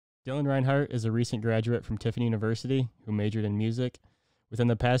Dylan Reinhart is a recent graduate from Tiffin University who majored in music. Within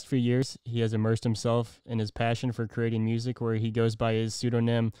the past few years, he has immersed himself in his passion for creating music, where he goes by his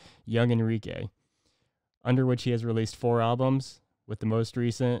pseudonym Young Enrique, under which he has released 4 albums, with the most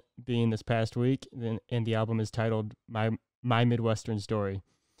recent being this past week, and the album is titled My Midwestern Story.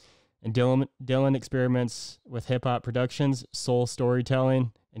 And Dylan experiments with hip-hop productions, soul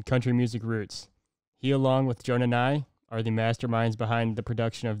storytelling, and country music roots. He, along with Jonah Nye, are the masterminds behind the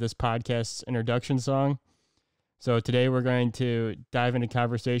production of this podcast's introduction song. So today we're going to dive into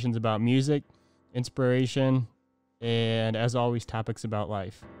conversations about music, inspiration, and as always, topics about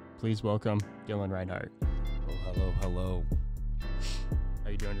life. Please welcome Dylan Reinhart. Oh, hello, hello.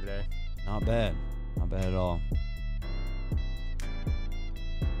 How you doing today? Not bad. Not bad at all.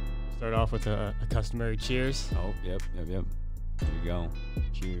 Start off with a customary cheers. Oh, yep. There you go.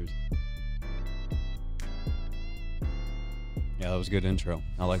 Cheers. Yeah, that was a good intro.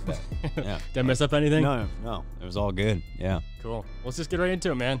 I like that. Yeah. Did I mess up anything? No. It was all good. Yeah. Cool. Let's just get right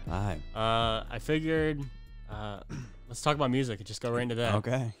into it, man. All right. I figured let's talk about music and just go right into that.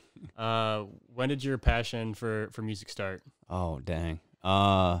 Okay. When did your passion for music start? Oh, dang.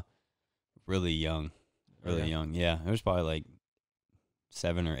 Really young. Really young. Yeah. It was probably like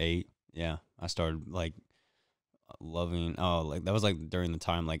 7 or 8. Yeah. I started like loving, that was like during the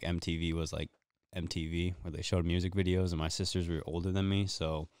time like MTV was like MTV, where they showed music videos, and my sisters were older than me,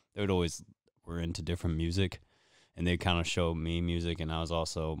 so they were into different music, and they kind of showed me music, and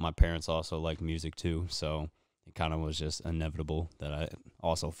my parents also liked music too, so it kind of was just inevitable that I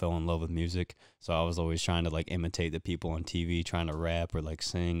also fell in love with music. So I was always trying to like imitate the people on TV, trying to rap or like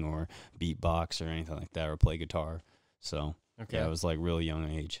sing or beatbox or anything like that, or play guitar. So yeah, it was like really young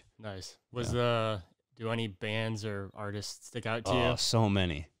age. Nice. Do any bands or artists stick out to you? Oh, so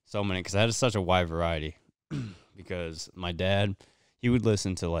many, because I had such a wide variety. Because my dad, he would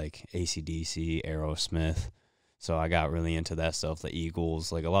listen to like AC/DC, Aerosmith, so I got really into that stuff, the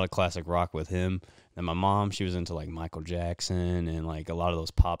Eagles, like a lot of classic rock with him. And my mom, she was into like Michael Jackson and like a lot of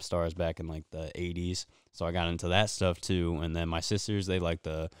those pop stars back in like the 80s, so I got into that stuff too. And then my sisters, they liked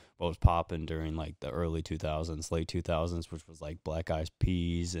what was popping during like the early 2000s, late 2000s, which was like Black Eyed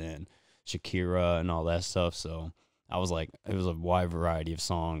Peas and Shakira and all that stuff. So I was like, it was a wide variety of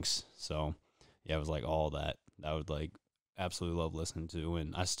songs. So yeah, it was like all that I would like absolutely love listening to,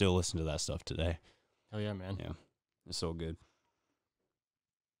 and I still listen to that stuff today. Oh yeah, man. Yeah, it's so good.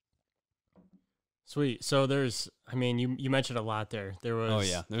 Sweet. So you mentioned a lot there. There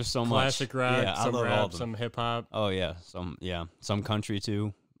was there's so classic much. rock, Yeah, some rap, some hip hop. Oh yeah, some country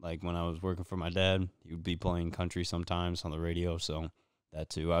too. Like when I was working for my dad, he would be playing country sometimes on the radio, so that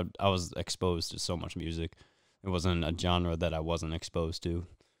too. I was exposed to so much music. It wasn't a genre that I wasn't exposed to.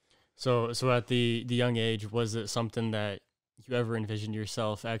 So at the young age, was it something that you ever envisioned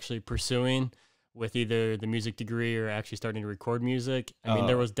yourself actually pursuing with either the music degree or actually starting to record music? I mean,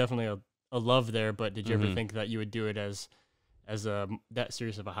 there was definitely a love there, but did you ever think that you would do it as that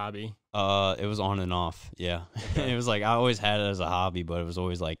serious of a hobby? It was on and off. Yeah. Okay. It was like I always had it as a hobby, but it was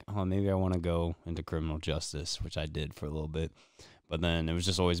always like, oh, maybe I want to go into criminal justice, which I did for a little bit. But then it was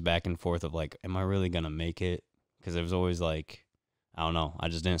just always back and forth of like, am I really going to make it? Because it was always like, I don't know. I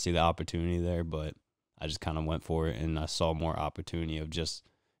just didn't see the opportunity there, but I just kind of went for it, and I saw more opportunity of just,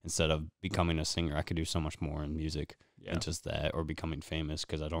 instead of becoming a singer, I could do so much more in music than just that, or becoming famous,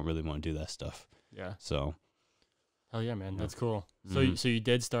 because I don't really want to do that stuff. Yeah. So. Hell yeah, man. Yeah. That's cool. Mm-hmm. So you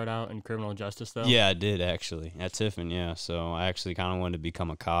did start out in criminal justice, though? Yeah, I did, actually, at Tiffin, yeah. So I actually kind of wanted to become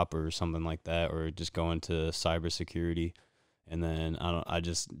a cop or something like that, or just go into cybersecurity. And then I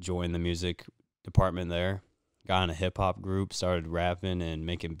just joined the music department there, got in a hip-hop group, started rapping and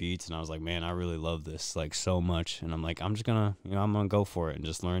making beats, and I was like, man, I really love this, like, so much. And I'm like, I'm just gonna, I'm gonna go for it and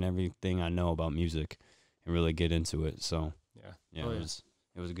just learn everything I know about music and really get into it. So yeah, it was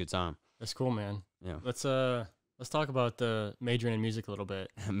a good time. That's cool, man. Yeah. Let's talk about the majoring in music a little bit.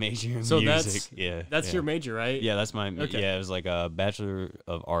 Majoring in music, That's your major, right? Yeah, that's my, yeah, it was like a Bachelor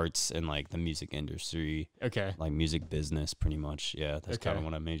of Arts in like the music industry. Okay. Like music business, pretty much. Yeah, that's kind of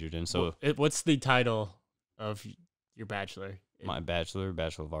what I majored in. So what's the title of your bachelor? My Bachelor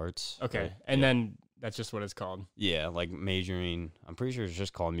of Arts. Okay, and then that's just what it's called. Yeah, like majoring, I'm pretty sure it's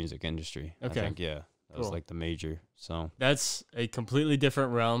just called music industry. Okay. I think, yeah, that was like the major. So that's a completely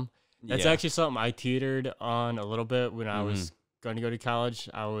different realm. That's actually something I teetered on a little bit when I was going to go to college.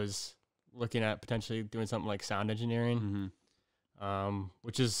 I was looking at potentially doing something like sound engineering,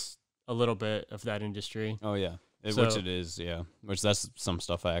 which is a little bit of that industry. Oh yeah, which it is. Yeah, which that's some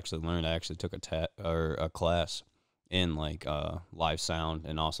stuff I actually learned. I actually took a class in like live sound,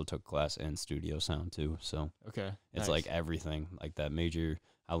 and also took a class in studio sound too. So okay, it's like everything like that major.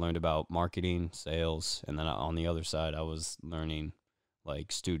 I learned about marketing, sales, and then on the other side, I was learning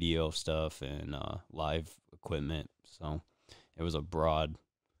like studio stuff and live equipment. So it was a broad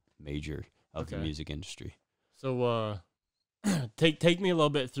major of the music industry. So take me a little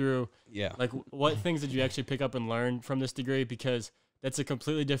bit through, yeah, like what things did you actually pick up and learn from this degree? Because that's a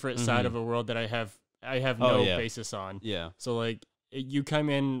completely different side of a world that I have no basis on. Yeah. So like you come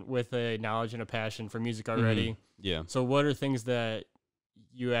in with a knowledge and a passion for music already. Yeah. So what are things that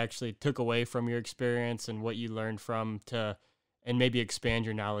you actually took away from your experience and what you learned from and maybe expand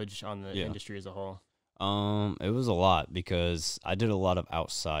your knowledge on the industry as a whole? It was a lot because I did a lot of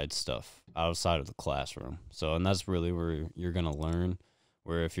outside stuff outside of the classroom. So, and that's really where you're going to learn,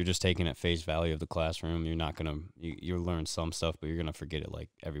 where if you're just taking at face value of the classroom, you're not going to, you'll learn some stuff, but you're going to forget it like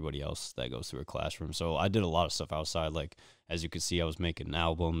everybody else that goes through a classroom. So I did a lot of stuff outside. Like, as you could see, I was making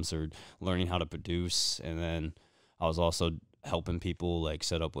albums or learning how to produce. And then I was also helping people like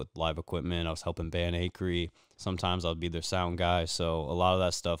set up with live equipment. I was helping Band Acre. Sometimes I'll be their sound guy. So a lot of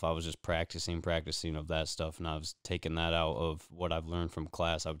that stuff, I was just practicing of that stuff. And I was taking that out of what I've learned from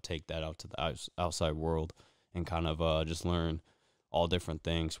class. I would take that out to the outside world and kind of just learn all different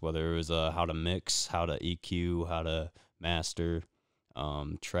things, whether it was how to mix, how to EQ, how to master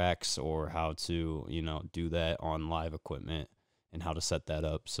tracks, or how to, do that on live equipment and how to set that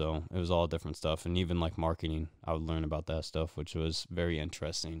up. So it was all different stuff. And even like marketing, I would learn about that stuff, which was very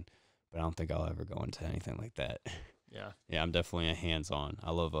interesting. But I don't think I'll ever go into anything like that. Yeah. Yeah, I'm definitely a hands-on.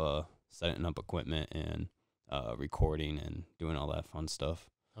 I love setting up equipment and recording and doing all that fun stuff.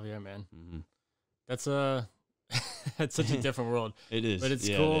 Oh, yeah, man. Mm-hmm. That's that's such a different world. It is. But it's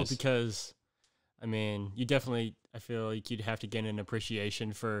cool because, I mean, I feel like you'd have to gain an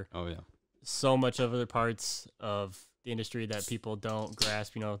appreciation for so much of other parts of the industry that people don't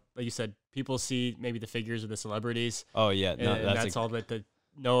grasp. Like you said, people see maybe the figures of the celebrities. Oh, yeah. No, and that's all that they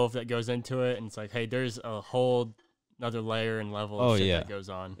know of that goes into it. And it's like, hey, there's a whole another layer and level of shit that goes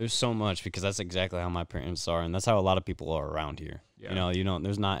on. There's so much, because that's exactly how my parents are, and that's how a lot of people are around here. Yeah.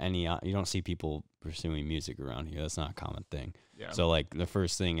 There's not any, you don't see people pursuing music around here. That's not a common thing. Yeah. So like the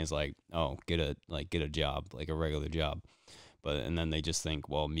first thing is like, oh, get a job, like a regular job. And then they just think,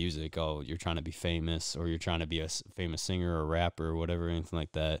 well, music, oh, you're trying to be famous, or you're trying to be a famous singer or rapper or whatever, anything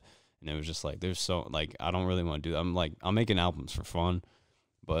like that. And it was just like, I don't really want to do that. I'm making albums for fun,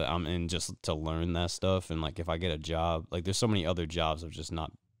 but I'm in just to learn that stuff. And like, if I get a job, like there's so many other jobs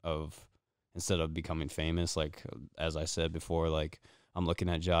instead of becoming famous, like, as I said before, like I'm looking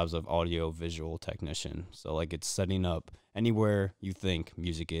at jobs of audio visual technician. So like it's setting up anywhere you think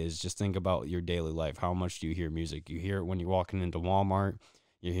music is. Just think about your daily life. How much do you hear music? You hear it when you're walking into Walmart.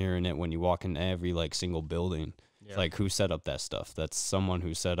 You're hearing it when you walk in every like single building. Yeah. It's like, who set up that stuff? That's someone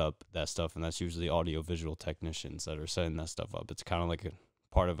who set up that stuff, and that's usually audio visual technicians that are setting that stuff up. It's kind of like a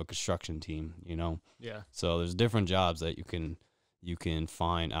part of a construction team, Yeah. So there's different jobs that you can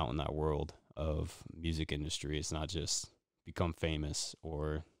find out in that world of music industry. It's not just become famous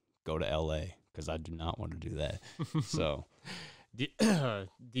or go to LA, because I do not want to do that. So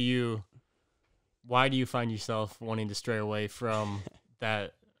why do you find yourself wanting to stray away from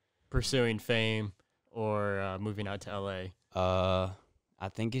that, pursuing fame or moving out to LA? I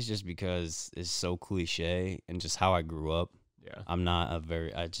think it's just because it's so cliche and just how I grew up. Yeah.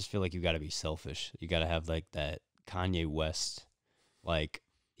 I just feel like you got to be selfish. You got to have like that Kanye West like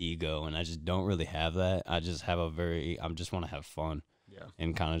ego, and I just don't really have that. I just want to have fun. Yeah.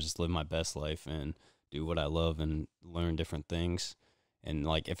 And kind of just live my best life and do what I love and learn different things. And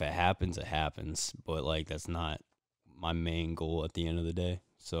like, if it happens, it happens, but like, that's not my main goal at the end of the day.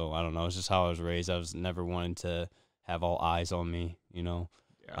 So I don't know. It's just how I was raised. I was never wanting to have all eyes on me, Yeah.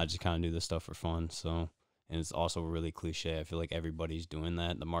 I just kind of do this stuff for fun. So, and it's also really cliche. I feel like everybody's doing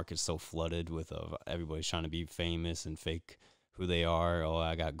that. The market's so flooded with everybody's trying to be famous and fake who they are. Oh,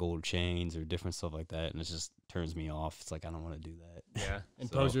 I got gold chains or different stuff like that. And it just turns me off. It's like, I don't want to do that. Yeah. And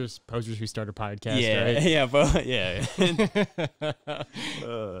so, posers who start a podcast, yeah, right? Yeah, but yeah.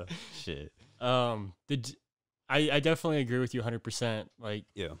 Shit. I definitely agree with you 100%. Like,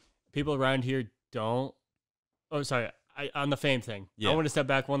 yeah, people around here don't. Oh, sorry. On the fame thing. Yeah. I want to step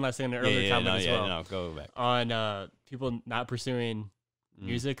back one last thing in the earlier comment as well. No, go back. On people not pursuing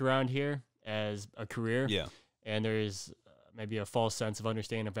music around here as a career. Yeah. And there's maybe a false sense of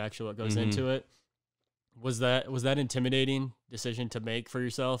understanding of actually what goes into it. Was that intimidating decision to make for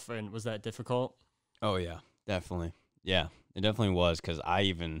yourself, and was that difficult? Oh yeah, definitely. Yeah, it definitely was, because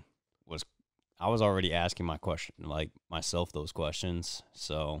I was already asking myself those questions.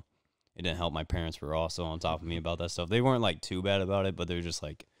 So it didn't help. My parents were also on top of me about that stuff. They weren't like too bad about it, but they were just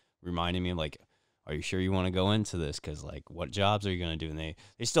like reminding me, like, are you sure you want to go into this? Because, like, what jobs are you going to do? And they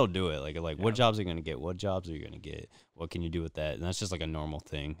still do it. Like what jobs are you going to get? What jobs are you going to get? What can you do with that? And that's just, like, a normal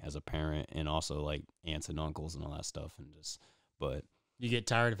thing as a parent, and also, like, aunts and uncles and all that stuff. And just, but. You get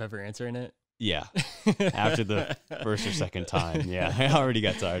tired of ever answering it? Yeah. After the first or second time. Yeah. I already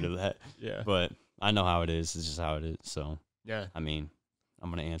got tired of that. Yeah. But I know how it is. It's just how it is. So, yeah. I mean,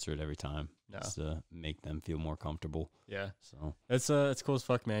 I'm going to answer it every time. No. Just to make them feel more comfortable. Yeah. So it's cool as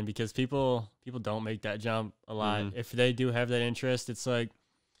fuck, man, because people don't make that jump a lot. If they do have that interest, it's like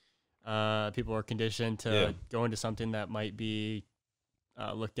people are conditioned to go into something that might be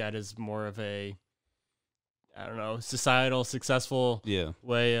looked at as more of a, I don't know, societal, successful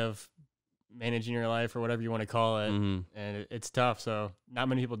way of managing your life or whatever you want to call it. And it's tough. So not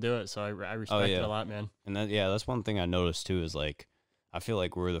many people do it. So I respect it a lot, man. And that's one thing I noticed too, is like, I feel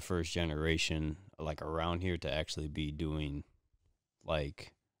like we're the first generation, like, around here to actually be doing,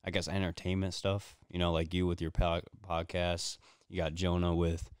 like, I guess, entertainment stuff. You know, like you with your podcasts. You got Jonah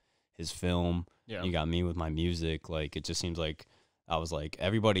with his film. Yeah. You got me with my music. Like, it just seems like I was like,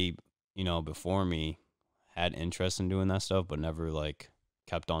 everybody, you know, before me had interest in doing that stuff, but never, like,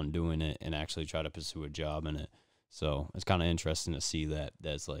 kept on doing it and actually try to pursue a job in it. So it's kind of interesting to see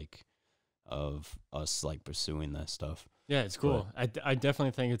that's like of us, like, pursuing that stuff. Yeah, it's cool. But I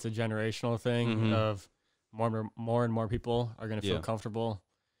definitely think it's a generational thing of more and more people are going to feel comfortable,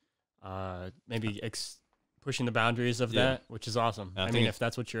 maybe pushing the boundaries of that, which is awesome. I mean, if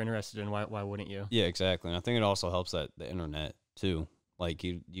that's what you're interested in, why wouldn't you? Yeah, exactly. And I think it also helps that the internet too. Like,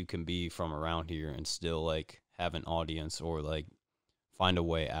 you can be from around here and still, like, have an audience, or, like, find a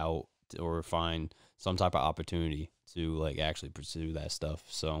way out, or find some type of opportunity to, like, actually pursue that stuff.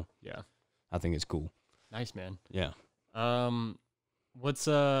 So yeah, I think it's cool. Nice, man. Yeah. Let's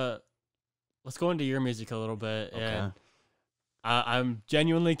go into your music a little bit. Okay. And I'm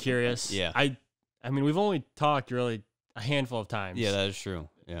genuinely curious. Yeah. I mean, we've only talked really a handful of times. Yeah, that is true.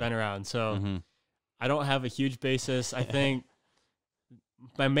 Yeah. Been around. So I don't have a huge basis. I think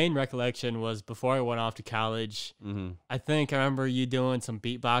my main recollection was before I went off to college. I think I remember you doing some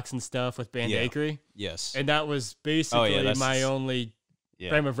beatboxing stuff with Band Akery. Yes. And that was basically my only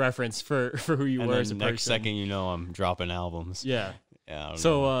frame of reference for who you were as a person. Next second, you know, I'm dropping albums. Yeah. Yeah.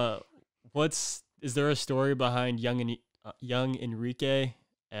 So, is there a story behind young Enrique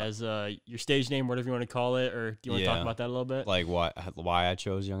as your stage name, whatever you want to call it, or do you want to talk about that a little bit? Like why I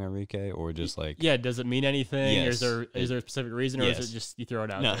chose Young Enrique, or just like does it mean anything? Yes. Or is there a specific reason, or is it just you throw it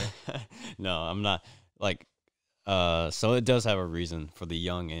out there? No, I'm not like. So it does have a reason for the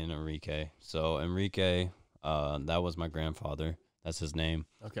Young and Enrique. So Enrique, that was my grandfather. That's his name.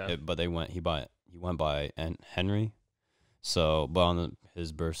 Okay. But he went by Henry. So, but on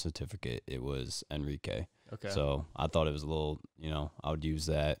his birth certificate, it was Enrique. Okay. So I thought it was a little, you know, I would use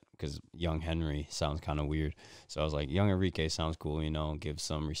that because Young Henry sounds kind of weird. So I was like, Young Enrique sounds cool, you know, give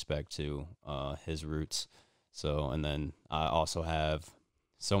some respect to his roots. So, and then I also have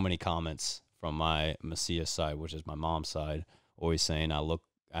so many comments from my Messiah side, which is my mom's side, always saying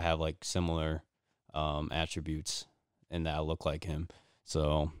I have like similar attributes and that I look like him.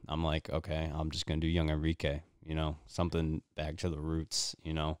 So I'm like, okay, I'm just going to do Young Enrique, you know, something back to the roots,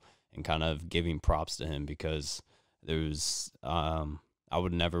 you know, and kind of giving props to him because there's, I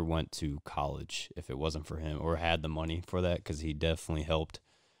would never went to college if it wasn't for him or had the money for that, because he definitely helped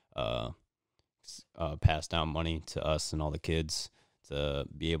pass down money to us and all the kids to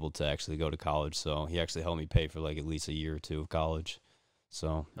be able to actually go to college. So he actually helped me pay for like at least a year or two of college.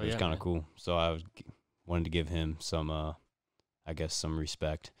 So it was kind of cool. So I wanted to give him some, I guess, some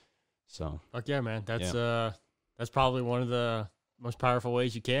respect. So fuck yeah, man. That's probably one of the most powerful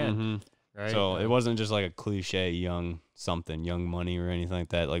ways you can. Right. So it wasn't just like a cliche young money or anything like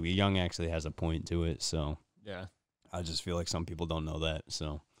that. Like the young actually has a point to it. So yeah, I just feel like some people don't know that.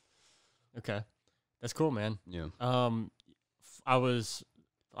 So okay, that's cool, man. Yeah. I was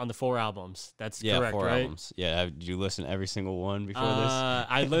on the 4 albums. That's correct, 4 right? albums. Yeah. Did you listen to every single one before this?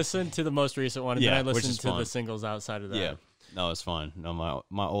 I listened to the most recent one, and then I listened to the singles outside of that. Yeah. No, it's fun. No,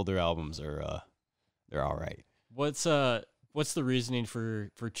 my older albums are they're all right. What's the reasoning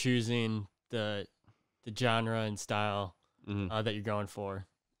for choosing the genre and style that you're going for?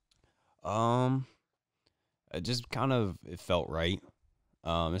 It just kind of it felt right.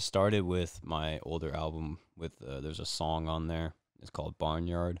 It started with my older album with there's a song on there. It's called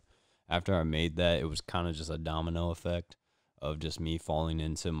Barnyard. After I made that, it was kind of just a domino effect of just me falling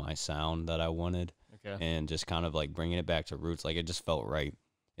into my sound that I wanted. Okay. And just kind of like bringing it back to roots. Like it just felt right.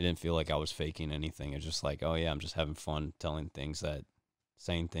 It didn't feel like I was faking anything. It's just like, oh yeah, I'm just having fun saying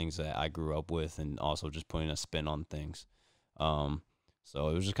things that I grew up with, and also just putting a spin on things. So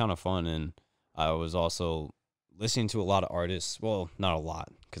it was just kind of fun. And I was also listening to a lot of artists. Well, not a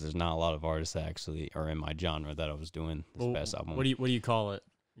lot, because there's not a lot of artists that actually are in my genre that I was doing this past album. What do you call it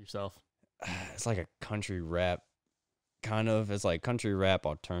yourself? It's like a country rap, kind of. It's like country rap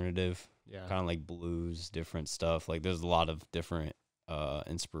alternative. Yeah. Kind of like blues, different stuff. Like there's a lot of different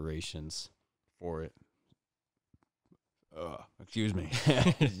inspirations for it. Excuse me.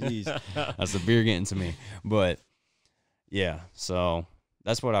 Jeez. That's the beer getting to me. But yeah, so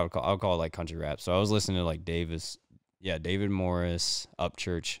that's what I would call it, like country rap. So I was listening to like David Morris,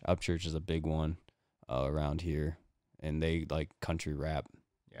 Upchurch. Upchurch is a big one around here, and they like country rap.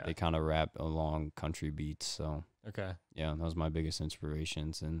 Yeah. They kind of rap along country beats. So okay. Yeah, that was my biggest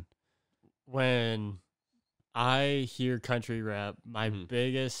inspirations. And when I hear country rap, my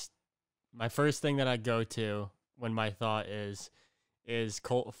first thing that I go to when my thought is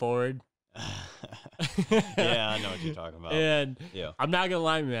Colt Ford. Yeah, I know what you're talking about. And I'm not gonna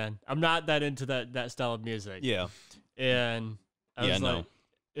lie, man, I'm not that into that style of music. Yeah. And I was like,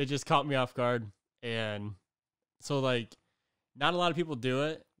 it just caught me off guard. And so like not a lot of people do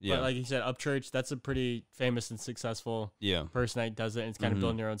it. Yeah. But like you said, Upchurch, that's a pretty famous and successful person that does it, and it's kind of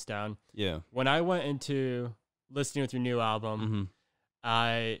building their own sound. Yeah. When I went into listening with your new album,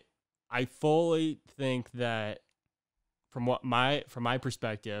 I fully think that from my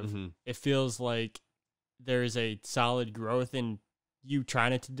perspective, it feels like there is a solid growth in you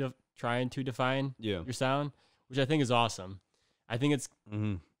trying to define your sound, which I think is awesome. I think it's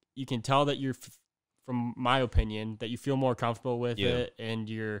you can tell that you're, from my opinion, that you feel more comfortable with it, and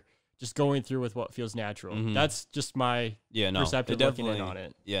you're just going through with what feels natural. That's just my perceptive looking in on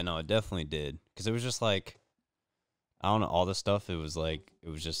it. Yeah, no, it definitely did, because it was just like, I don't know, all this stuff. It was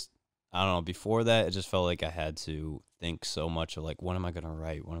just, I don't know. Before that, it just felt like I had to think so much of like, what am I gonna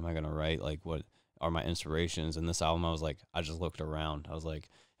write? What am I gonna write? Like, what are my inspirations? And this album, I was like, I just looked around. I was like,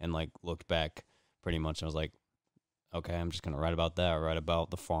 and like looked back pretty much. I was like, okay, I'm just gonna write about that. I'll write about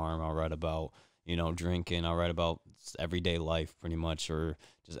the farm. I'll write about, drinking. I'll write about everyday life pretty much, or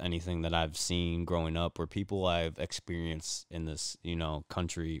just anything that I've seen growing up, or people I've experienced in this,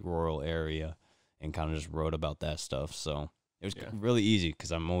 country, rural area, and kind of just wrote about that stuff. So it was really easy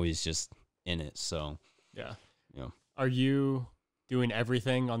because I'm always just in it. So yeah. Are you doing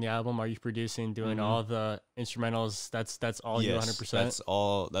everything on the album? Are you producing, doing all the instrumentals? That's all you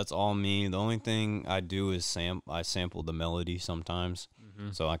 100%? That's all me. The only thing I do is I sample the melody sometimes.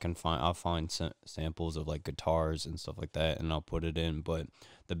 So I'll find samples of like guitars and stuff like that, and I'll put it in. But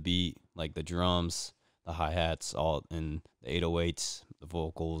the beat, like the drums, the hi-hats, all, and the 808s, the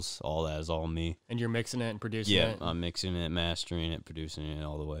vocals, all that is all me. And you're mixing it and producing it? Yeah, I'm mixing it, mastering it, producing it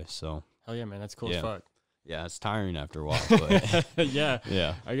all the way. So hell yeah, man, that's cool as fuck. Yeah, it's tiring after a while, but yeah,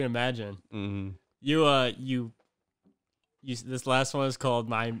 I can imagine. You this last one is called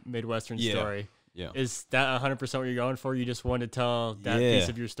My Midwestern Story. Yeah, is that 100% what you're going for? You just want to tell that piece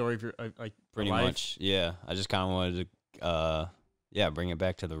of your story, of your, like pretty life? Much. Yeah, I just kind of wanted to, bring it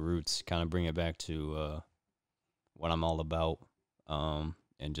back to the roots, kind of bring it back to what I'm all about,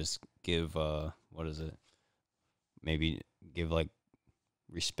 and just give maybe give like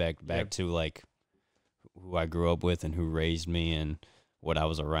respect back to like who I grew up with and who raised me and what I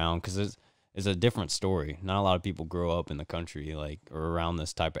was around, because it's a different story. Not a lot of people grow up in the country, like, or around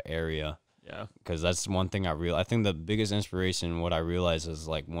this type of area. Yeah, because that's one thing I think the biggest inspiration, what I realized, is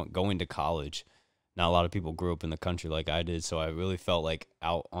like going to college. Not a lot of people grew up in the country like I did, so I really felt like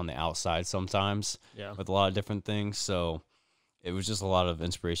out on the outside sometimes. Yeah, with a lot of different things. So it was just a lot of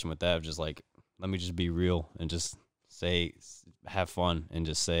inspiration with that. Of just like, let me just be real and just have fun and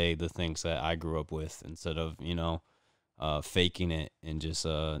just say the things that I grew up with, instead of faking it and just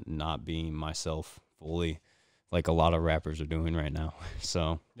not being myself fully, like a lot of rappers are doing right now.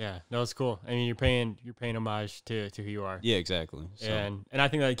 So yeah, no, it's cool. I mean, you're paying homage to who you are. Yeah, exactly. So. And I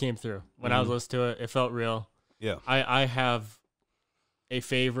think that came through when I was listening to it. It felt real. Yeah. I have a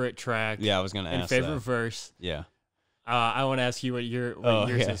favorite track. Yeah, I was gonna ask favorite verse. Yeah. I want to ask you what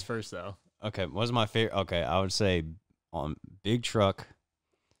yours is first, though. Okay, what's my favorite? Okay, I would say on Big Truck,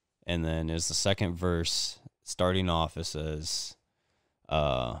 and then is the second verse. Starting off, it says,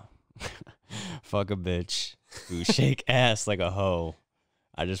 fuck a bitch who shake ass like a hoe.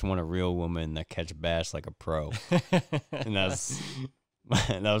 I just want a real woman that catch bass like a pro. And that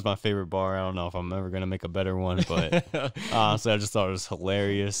was my favorite bar. I don't know if I'm ever going to make a better one, but honestly, I just thought it was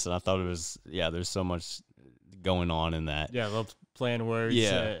hilarious. And I thought it was, there's so much going on in that. Yeah, I love playing words.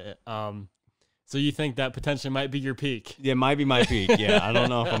 Yeah. So you think that potentially might be your peak? Yeah, it might be my peak. Yeah, I don't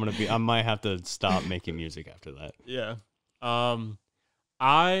know if I'm going to be, I might have to stop making music after that. Yeah.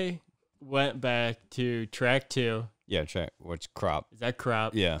 I went back to track 2. Yeah, which Crop. Is that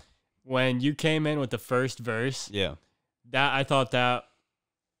Crop? Yeah. when you came in with the first verse, Yeah. that I thought that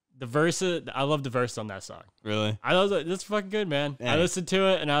the verse, I love the verse on that song. Really? I was like, that's fucking good, man. I listened to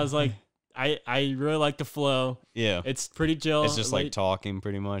it and I was like, I really like the flow. Yeah. It's pretty chill. It's just like talking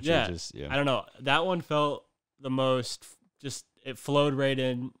pretty much. Yeah. Yeah. I don't know. That one felt the most, just it flowed right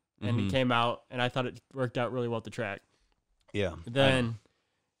in and it came out, and I thought it worked out really well with the track. Yeah. Then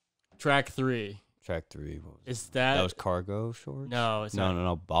track 3. Track 3. What was Is that? That was Cargo Shorts? No, it's not.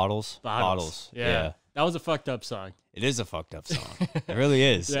 No. Bottles. Yeah. That was a fucked up song. It is a fucked up song. It really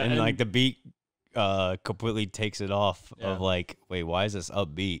is. Yeah, and like the beat completely takes it off Yeah. of like, wait, why is this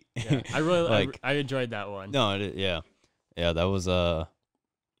upbeat? Yeah. I really like I enjoyed that one. No, yeah. That was yeah,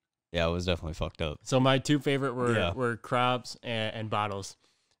 it was definitely fucked up. So my 2 favorite were Crops and Bottles.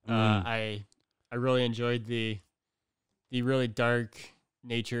 I really enjoyed the really dark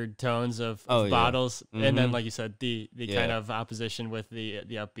natured tones of Bottles, and then like you said, the kind of opposition with the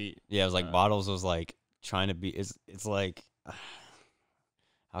upbeat. Yeah, it was like Bottles was like trying to be. It's like,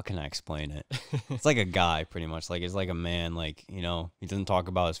 how can I explain it? It's like a guy, pretty much. Like it's like a man. Like, you know, he doesn't talk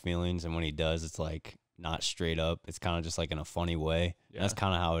about his feelings, and when he does, it's like not straight up. It's kind of just like in a funny way. Yeah. That's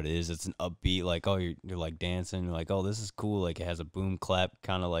kind of how it is. It's an upbeat, like, oh, you're like dancing. You're like, oh, this is cool. Like it has a boom clap,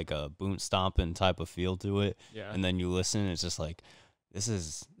 kind of like a boom stomping type of feel to it. Yeah. And then you listen, it's just like, this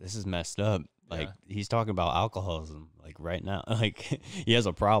is messed up. Like he's talking about alcoholism, like right now. Like he has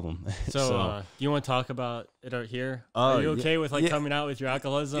a problem. So, do you want to talk about it out here? Are you okay with like coming out with your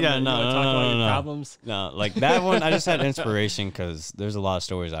alcoholism? Yeah, no, no, talk about your problems. No, like that one, I just had inspiration because there's a lot of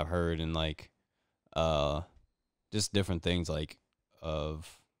stories I've heard and like, just different things like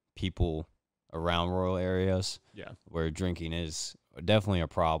of people around rural areas. Yeah, where drinking is definitely a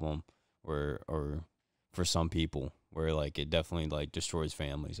problem, or for some people, where like it definitely like destroys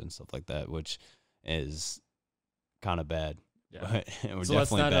families and stuff like that, which is kind of bad. Yeah. But so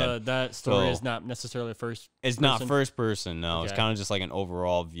that's not that story is not necessarily first. It's person? Not first person. No, okay. It's kind of just like an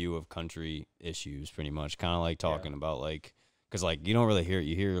overall view of country issues, pretty much. Kind of like talking about like, because like you don't really hear it.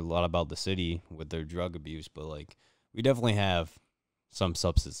 You hear a lot about the city with their drug abuse, but like we definitely have some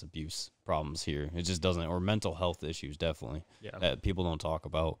substance abuse problems here. It just doesn't, or mental health issues definitely that people don't talk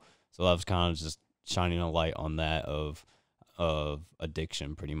about. So that was kind of just shining a light on that of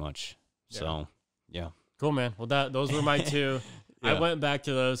addiction, pretty much. So yeah. Cool, man. Well, those were my 2. I went back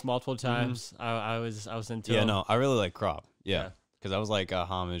to those multiple times. I was into. Yeah, no, I really like Crop. Yeah, because I was like a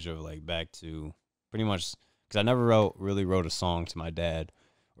homage of like back to pretty much, because I never really wrote a song to my dad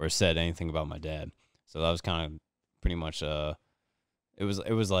or said anything about my dad. So that was kind of pretty much it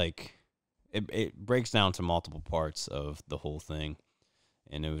was like it breaks down to multiple parts of the whole thing,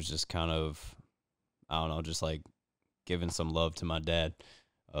 and it was just kind of, I don't know, just like giving some love to my dad,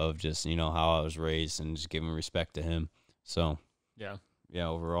 of just, you know, how I was raised and just giving respect to him. So yeah,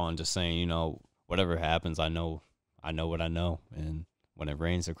 overall, and just saying, you know, whatever happens, I know what I know, and when it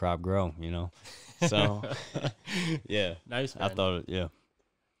rains, the crop grow, you know. So yeah, nice, man. I thought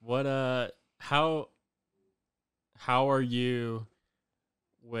what how are you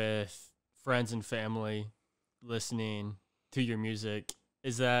with friends and family listening to your music?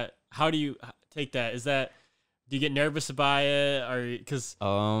 How do you take that? Do you get nervous by it, or because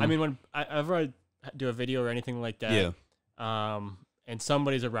I mean, when I do a video or anything like that, and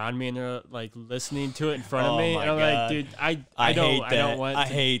somebody's around me and they're like listening to it in front of me, and I'm like, dude, I don't want. I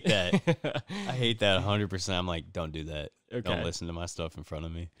hate that. I hate that 100%. I'm like, don't do that. Okay. Don't listen to my stuff in front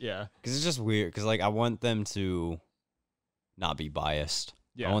of me. Yeah, because it's just weird. Because like I want them to not be biased.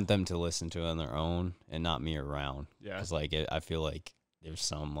 Yeah, I want them to listen to it on their own and not me around. Yeah, because like I feel like there's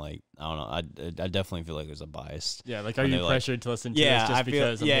some, like, I don't know, I definitely feel like there's a bias. Yeah, like, are you pressured to listen to this just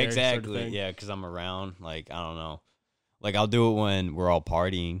because I'm there, exactly. Sort of yeah, because I'm around. Like, I don't know. Like, I'll do it when we're all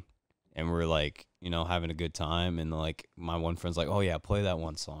partying and we're, like, you know, having a good time. And, like, my one friend's like, oh, yeah, play that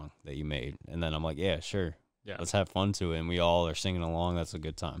one song that you made. And then I'm like, yeah, sure. Yeah, let's have fun to it. And we all are singing along. That's a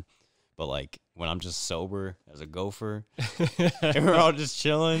good time. But, like, when I'm just sober as a gopher and we're all just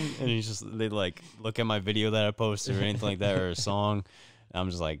chilling and they, like, look at my video that I posted or anything like that, or a song, I'm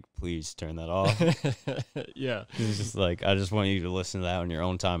just like, please turn that off. Yeah. It's just like, I just want you to listen to that on your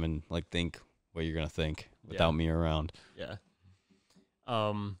own time and like think what you're going to think without me around. Yeah.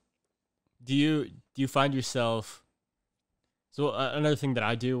 Do you find yourself, so another thing that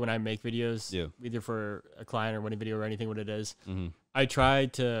I do when I make videos, either for a client or wedding video or anything, what it is, I try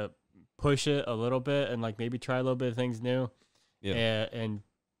to push it a little bit and like maybe try a little bit of things new. Yeah. And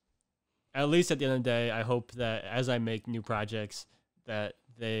at least at the end of the day, I hope that as I make new projects, that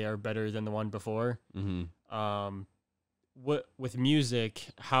they are better than the one before. What with music,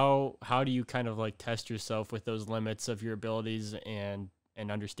 how do you kind of like test yourself with those limits of your abilities and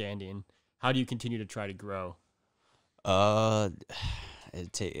and understanding. How do you continue to try to grow?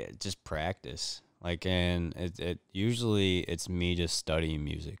 Just practice. Like, and it usually it's me just studying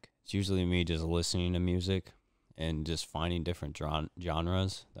music. It's usually me just listening to music and just finding different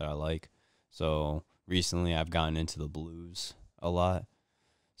genres that I like. So recently I've gotten into the blues a lot.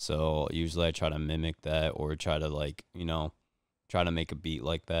 So usually I try to mimic that, or try to, like, try to make a beat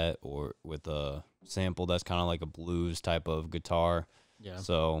like that, or with a sample that's kind of like a blues type of guitar. Yeah.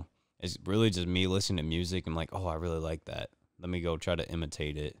 So it's really just me listening to music and like, oh, I really like that. Let me go try to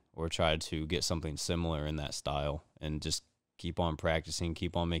imitate it, or try to get something similar in that style, and just keep on practicing,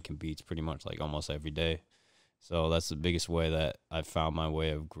 keep on making beats pretty much like almost every day. So that's the biggest way that I've found my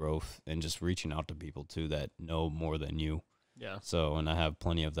way of growth, and just reaching out to people too that know more than you. Yeah. So, and I have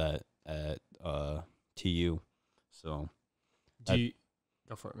plenty of that at TU. So Do you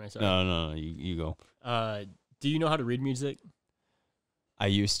go for it, man? Sorry. no, you go. Do you know how to read music? I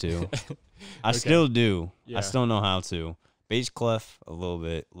used to. I Okay. still do. Yeah. I still know how to. Bass clef a little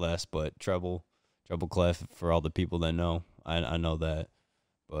bit less, but treble clef for all the people that know. I know that.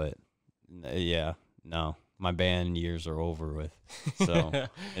 But yeah, no. My band years are over with. So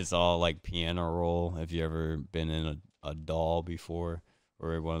it's all like piano roll. Have you ever been in a DAW before,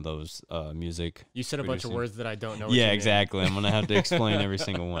 or one of those music? You said a bunch of producing? words that I don't know. What Yeah, you mean. exactly. I'm gonna have to explain every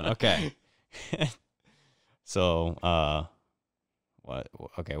single one. Okay. So, what?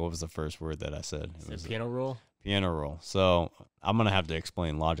 Okay, what was the first word that I said? It Is was it piano roll? piano roll. So I'm gonna have to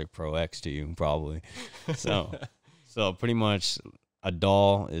explain Logic Pro X to you probably. So pretty much a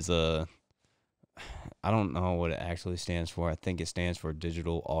DAW is I don't know what it actually stands for. I think it stands for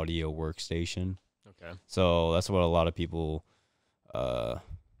Digital Audio Workstation. Okay. So that's what a lot of people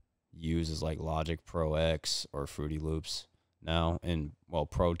use, is like Logic Pro X or Fruity Loops now. And well,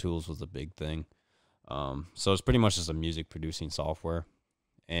 Pro Tools was a big thing. So it's pretty much just a music producing software,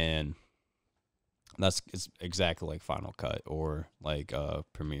 and it's exactly like Final Cut or like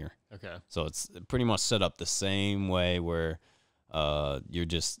Premiere. Okay. So it's pretty much set up the same way, where you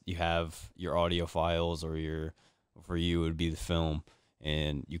have your audio files, or for you it would be the film,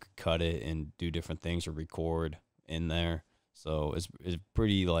 and you could cut it and do different things, or record in there. So it's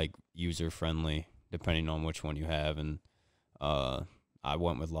pretty like user friendly depending on which one you have. And I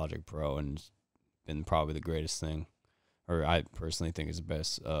went with Logic Pro, and it's been probably the greatest thing, or I personally think is the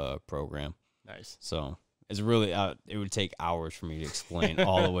best program. Nice. So it's really it would take hours for me to explain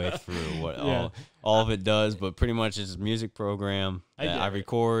all the way through what all of it does, but pretty much it's a music program that I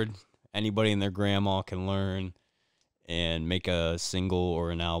record. Anybody and their grandma can learn and make a single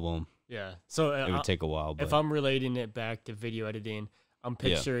or an album. Yeah. So It would take a while. But if I'm relating it back to video editing, I'm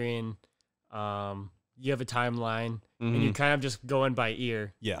picturing you have a timeline, and you're kind of just going by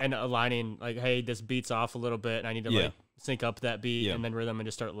ear, and aligning, like, hey, this beat's off a little bit, and I need to like sync up that beat and then rhythm, and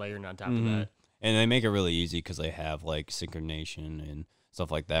just start layering on top of that. And they make it really easy because they have like synchronization and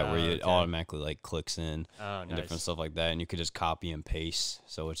stuff like that, where it automatically like clicks in and different stuff like that, and you could just copy and paste.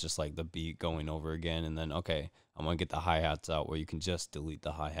 So it's just like the beat going over again, and then I'm gonna get the hi-hats out, where you can just delete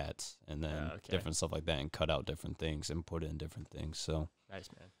the hi-hats, and then different stuff like that, and cut out different things and put in different things. So nice,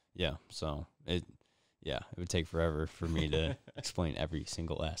 man. Yeah. So it would take forever for me to explain every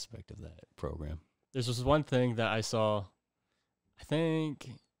single aspect of that program. There's this one thing that I saw.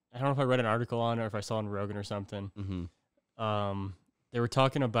 I don't know if I read an article on it or if I saw on Rogan or something. Mm-hmm. They were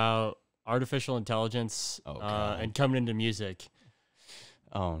talking about artificial intelligence and coming into music.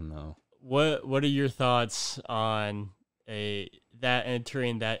 Oh no. What are your thoughts on that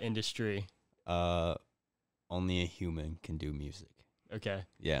entering that industry? Only a human can do music. Okay.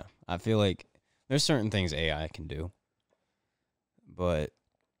 Yeah. I feel like there's certain things AI can do, but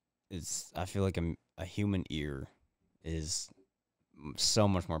I feel like a human ear is so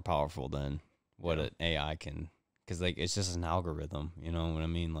much more powerful than what an AI can, because like it's just an algorithm, you know what I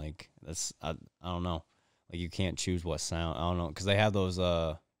mean? Like I don't know, like you can't choose what sound. I don't know, because they have those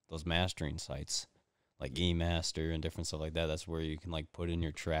mastering sites like eMaster and different stuff like that. That's where you can like put in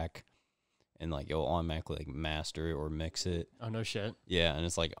your track, and like it'll automatically like master it or mix it. Oh no shit. Yeah, and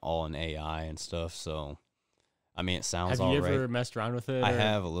it's like all in AI and stuff. So I mean, it sounds all right. Have you ever messed around with it? I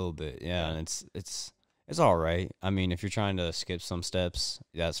have a little bit, yeah. And it's all right. I mean, if you're trying to skip some steps,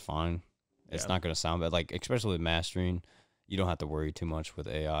 that's fine. It's not going to sound bad. Like, especially with mastering, you don't have to worry too much with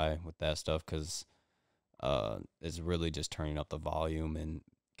AI with that stuff, because it's really just turning up the volume and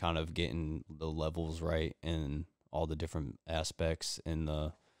kind of getting the levels right and all the different aspects in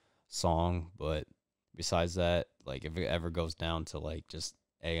the song. But besides that, like, if it ever goes down to like just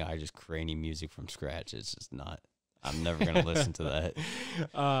AI just creating music from scratch, it's just not. I'm never gonna listen to that.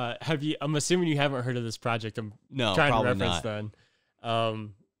 I'm assuming you haven't heard of this project. I'm trying to reference not. then.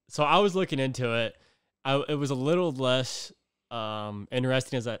 So I was looking into it. It was a little less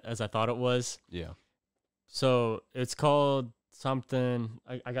interesting as I thought it was. Yeah. So it's called something.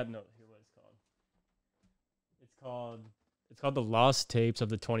 I got no here. What it's called? It's called the Lost Tapes of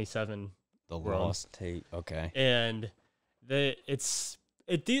the 27. The World. Lost Tape. Okay. And it's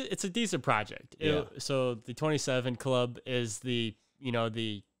a decent project. So the 27 Club is the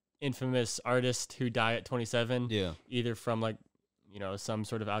infamous artist who died at 27. Yeah. Either from like some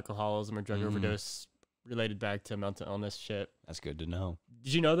sort of alcoholism or drug overdose related back to mental illness shit. That's good to know.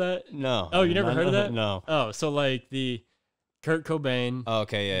 Did you know that? No. Oh, you never heard of that? No. Oh, so like the Kurt Cobain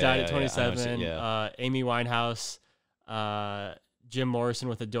died at 27. Amy Winehouse, Jim Morrison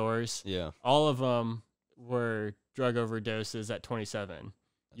with the Doors. Yeah. All of them were drug overdoses at 27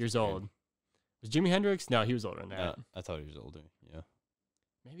 years old. Was Jimi Hendrix? No, he was older than that. I thought he was older. Yeah.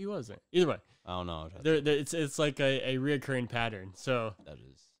 Maybe he wasn't. Either way. I don't know. It's like a reoccurring pattern. So that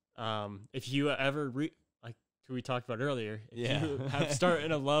is. If you ever like who we talked about earlier, if Yeah. you have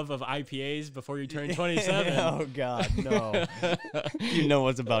started a love of IPAs before you turn 27. Oh God, no! You know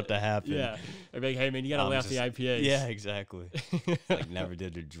what's about to happen. Yeah, I'd be like, hey man, you gotta lay off the IPAs. Yeah, exactly. Like never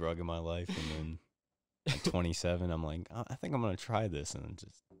did a drug in my life, and then at 27, I'm like, I think I'm gonna try this, and then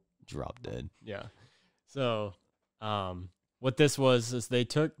just drop dead. Yeah. So, what this was is they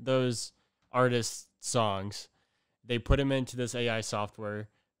took those artists' songs, they put them into this AI software.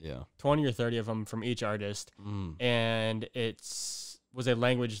 Yeah. 20 or 30 of them from each artist. And was a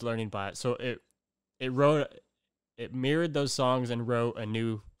language learning bot. So it mirrored those songs and wrote a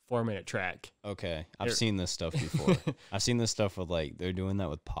new 4-minute track. Okay. I've seen this stuff before. I've seen this stuff with they're doing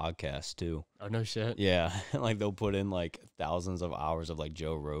that with podcasts too. Oh, no shit. Yeah. Like they'll put in thousands of hours of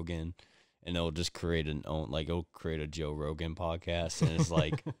Joe Rogan, and it'll just create it'll create a Joe Rogan podcast. And it's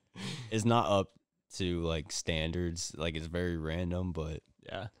it's not up to standards. It's very random, but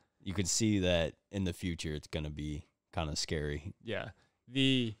yeah, you could see that in the future it's gonna be kind of scary. Yeah,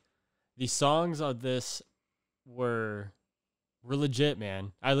 the songs of this were legit,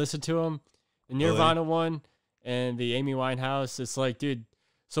 man. I listened to them. The Nirvana one and the Amy Winehouse. It's like, dude.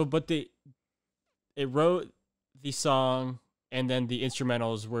 So, but it wrote the song, and then the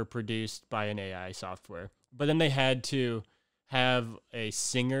instrumentals were produced by an AI software. But then they had to have a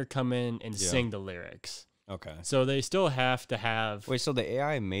singer come in and sing the lyrics. Okay. So they still have to have... Wait, so the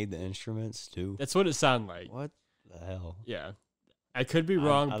AI made the instruments too? That's what it sounded like. What the hell? Yeah. I could be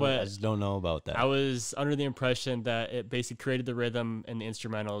wrong, but... I just don't know about that. I was under the impression that it basically created the rhythm and the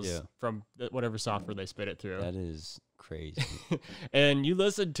instrumentals from whatever software they spit it through. That is crazy. And you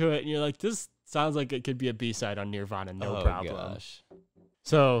listen to it and you're like, this sounds like it could be a B-side on Nirvana, no problem. Gosh.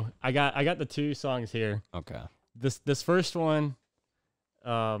 So I got the 2 songs here. Okay. This first one,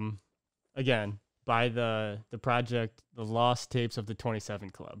 again, by the project, the Lost Tapes of the 27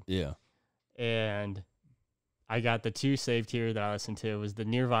 Club. Yeah. And I got the 2 saved here that I listened to. It was the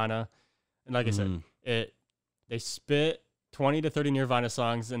Nirvana. And like I said, they spit 20 to 30 Nirvana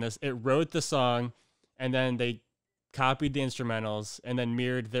songs in this. It wrote the song, and then they copied the instrumentals and then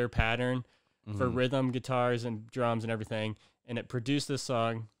mirrored their pattern for rhythm, guitars, and drums and everything. And it produced this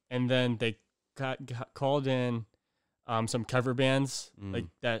song, and then they called in some cover bands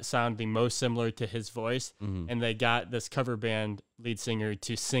that sound the most similar to his voice, and they got this cover band lead singer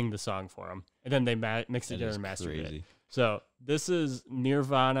to sing the song for him, and then they mixed it together and mastered it. So this is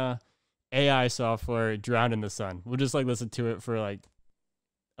Nirvana AI software drowned in the sun. We'll just listen to it for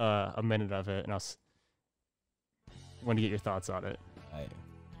a minute of it, and I'll want to get your thoughts on it.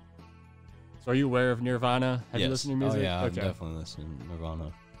 So are you aware of Nirvana? Have you listened to music? Oh yeah, I've definitely listened to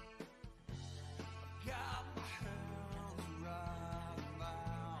Nirvana.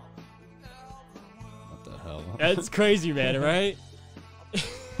 That's crazy, man, right?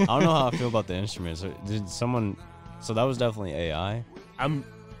 I don't know how I feel about the instruments. Did someone... So that was definitely AI? I'm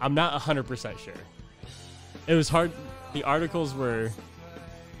not 100% sure. It was hard. The articles were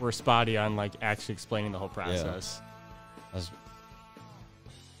spotty on actually explaining the whole process.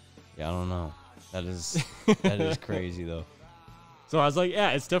 Yeah, I don't know. That is crazy though. So I was like,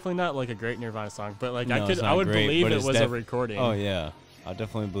 yeah, it's definitely not a great Nirvana song, but No, I would great, believe it was a recording. Oh yeah. I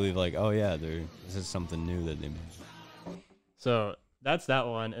definitely believe this is something new that they made. So that's that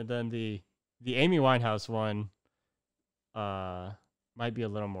one, and then the Amy Winehouse one might be a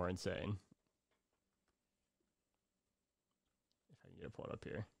little more insane. If I can get it pulled up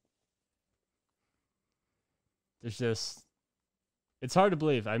here. It's hard to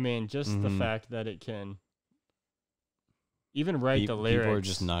believe. I mean, just the fact that it can even write the lyrics. People are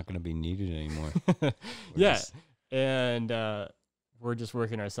just not going to be needed anymore. And we're just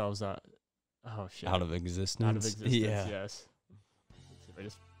working ourselves out. Oh shit! Out of existence. Out of existence. Yeah. Yes.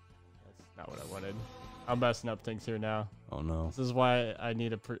 That's not what I wanted. I'm messing up things here now. Oh no. This is why I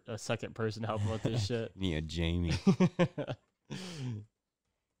need a second person helping with this shit. You need a Jamie. There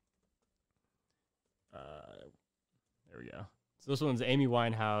we go. So this one's Amy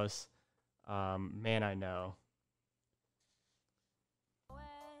Winehouse. Man, I Know.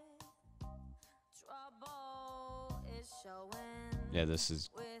 Yeah, this is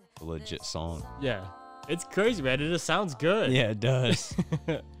a legit song. Yeah. It's crazy, man. It just sounds good. Yeah, it does.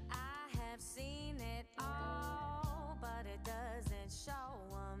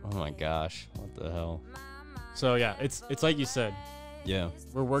 Oh my gosh, what the hell? So yeah, it's like you said. Yeah.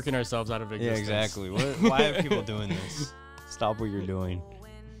 We're working ourselves out of existence. Yeah, exactly. Why are people doing this? Stop what you're doing.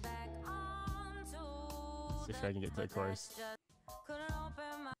 Let's see if I can get to the chorus.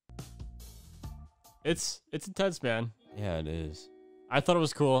 It's intense, man. Yeah, it is. I thought it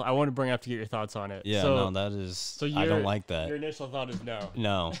was cool. I wanted to bring it up to get your thoughts on it. Yeah, so, no, that is. So I don't like that. Your initial thought is no.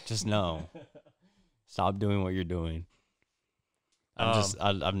 No, just no. Stop doing what you're doing.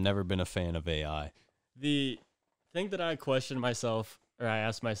 I've never been a fan of AI. The thing that I question myself, or I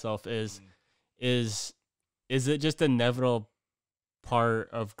ask myself, is it just an inevitable part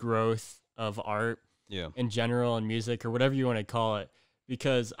of growth of art in general and music, or whatever you want to call it?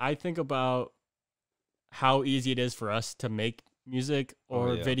 Because I think about how easy it is for us to make music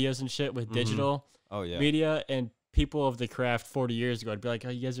or videos and shit with digital media, and people of the craft 40 years ago, I'd be like, oh,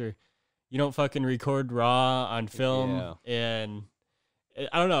 you don't fucking record raw on film, and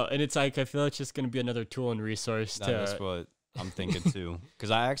I don't know. And it's like, I feel like it's just going to be another tool and resource. That's what I'm thinking too.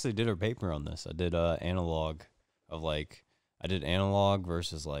 Because I actually did a paper on this. I did analog of I did analog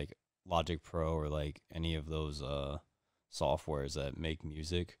versus like Logic Pro or like any of those softwares that make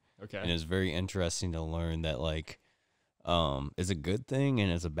music. Okay. And it's very interesting to learn that it's a good thing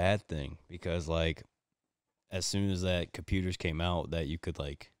and it's a bad thing, because like as soon as that computers came out that you could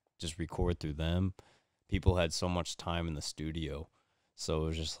like just record through them, people had so much time in the studio. So it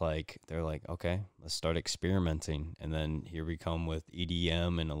was just like, they're like, okay, let's start experimenting. And then here we come with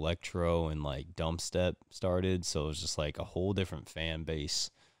EDM and electro and like dubstep started. So it was just like a whole different fan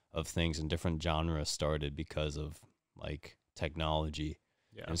base of things, and different genres started because of like technology.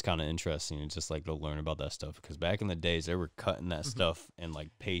 Yeah. And it's kind of interesting. It's just like to learn about that stuff, because back in the days they were cutting that stuff and like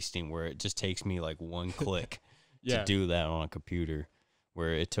pasting, where it just takes me like one click to do that on a computer,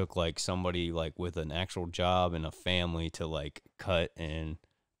 where it took like somebody like with an actual job and a family to like cut and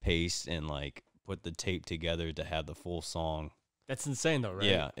paste and like put the tape together to have the full song. That's insane though, right?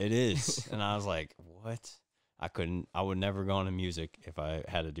 Yeah, it is. And I was like, what? I would never go into music if I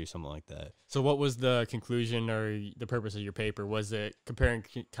had to do something like that. So what was the conclusion or the purpose of your paper? Was it comparing,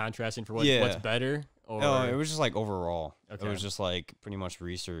 contrasting for what's better? Or? No, it was just like overall. Okay. It was just like pretty much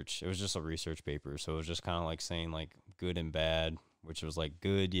research. It was just a research paper. So it was just kind of like saying like good and bad, which was like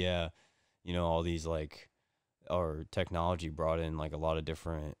good. Yeah. You know, all these like, our technology brought in like a lot of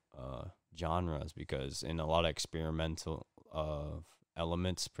different genres, because in a lot of experimental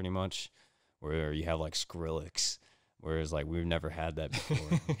elements pretty much, where you have like Skrillex, whereas like we've never had that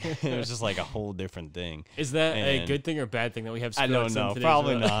before. It was just like a whole different thing. Is that a good thing or bad thing that we have Skrillex? I don't know.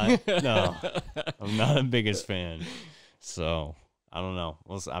 Probably not. No, I'm not the biggest fan. So I don't know.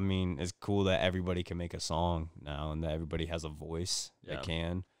 Well, I mean, it's cool that everybody can make a song now and that everybody has a voice that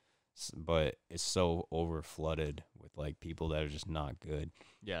can. But it's so over flooded with like people that are just not good.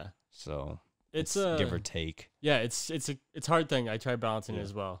 Yeah. So it's give or take. Yeah, it's a hard thing. I try balancing it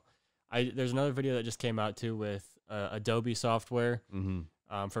as well. There's another video that just came out too with Adobe software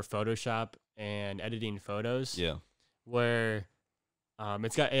for Photoshop and editing photos. Yeah. Where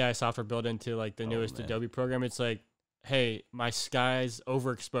it's got AI software built into like the newest Adobe program. It's like, hey, my sky's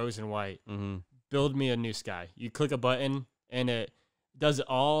overexposed and white. Build me a new sky. You click a button and it does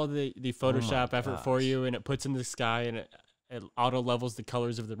all the Photoshop effort for you, and it puts in the sky, and it auto levels the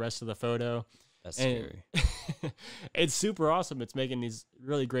colors of the rest of the photo. That's scary. It's super awesome. It's making these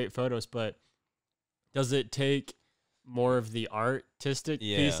really great photos, but does it take more of the artistic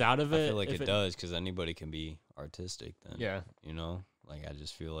piece out of it? I feel like it does, because anybody can be artistic then. Yeah. You know? Like, I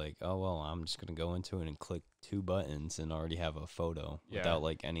just feel like, oh, well, I'm just going to go into it and click 2 buttons and already have a photo without,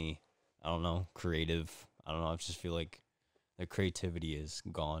 like, any, I don't know, creative. I don't know. I just feel like the creativity is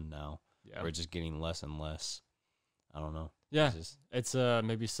gone now. Yeah. We're just getting less and less. I don't know. Yeah. It's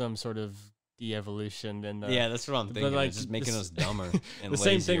maybe some sort of de-evolution. Yeah, that's what I'm thinking. Like, it's just making us dumber and the lazier.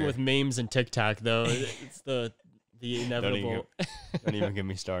 same thing with memes and TikTok, though. It's the inevitable. Don't even get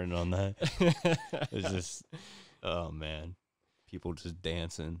me started on that. It's just, oh, man. People just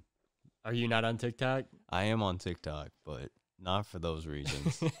dancing. Are you not on TikTok? I am on TikTok, but not for those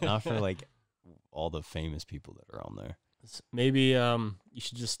reasons. Not for like all the famous people that are on there. Maybe you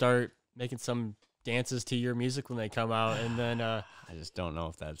should just start making some dances to your music when they come out, and then I just don't know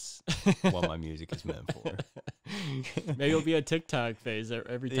if that's what my music is meant for. Maybe it'll be a TikTok phase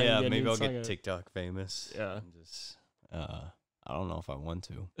every time. Yeah, you get maybe I'll get out. TikTok famous. Yeah, just I don't know if I want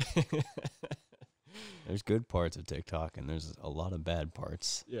to. There's good parts of TikTok, and there's a lot of bad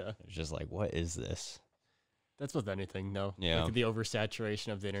parts. Yeah, it's just like, what is this? That's with anything, though. Yeah, like the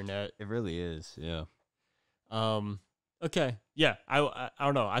oversaturation of the internet. It really is. Yeah. Okay. Yeah. I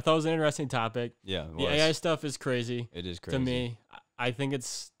don't know. I thought it was an interesting topic. Yeah. The AI stuff is crazy. It is crazy to me. I think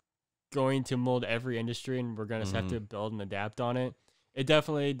it's going to mold every industry, and we're gonna have to build and adapt on it. It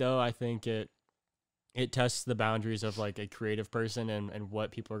definitely, though, I think it tests the boundaries of like a creative person and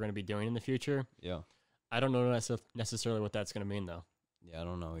what people are going to be doing in the future. Yeah. I don't know necessarily what that's going to mean, though. Yeah, I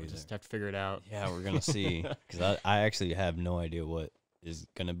don't know either. We just have to figure it out. Yeah, we're going to see. Because I actually have no idea what is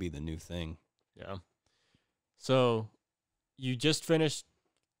going to be the new thing. Yeah. So you just finished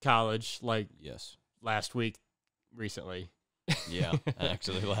college, like yes, last week, recently. Yeah,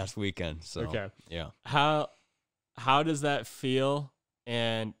 actually last weekend. So okay. Yeah. How does that feel?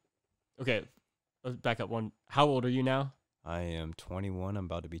 And okay, let's back up one. How old are you now? I am 21. I'm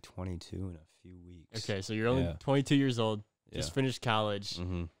about to be 22 in a few weeks. Okay, so you're only 22 years old. Just finished college.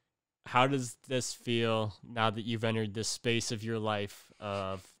 Mm-hmm. How does this feel now that you've entered this space of your life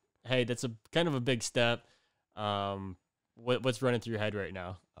of, hey, that's a kind of a big step. What's running through your head right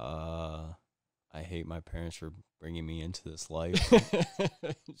now? I hate my parents for bringing me into this life.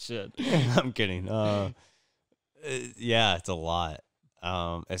 Shit. I'm kidding. Yeah, it's a lot.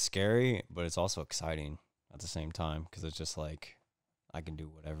 It's scary, but it's also exciting at the same time because it's just like I can do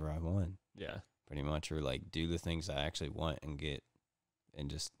whatever I want. Yeah. Pretty much, or like do the things I actually want and get and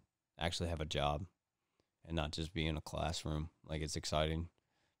just actually have a job and not just be in a classroom. Like, it's exciting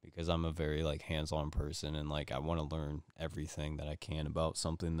because I'm a very like hands-on person, and like I want to learn everything that I can about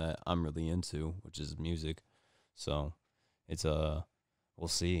something that I'm really into, which is music. So it's we'll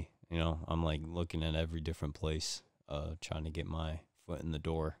see. You know, I'm like looking at every different place, trying to get my foot in the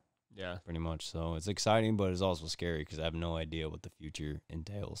door. Yeah. Pretty much. So it's exciting, but it's also scary because I have no idea what the future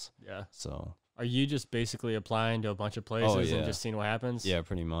entails. Yeah. So are you just basically applying to a bunch of places and just seeing what happens? Yeah,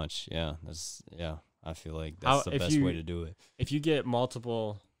 pretty much. Yeah. I feel like that's the best way to do it. If you get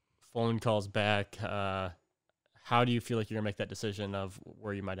multiple phone calls back, how do you feel like you're gonna make that decision of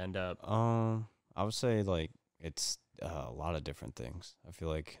where you might end up? I would say like it's a lot of different things. I feel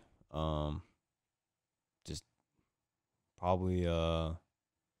like just probably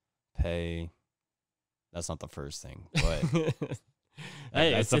pay. That's not the first thing, but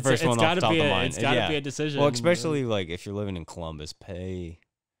hey, that's the first one off the top of mind. It's gotta be a decision. Well, especially like if you're living in Columbus, pay.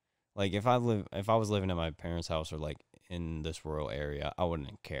 Like if I was living at my parents' house or like in this rural area, I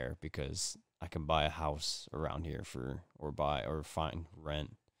wouldn't care because I can buy a house around here or find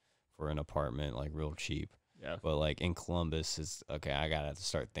rent for an apartment like real cheap. Yeah. But like in Columbus, it's okay. I gotta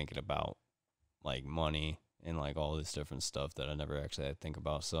start thinking about like money and like all this different stuff that I never actually had to think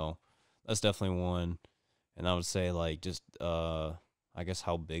about. So that's definitely one. And I would say like just I guess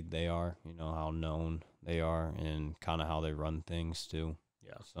how big they are, you know, how known they are, and kind of how they run things too.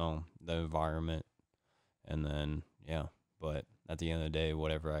 Yeah. So the environment, and then but at the end of the day,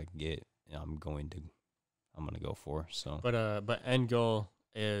 whatever I get, I'm gonna go for. So. But end goal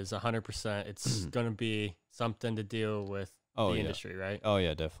is 100%. It's gonna be something to deal with the industry, right? Oh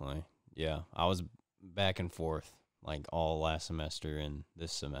yeah, definitely. Yeah, I was back and forth like all last semester and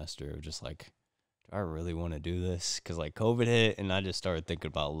this semester, just like, do I really want to do this? Because like COVID hit, and I just started thinking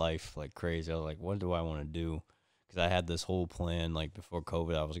about life like crazy. I was like, what do I want to do? Because I had this whole plan like before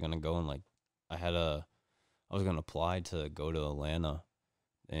COVID. I was gonna go and like I was gonna apply to go to Atlanta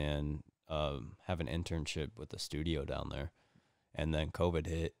and have an internship with the studio down there, and then COVID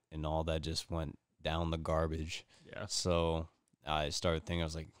hit, and all that just went down the garbage. Yeah. So I started thinking, I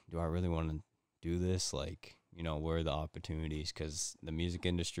was like, do I really want to do this? Like, you know, where are the opportunities? Because the music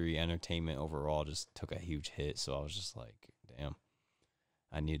industry, entertainment overall just took a huge hit. So I was just like, damn,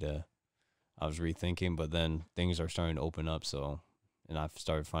 I was rethinking, but then things are starting to open up. And I've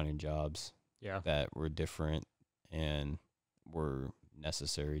started finding jobs that were different and were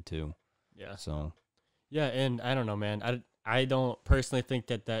necessary too. Yeah. So. Yeah. And I don't know, man. I don't personally think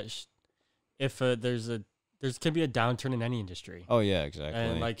that if there can be a downturn in any industry. Oh yeah, exactly.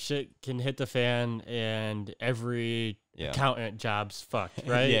 And like shit can hit the fan, and every accountant job's fucked,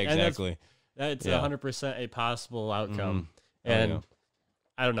 right? Yeah, exactly. And that's 100% a possible outcome. And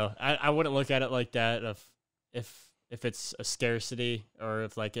I don't know. I wouldn't look at it like that. If it's a scarcity or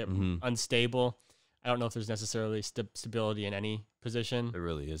if like it unstable, I don't know if there's necessarily stability in any position. There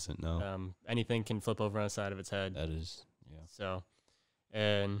really isn't. No. Anything can flip over on the side of its head. That is So,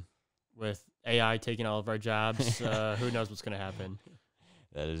 and with AI taking all of our jobs, who knows what's going to happen?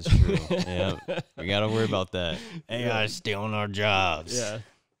 That is true. Yeah, we got to worry about that. AI stealing our jobs. Yeah.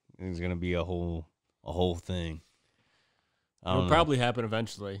 It's going to be a whole thing. It'll probably happen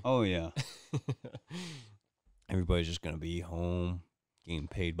eventually. Oh, yeah. Everybody's just going to be home, getting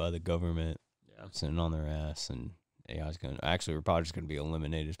paid by the government, sitting on their ass, and AI's going to... Actually, we're probably just going to be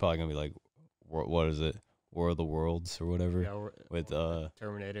eliminated. It's probably going to be like, what is it? War of the Worlds or whatever. Yeah, with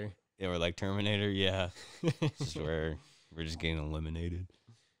Terminator. Yeah, or like Terminator, yeah. It's just where we're just getting eliminated.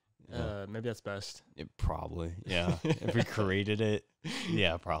 Yeah. Maybe that's best. Probably, yeah. If we created it,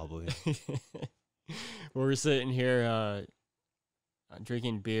 yeah, probably. We're sitting here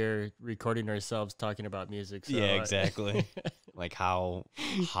drinking beer, recording ourselves talking about music. So, yeah, exactly. Like, how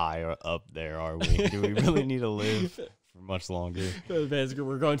high up there are we? Do we really need to live for much longer? Basically,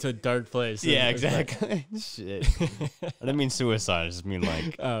 we're going to a dark place. Yeah, exactly. Shit. I didn't mean suicide. I just mean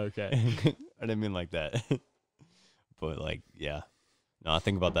like... Oh, okay. I didn't mean like that. But, like, yeah. No, I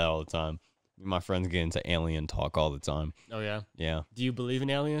think about that all the time. My friends get into alien talk all the time. Oh, yeah? Yeah. Do you believe in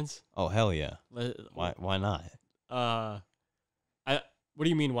aliens? Oh, hell yeah. Why not? What do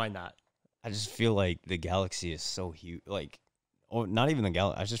you mean, why not? I just feel like the galaxy is so huge. Like, oh, not even the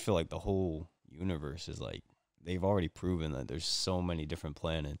galaxy. I just feel like the whole universe is like, they've already proven that there's so many different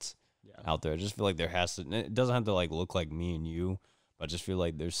planets out there. I just feel like there has to, it doesn't have to like look like me and you, but I just feel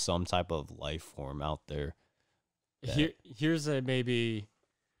like there's some type of life form out there. Here's a maybe,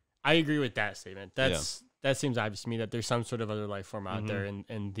 I agree with that statement. That seems obvious to me that there's some sort of other life form out there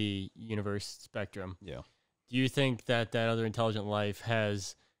in the universe spectrum. Yeah. Do you think that other intelligent life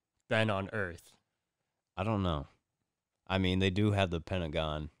has been on Earth? I don't know. I mean, they do have the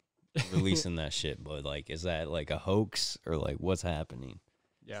Pentagon releasing that shit, but like, is that like a hoax or like what's happening?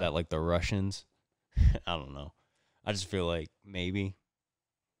 Yeah. Is that like the Russians? I don't know. I just feel like maybe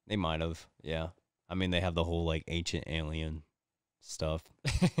they might have. Yeah. I mean, they have the whole like ancient alien stuff.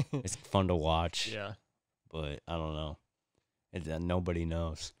 It's fun to watch. Yeah. But I don't know. Nobody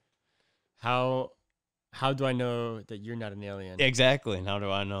knows. How do I know that you're not an alien? Exactly. And how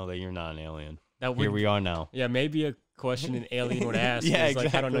do I know that you're not an alien? Here we are now. Yeah, maybe a question an alien would ask is exactly.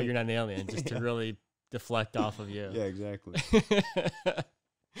 like, I don't know you're not an alien, just to really deflect off of you. Yeah, exactly.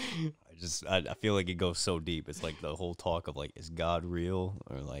 I feel like it goes so deep. It's like the whole talk of like, is God real?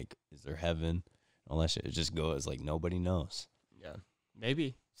 Or like, is there heaven? Unless it just goes like, nobody knows. Yeah,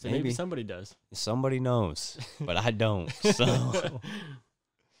 maybe. So maybe somebody does. Somebody knows, but I don't. So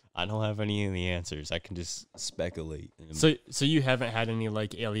I don't have any of the answers. I can just speculate. So you haven't had any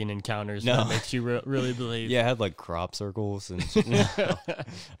like alien encounters that makes you really believe? Yeah, I had like crop circles and shit. No,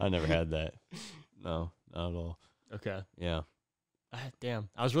 I never had that. No, not at all. Okay. Yeah. Damn,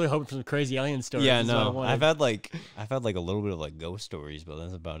 I was really hoping for some crazy alien stories. Yeah, no, I've had like a little bit of like ghost stories, but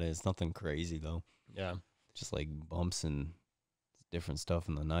that's about it. It's nothing crazy though. Yeah, just like bumps and different stuff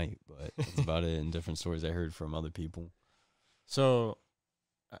in the night, but that's about it. And different stories I heard from other people. So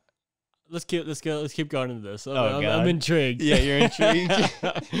let's keep going into this. I'm intrigued. Yeah, you're intrigued.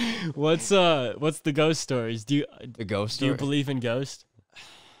 What's the ghost stories? Do you believe in ghosts?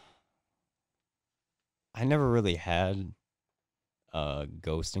 I never really had a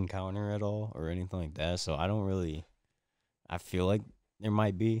ghost encounter at all or anything like that, so I don't really. I feel like there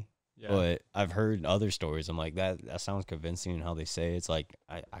might be, but I've heard other stories. I'm like, that sounds convincing. How they say it's like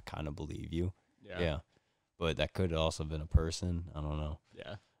I kind of believe you. Yeah, but that could also have been a person. I don't know.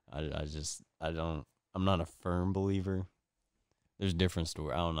 Yeah, I'm not a firm believer. There's different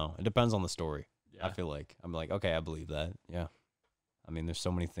story. I don't know. It depends on the story. Yeah. I feel like I'm like, okay, I believe that. Yeah, I mean, there's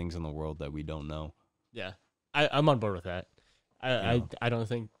so many things in the world that we don't know. Yeah, I'm on board with that. I don't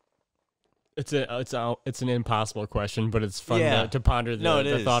think it's an impossible question, but it's fun to ponder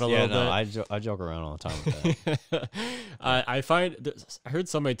the thought a little bit. I joke around all the time with that. I heard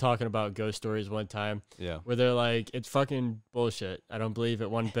somebody talking about ghost stories one time. Yeah, where they're like, it's fucking bullshit. I don't believe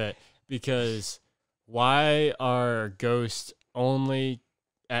it one bit, because why are ghosts only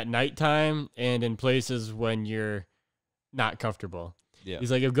at nighttime and in places when you're not comfortable? Yeah,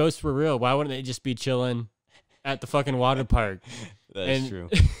 he's like, if ghosts were real, why wouldn't they just be chilling at the fucking water park? That's true.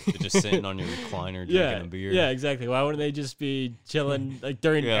 They're just sitting on your recliner drinking a beer. Yeah, exactly. Why wouldn't they just be chilling like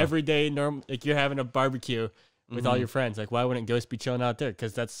during everyday normal, like you're having a barbecue with all your friends? Like, why wouldn't ghosts be chilling out there?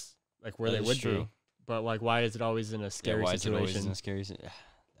 Because that's like where they would be. But like, why is it always in a scary situation? Why is it always in a scary situation?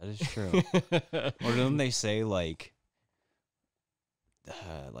 That is true. Or don't they say like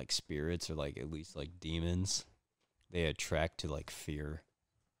spirits or like at least like demons, they attract to like fear.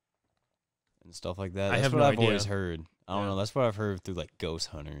 and stuff like that. I That's have what no I've idea. always heard. I don't Yeah. know. That's what I've heard through like ghost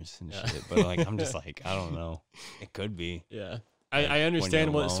hunters and Yeah. shit. But like, I'm just like, I don't know. It could be. Yeah. Like, I when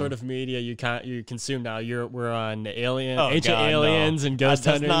understand you're what sort alone. of media you consume now. We're on Oh, ancient God, no. aliens and ghost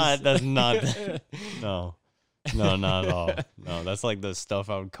That's hunters. That's not. No, no, not at all. No, that's like the stuff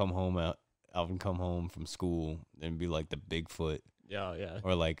I would come home at. I would come home from school and be like the Bigfoot Yeah, yeah,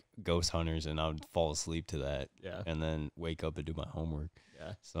 or like ghost hunters, and I would fall asleep to that, yeah, and then wake up and do my homework.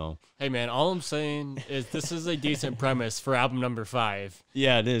 yeah. So Hey man, all I'm saying is this is a decent premise for album number 5.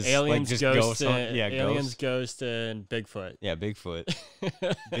 yeah, it is. Aliens, like just ghosts, hunt- yeah, aliens, ghosts. ghost, and Bigfoot. Yeah, Bigfoot.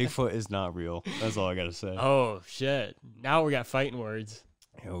 Bigfoot is not real. That's all I gotta say. Oh shit! Now we got fighting words.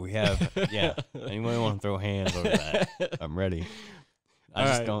 Yeah, we have. Yeah, anybody want to throw hands over that? I'm ready. I All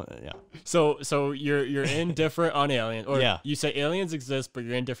just right. don't. Yeah. So you're indifferent on alien, or Yeah. you say aliens exist, but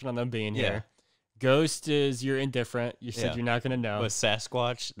you're indifferent on them being Yeah. here. Ghost is you're indifferent. You said Yeah. you're not gonna know. But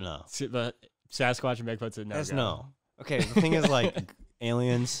Sasquatch, no. But Sasquatch and Bigfoot's a no. That's no. Okay, the thing is, like,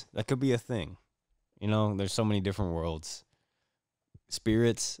 aliens, that could be a thing. You know, there's so many different worlds.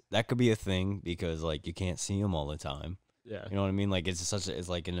 Spirits, that could be a thing because, like, you can't see them all the time. Yeah. You know what I mean? Like, it's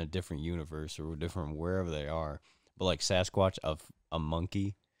like in a different universe or different wherever they are. But, like, Sasquatch, of a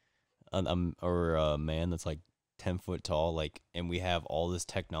monkey, or a man that's, like, 10 foot tall, like, and we have all this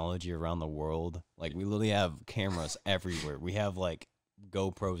technology around the world. Like, we literally have cameras everywhere. We have, like,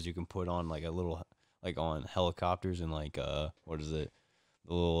 GoPros you can put on, like, a little, like, on helicopters and, like, what is it?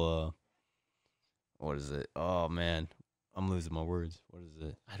 The little, what is it? Oh, man. I'm losing my words. What is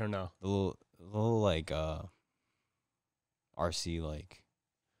it? I don't know. The little, like, RC, like,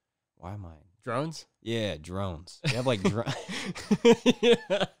 why am I? Drones? Yeah, drones. They have, like, Yeah.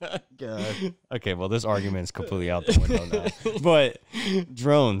 God. Okay, well, this argument is completely out the window now. But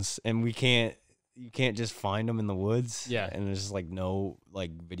drones, and you can't just find them in the woods. Yeah. And there's just, like, no,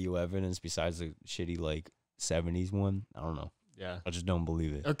 like, video evidence besides the shitty, like, 70s one. I don't know. Yeah. I just don't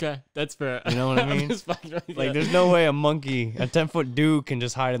believe it. Okay, that's fair. You know what I I'm mean? just fucking with Like, you. there's no way a 10-foot dude can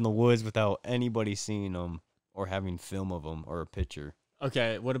just hide in the woods without anybody seeing them or having film of them or a picture.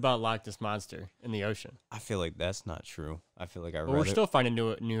 Okay, what about Loch Ness Monster in the ocean? I feel like that's not true. I feel like I Well, read we're it. still finding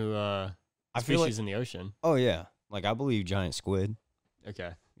new I feel species like, in the ocean. oh, yeah. Like, I believe giant squid,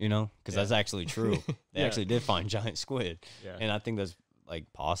 Okay. you know, because Yeah. that's actually true. They Yeah. actually did find giant squid. Yeah. And I think that's,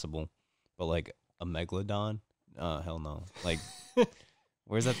 like, possible. But, like, a megalodon? Hell no. Like,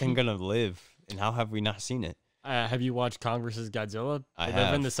 where's that thing going to live? And how have we not seen it? Have you watched Congress's Godzilla? I They live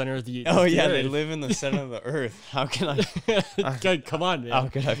in have. the center of the Oh, of the yeah, they earth. live in the center of the earth. How can I... God, come on, How man.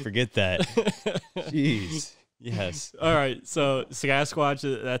 could I forget that? Jeez. Yes. All right, so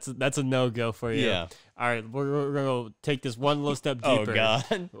Sasquatch, that's a no go for you. Yeah. All right, we're gonna take this one little step Oh, deeper.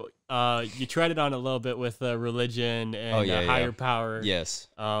 God. You tried it on a little bit with religion and Oh, yeah, higher yeah. power. Yes.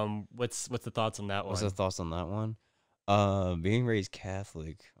 What's the thoughts on that What's one? the thoughts on that one? Being raised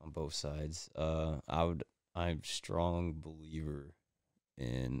Catholic on both sides, I'm a strong believer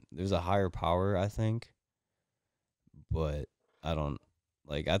in there's a higher power, I think, but I don't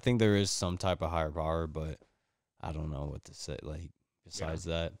I think there is some type of higher power, but I don't know what to say. Like, besides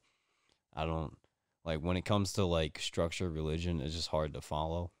that, I don't like when it comes to like structured religion, it's just hard to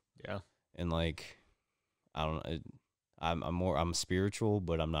follow. Yeah. And like, I don't know. I'm spiritual,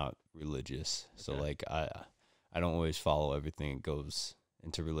 but I'm not religious. So Okay. like I don't always follow everything that goes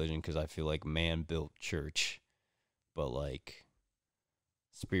into religion because I feel like man built church, but like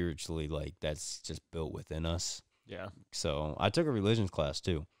spiritually, like that's just built within us. Yeah. So I took a religions class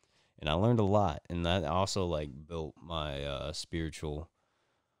too, and I learned a lot, and that also like built my spiritual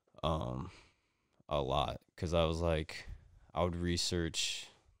a lot because I was like I would research.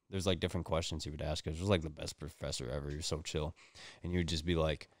 There's like different questions he would ask us. It was like the best professor ever. He was so chill, and he would just be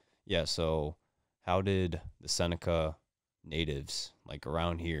like, "Yeah, so how did the Seneca natives like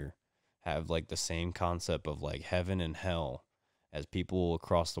around here have like the same concept of like heaven and hell as people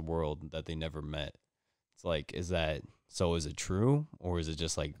across the world that they never met?" It's like, is it true, or is it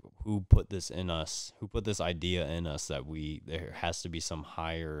just like who put this in us? Who put this idea in us that there has to be some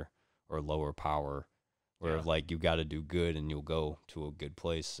higher or lower power? Where Yeah. like you got to do good and you'll go to a good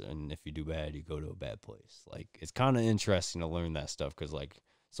place, and if you do bad, you go to a bad place. Like it's kind of interesting to learn that stuff because like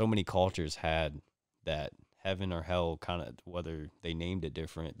so many cultures had that heaven or hell kind of whether they named it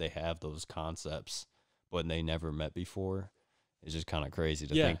different, they have those concepts, but they never met before. It's just kind of crazy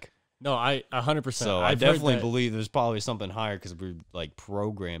to Yeah. think. No, I 100%. So I I've heard definitely that- believe there's probably something higher because we're like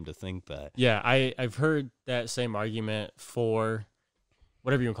programmed to think that. Yeah, I've heard that same argument for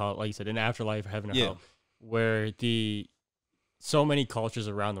whatever you want to call it, like you said, an afterlife, heaven or Yeah. hell, where so many cultures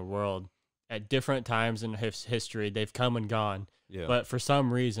around the world, at different times in history, they've come and gone. Yeah. But for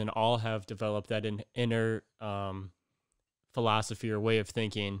some reason, all have developed that inner philosophy or way of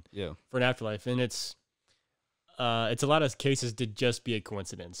thinking for an afterlife. And it's a lot of cases to just be a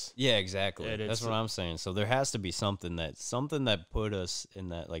coincidence. Yeah, exactly. That's what I'm saying. So there has to be something that put us in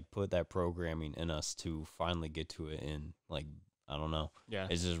that, like, put that programming in us to finally get to it. And, like, I don't know. Yeah.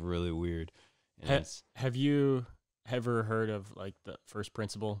 It's just really weird. Have you ever heard of, like, the first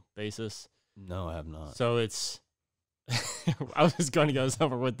principle basis? No, I have not. So it's, I was going to go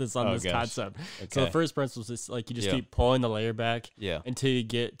somewhere with this on this concept. Okay. So the first principle is, like, you just keep pulling the layer back until you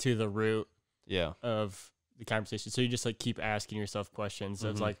get to the root of the conversation. So you just, like, keep asking yourself questions. So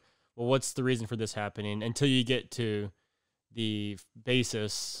it's like, well, what's the reason for this happening, until you get to the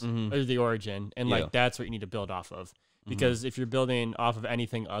basis or the origin. And like, that's what you need to build off of. Because if you're building off of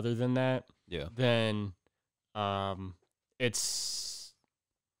anything other than that, then it's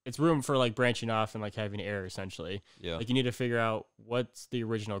room for, like, branching off and, like, having error, essentially. Yeah. Like, you need to figure out what's the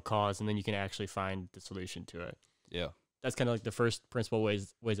original cause, and then you can actually find the solution to it. Yeah. That's kind of like the first principle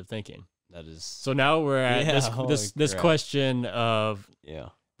ways of thinking. That is. So now we're at this question of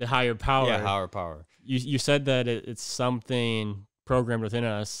the higher power. Yeah, higher power. You said that it's something programmed within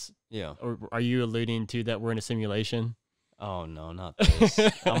us. Yeah. Or are you alluding to that we're in a simulation? Oh no, not this.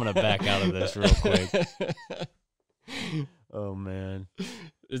 I'm gonna back out of this real quick. Oh man.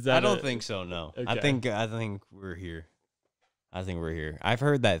 I don't think so. No. Okay. I think we're here. I've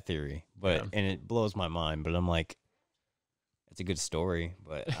heard that theory, but and it blows my mind. But I'm like, it's a good story,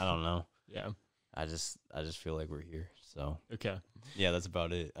 but I don't know. Yeah. I just feel like we're here. So okay. Yeah, that's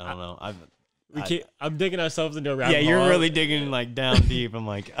about it. I don't know. I'm digging ourselves into a rabbit hole. Yeah, you're really digging, like, down deep. I'm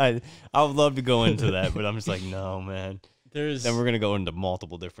like, I would love to go into that, but I'm just like, no, man. Then we're gonna go into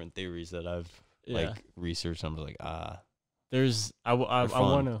multiple different theories that I've like researched. I'm just like, There's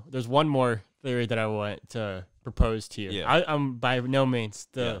one more theory that I want to propose to you. Yeah. I'm by no means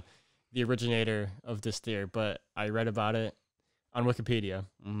the originator of this theory, but I read about it on Wikipedia.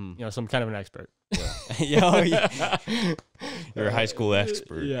 You know, so I'm kind of an expert. Yeah. You're a high school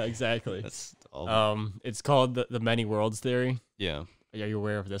expert. Yeah, exactly. That's all. It's called the many worlds theory. Yeah. Are you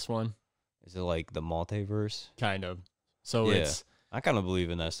aware of this one? Is it like the multiverse? Kind of. So I kind of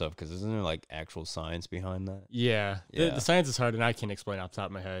believe in that stuff, because isn't there, like, actual science behind that? Yeah. The science is hard, and I can't explain off the top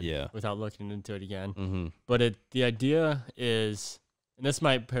of my head without looking into it again. But the idea is, and this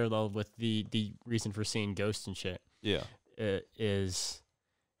might parallel with the reason for seeing ghosts and shit. Yeah. It is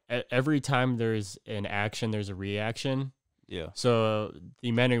every time there's an action, there's a reaction. Yeah. So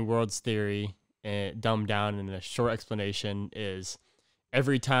the many worlds theory, dumbed down in a short explanation, is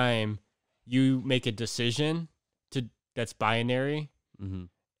every time you make a decision that's binary, and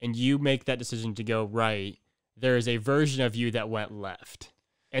you make that decision to go right, there is a version of you that went left,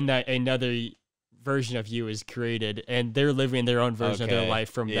 and that another version of you is created, and they're living their own version of their life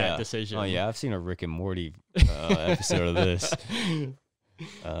from that decision. Oh yeah, I've seen a Rick and Morty episode of this.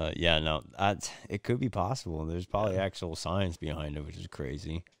 It could be possible. There's probably actual science behind it, which is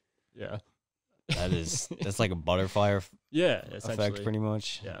crazy. Yeah. That's like a butterfly effect, pretty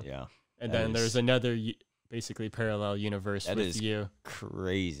much. Yeah. And then there's another basically parallel universe that with you.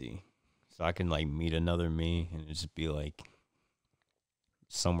 Crazy. So I can, like, meet another me and it just be like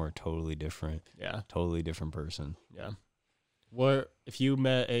somewhere totally different. Yeah. Totally different person. Yeah. What if you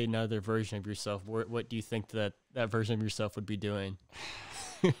met another version of yourself? What do you think that version of yourself would be doing?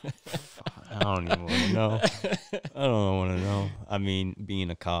 I don't even want to know. I don't want to know. I mean, being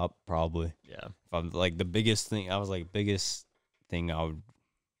a cop, probably. Yeah. If I'm like the biggest thing I would,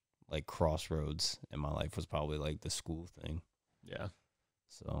 like, crossroads in my life was probably like the school thing. Yeah.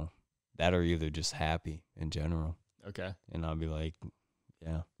 So that, or either just happy in general. Okay. And I'll be like,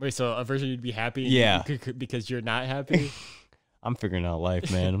 yeah. Wait, so a version you'd be happy? Yeah. Because you're not happy? I'm figuring out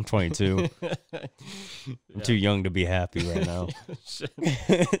life, man. I'm 22. I'm too young to be happy right now.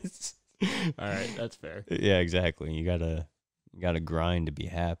 All right, that's fair. Yeah, exactly. You gotta grind to be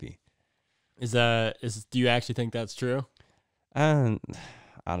happy. Do you actually think that's true? I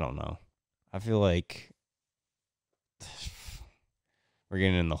don't know. I feel like we're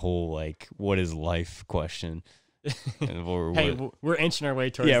getting in the whole, like, what is life question. And we're inching our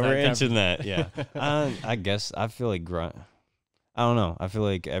way towards that. Yeah, we're inching that. Yeah. I guess I feel like I don't know. I feel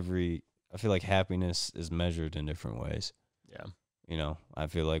like happiness is measured in different ways. Yeah. You know, I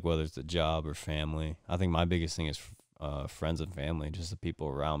feel like whether it's a job or family, I think my biggest thing is friends and family, just the people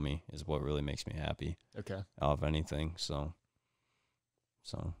around me is what really makes me happy. Okay. Out of anything. So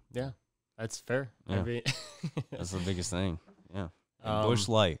yeah, that's fair. Yeah. That's the biggest thing. Yeah. Bush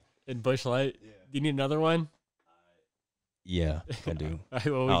Light. In Bush Light? Yeah. Do you need another one? Yeah, I do. All right,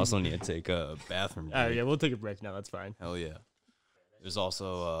 well, I also need to take a bathroom break. all right, yeah, we'll take a break now. That's fine. Hell yeah. There's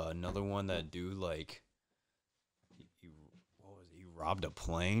also another one that dude, like, what was it? He robbed a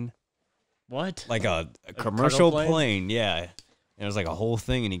plane. What? Like a cargo commercial plane? plane, yeah. And it was like a whole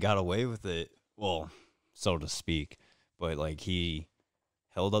thing, and he got away with it. Well, so to speak. But, like, he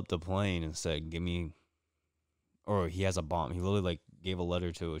held up the plane and said, give me, or he has a bomb. He literally, like, gave a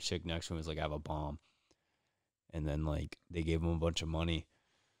letter to a chick next to him. He's like, I have a bomb. And then, like, they gave him a bunch of money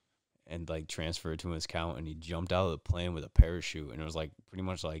and, like, transferred it to his account. And he jumped out of the plane with a parachute. And it was, like, pretty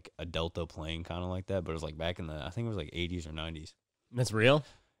much like a Delta plane, kind of like that. But it was, like, back in the, I think it was, like, 80s or 90s. That's real?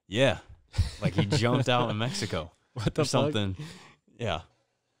 Yeah. Like, he jumped out in Mexico. What the or fuck? something. Yeah.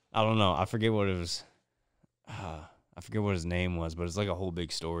 I don't know. I forget what it was. I forget what his name was, but it's like a whole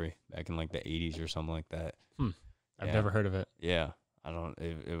big story back in like the 80s or something like that. I've Yeah. never heard of it. Yeah.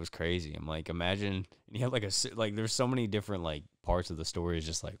 It was crazy. I'm like, imagine, and he had like there's so many different like parts of the story. It's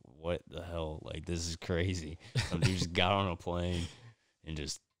just like, what the hell? Like, this is crazy. Some dude just got on a plane and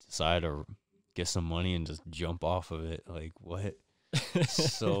just decided to get some money and just jump off of it. Like, what?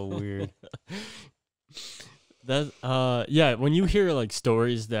 So weird. That yeah, when you hear like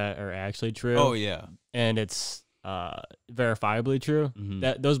stories that are actually true, Oh yeah. and it's verifiably true,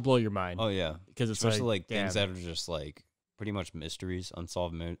 Mhm. those blow your mind Oh yeah. because it's Especially like damn. things that are just like pretty much mysteries,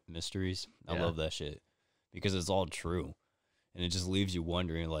 unsolved mysteries. I Yeah. love that shit because it's all true, and it just leaves you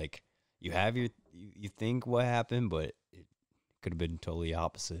wondering. Like, you have you think what happened, but it could have been totally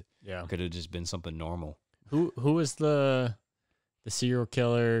opposite. Yeah. Could have just been something normal. Who was the serial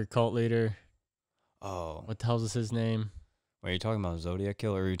killer cult leader? Oh, What the hell is his name? are you talking about Zodiac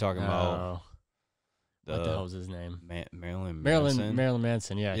Killer? Or are you talking about What the hell is his name? Marilyn Marilyn Manson? Marilyn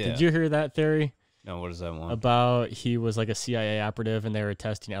Manson. Yeah. Yeah. Did you hear that theory No, what is that one? about he was like a CIA operative and they were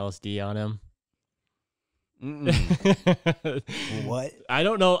testing LSD on him? Mm-mm. What? I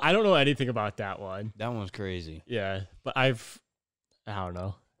don't know anything about that one. That one's crazy. Yeah, but I don't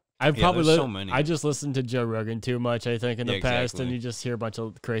know. I've Yeah, probably there's so many. I just listened to Joe Rogan too much, I think, in the Yeah, past, exactly. and you just hear a bunch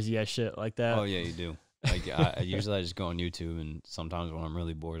of crazy ass shit like that. Oh yeah, you do. Like I usually just go on YouTube, and sometimes when I'm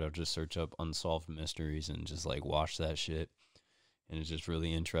really bored, I'll just search up unsolved mysteries and just like watch that shit. And it's just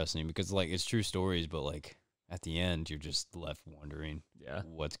really interesting because like it's true stories, but like at the end you're just left wondering Yeah.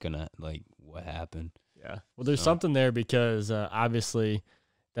 what's gonna like what happened. Yeah. Well, there's So- something there because obviously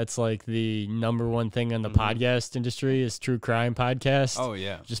that's like the number one thing in the Mhm. podcast industry is true crime podcast. Oh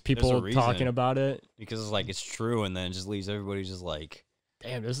yeah, Just There's a people reason. talking about it. because it's like it's true, and then it just leaves everybody just like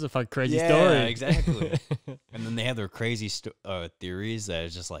Damn, this is a fucking crazy yeah, story. exactly. And then they have their crazy theories that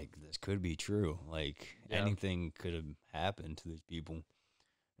it's just like this could be true. Like Yeah. anything could have happened to these people.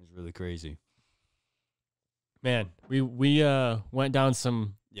 It's really crazy. Man, we went down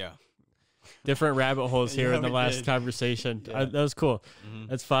some Yeah. different rabbit holes here Yeah, in the we last did. conversation. Yeah. That was cool. Mhm.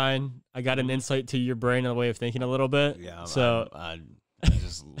 That's fine. I got an insight to your brain and the way of thinking a little bit. Yeah, So I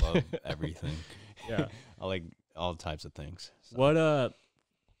just love everything. yeah. I like all types of things. So.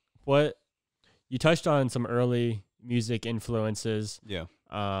 What you touched on some early music influences. Yeah.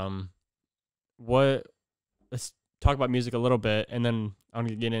 Let's talk about music a little bit, and then I'm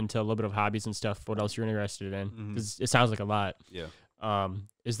gonna get into a little bit of hobbies and stuff. What else you're interested in? Mhm. Because it sounds like a lot. Yeah.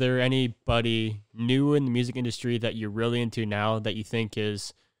 Is there anybody new in the music industry that you're really into now that you think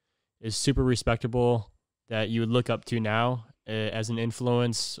is super respectable that you would look up to now as an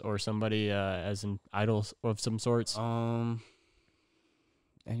influence or somebody as an idol of some sorts?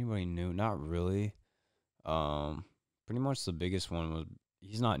 Anybody new? Not really. Pretty much the biggest one was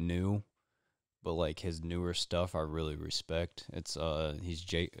he's not new, but like his newer stuff I really respect. It's he's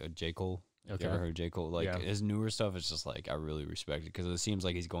J Cole. Have you ever Okay. heard J Cole? Like Yeah. his newer stuff is just like I really respect it because it seems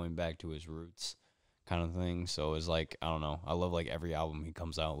like he's going back to his roots, kind of thing. So it's like I don't know. I love like every album he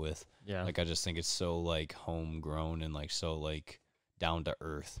comes out with. Yeah. Like I just think it's so like homegrown and like so like down to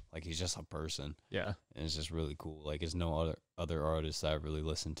earth. Like he's just a person, Yeah. and it's just really cool. Like there's no other artists that I really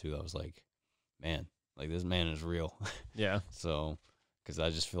listened to. I was like, man, like this man is real. Yeah. So, because I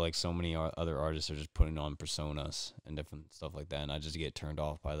just feel like so many other artists are just putting on personas and different stuff like that, and I just get turned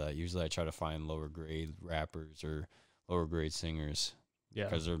off by that. Usually, I try to find lower grade rappers or lower grade singers Yeah.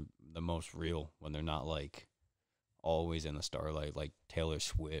 because they're the most real when they're not like always in the starlight, like Taylor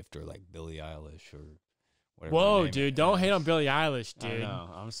Swift or like Billie Eilish or whatever. her Whoa, name dude. is. Don't hate on Billie Eilish, I dude. know.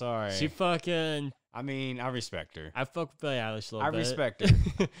 I'm sorry. She fucking. I mean, I respect her. I fuck with Billie Eilish a little I bit. respect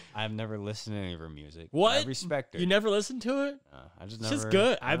her. I've never listened to any of her music. What? I respect her. You never listened to it? I just It's never. just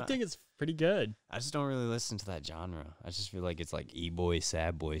good. I don't- think it's pretty good. I just don't really listen to that genre. I just feel like it's like e-boy,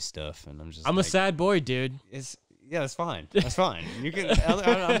 sad boy stuff, and I'm just. I'm a like, sad boy, dude. It's Yeah, that's fine. That's fine. You can.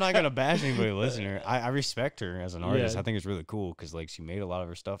 I'm not gonna bash anybody listening. I respect her as an artist. Yeah. I think it's really cool because like she made a lot of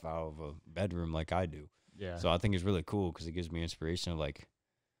her stuff out of a bedroom like I do. Yeah. So I think it's really cool because it gives me inspiration of like,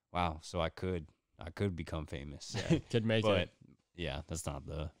 wow, so I could become famous. Yeah, could make but it. yeah, that's not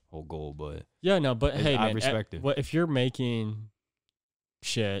the whole goal. But Yeah, no, but hey, I man, respect it. what if you're making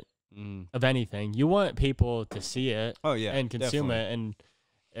shit mm. of anything? You want people to see it Oh yeah, and consume definitely.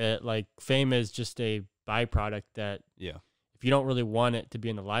 it, and like fame is just a byproduct that Yeah. if you don't really want it to be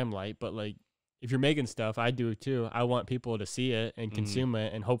in the limelight, but like if you're making stuff, I do too. I want people to see it and consume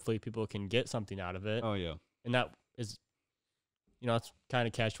it, and hopefully people can get something out of it. Oh yeah. And that is, it's kind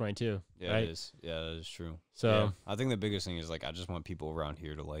of catch-22. Yeah, right? it is. Yeah, that is true. So yeah. I think the biggest thing is like I just want people around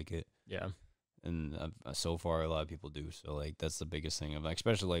here to like it. yeah. And so far a lot of people do. So like that's the biggest thing of like,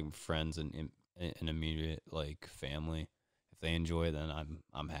 especially like friends and immediate like family. If they enjoy it, then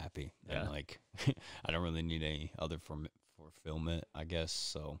I'm happy. Yeah. And like I don't really need any other for fulfillment, I guess.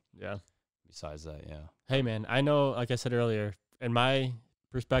 So Yeah. besides that, yeah. Hey man, I know, like I said earlier, in my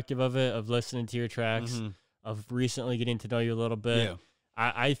perspective of it, of listening to your tracks, of recently getting to know you a little bit, Yeah.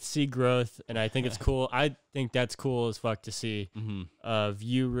 I see growth, and I think it's cool. I think that's cool as fuck to see, of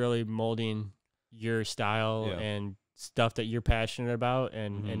you really molding your style Yeah. and stuff that you're passionate about,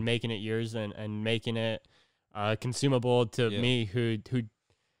 and making it yours, and making it consumable to me who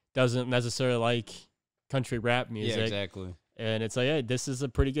doesn't necessarily like country rap music. Yeah, exactly. And it's like, hey, this is a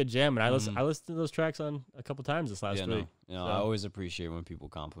pretty good jam. And I listened to those tracks on a couple times this last week. No, I always appreciate when people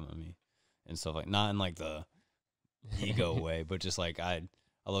compliment me and stuff like, not in like the ego way, but just like I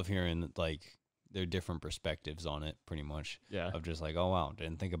love hearing like their different perspectives on it, pretty much. Yeah. Of just like, oh wow,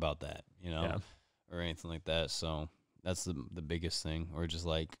 didn't think about that, or anything like that. So that's the biggest thing, or just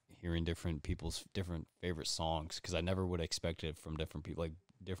like hearing different people's different favorite songs, because I never would expect it from different people. Like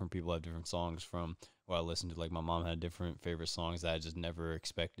different people have different songs from what I listened to. Like my mom had different favorite songs that I just never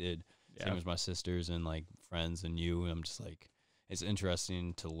expected. Yeah. Same as my sisters and like friends and you. And I'm just like, it's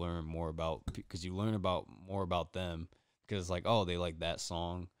interesting to learn more about, because you learn about more about them, because it's like, oh, they like that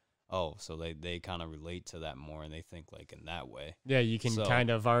song. Oh, so they kind of relate to that more, and they think like in that way. Yeah, you can kind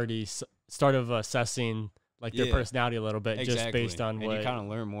of already start of assessing like their personality a little bit, just based on what. And you kind of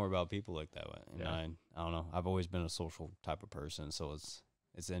learn more about people like that way. And Yeah. I don't know. I've always been a social type of person, so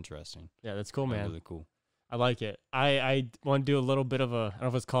it's interesting. Yeah, that's cool, man. Really cool. I like it. I want to do a little bit of I don't know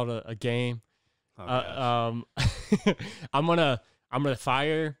if it's called a game. Oh, I'm gonna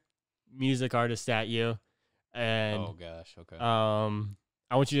fire music artists at you, and oh gosh, okay.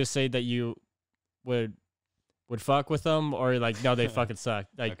 I want you to say that you would fuck with them, or like no, they fucking suck.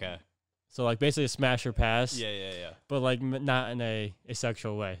 Like okay. So like basically a smash or pass. Yeah. But like not in a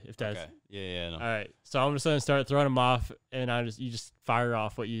sexual way. If that's Okay. Yeah. No. all right. So I'm just gonna start throwing them off, and you just fire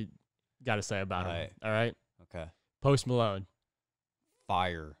off what you got to say about them. All right. Okay. Post Malone.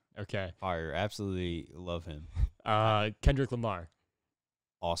 Fire. Okay. Fire. Absolutely love him. Kendrick Lamar.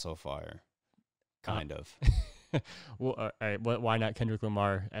 Also fire. Kind of. Well, all right. Why not Kendrick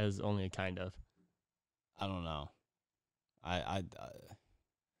Lamar as only a kind of? I don't know. I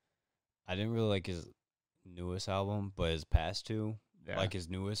didn't really like his newest album, but his past two, like his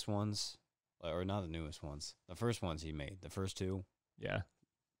newest ones, or not the newest ones, the first ones he made, the first two,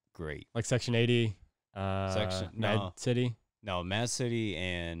 great. Like Section 80, Mad City. No, Mad City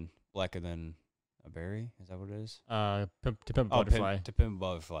and Blacker Than a Berry. Is that what it is? To Pimp a Butterfly. To Pimp a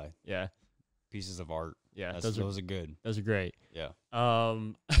Butterfly. Yeah. Pieces of art. Yeah, those are good. Those are great. Yeah.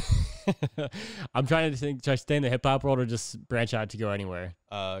 I'm trying to think. Should I stay in the hip hop world or just branch out to go anywhere?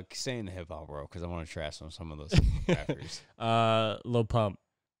 Stay in the hip hop world, because I want to trash on some of those rappers. Lil Pump.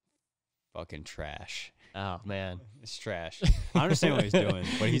 Fucking trash. Oh man, It's trash. I understand what he's doing,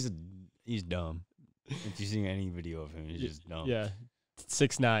 but he's dumb. If you see any video of him, he's just dumb. Yeah.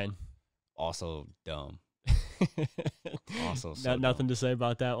 6ix9ine. Also dumb. Also nothing to say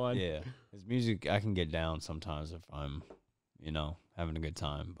about that one. Yeah. His music, I can get down sometimes if I'm, having a good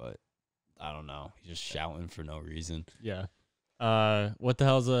time, but I don't know. He's just shouting for no reason. Yeah. What the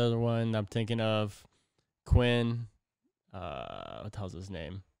hell's the other one I'm thinking of? Quinn. What the hell's his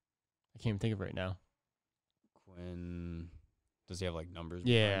name? I can't even think of it right now. Quinn. Does he have like numbers?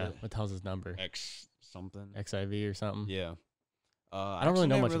 Yeah. What the hell's his number? X something. XIV or something. Yeah. I don't really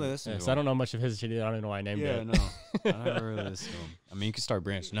know much of it. So I don't know much of his shit. I don't even know why I named it. No. I never really listened to him. I mean, you can start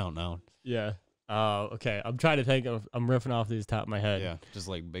branching out now. Yeah. Okay. I'm trying to think of. I'm riffing off these top of my head. Yeah. Just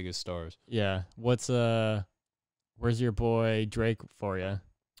like biggest stars. Yeah. What's where's your boy Drake for you?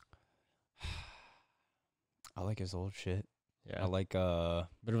 I like his old shit. Yeah. I like bit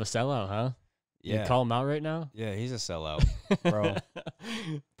of a sellout, huh? Yeah. You call him out right now? Yeah, he's a sellout, bro.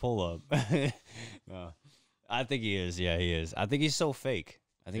 Pull up. No. I think he is. Yeah, he is. I think he's so fake.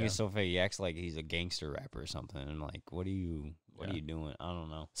 I think he's so fake. He acts like he's a gangster rapper or something. And I'm like, what are you doing? I don't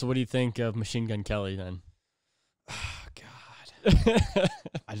know. So what do you think of Machine Gun Kelly then? Oh, God.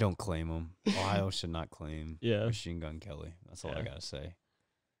 I don't claim him. Ohio should not claim Machine Gun Kelly. That's all I gotta say.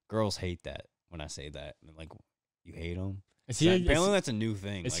 Girls hate that when I say that. I mean, like, you hate him? Apparently that's a new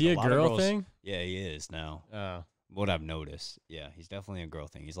thing. Is like, he a girl thing? Yeah, he is now. Oh. What I've noticed. Yeah, he's definitely a girl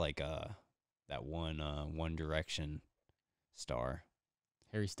thing. He's like that One Direction star.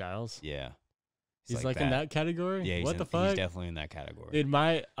 Harry Styles? Yeah. He's like in that category? Yeah, what the fuck? He's definitely in that category. Dude,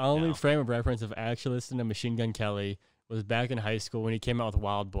 my only frame of reference of actually listening to Machine Gun Kelly was back in high school when he came out with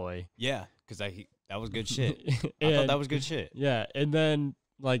Wild Boy. Yeah, because that was good shit. I thought that was good shit. Yeah, and then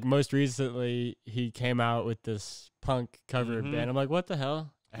like most recently he came out with this punk cover band. I'm like, what the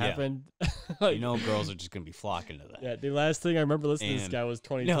hell happened? Like, girls are just gonna be flocking to that. Yeah, the last thing I remember listening to this guy was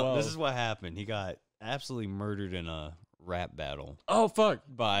 2012. No, this is what happened. He got absolutely murdered in a rap battle. Oh fuck!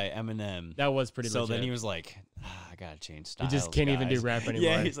 By Eminem. That was pretty. So legit. then he was like, I gotta change styles. He just can't even do rap anymore.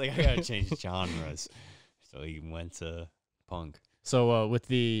 Yeah, he's like, I gotta change genres. So he went to punk. So with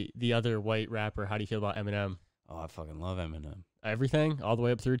the other white rapper, how do you feel about Eminem? Oh, I fucking love Eminem. Everything, all the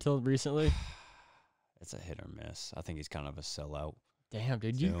way up through till recently. It's a hit or miss. I think he's kind of a sellout. Damn,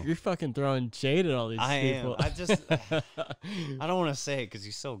 dude, you're fucking throwing shade at all these people. I just, I don't want to say it because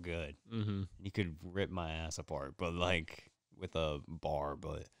he's so good. Mm-hmm. You could rip my ass apart, but like with a bar.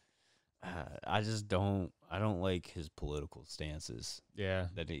 But I just don't. I don't like his political stances. Yeah,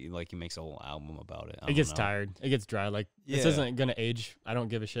 that he makes a whole album about it. It gets tired. It gets dry. Like this isn't gonna age. I don't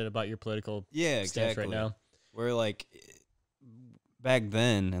give a shit about your political stance right now. Where like back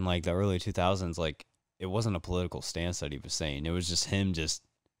then in like the early 2000s, like. It wasn't a political stance that he was saying. It was just him just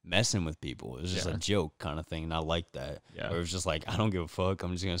messing with people. It was just a joke kind of thing, and I like that. Yeah. Where it was just like, I don't give a fuck.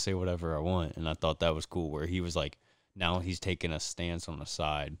 I'm just going to say whatever I want. And I thought that was cool, where he was like, now he's taking a stance on the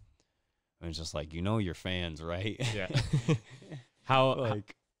side. And it's just like, your fans, right? Yeah.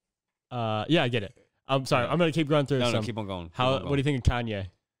 Yeah, I get it. I'm sorry. I'm going to keep going through No, keep on going. What do you think of Kanye?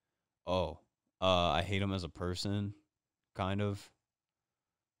 Oh, I hate him as a person, kind of.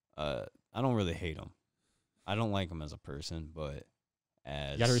 I don't really hate him. I don't like him as a person, but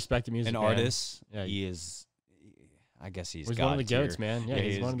as you gotta respect the music. An artist, he is. I guess he's one of the goats, man. Yeah,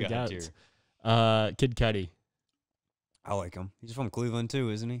 he's one of the goats. Kid Cudi. I like him. He's from Cleveland too,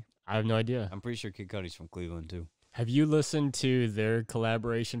 isn't he? I have no idea. I'm pretty sure Kid Cudi's from Cleveland too. Have you listened to their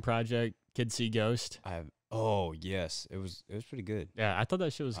collaboration project, Kid See Ghost? I have. Oh yes, it was pretty good. Yeah, I thought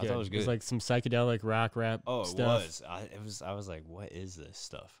that shit was good. I thought it was good. It was like some psychedelic rock rap. Oh, it stuff. was. I was like, what is this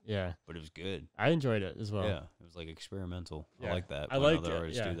stuff? Yeah, but it was good. I enjoyed it as well. Yeah, it was like experimental. Yeah. I like that. I like other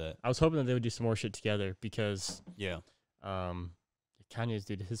artists do that. I was hoping that they would do some more shit together because Kanye's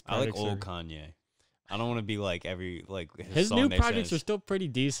dude, his I like old Kanye. I don't want to be like his new projects are still pretty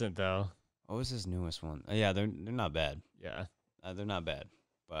decent though. What was his newest one? Yeah, they're not bad. Yeah, they're not bad.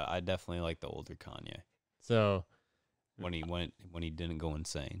 But I definitely like the older Kanye. So. When he didn't go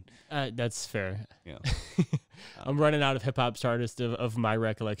insane. That's fair. Yeah. I'm running out of hip hop artists of my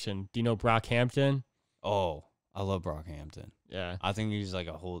recollection. Do you know Brockhampton? Oh, I love Brockhampton. Yeah. I think he's like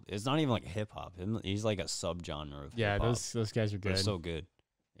it's not even like hip hop. He's like a subgenre of hip hop. Those guys are good. They're so good.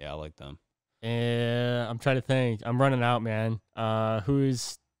 Yeah, I like them. I'm trying to think. I'm running out, man.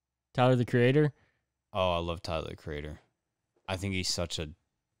 Who's Tyler the Creator? Oh, I love Tyler the Creator. I think he's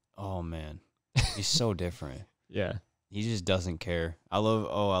oh man. He's so different. Yeah. He just doesn't care. I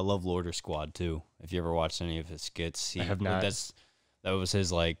love Lorder Squad too. If you ever watched any of his skits, I have not. That was his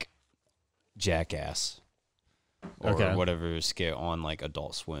like Jackass or whatever skit on like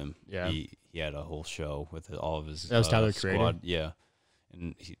Adult Swim. Yeah, he had a whole show with all of his. That was Tyler Squad. Creator. Yeah,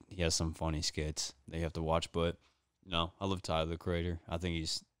 and he has some funny skits that you have to watch. But no, I love Tyler the Creator. I think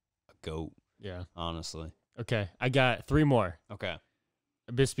he's a goat. Yeah, honestly. Okay, I got 3 more. Okay,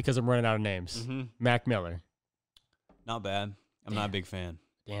 just because I'm running out of names. Mm-hmm. Mac Miller. Not bad. I'm not a big fan.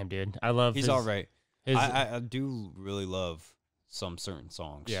 Damn, dude. I love He's all right. I do really love some certain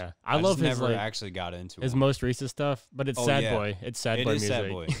songs. Yeah. I love his never actually got into his most recent stuff, but it's Sad Boy. It's Sad Boy music. Sad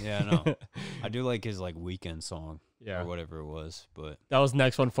Boy. Yeah, no. I do like his like Weekend song. Yeah. Or whatever it was. But that was the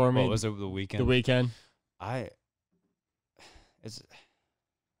next one for me. What was it? The Weekend? The Weekend. It's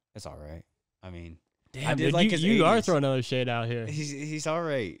all right. I mean, damn, dude, like you are throwing another shade out here. He's all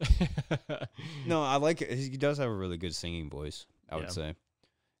right. No, I like it. He does have a really good singing voice, I would say.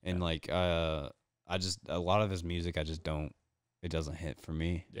 And like a lot of his music it doesn't hit for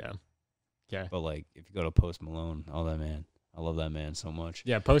me. Yeah. Okay. But like if you go to Post Malone, I love that man so much.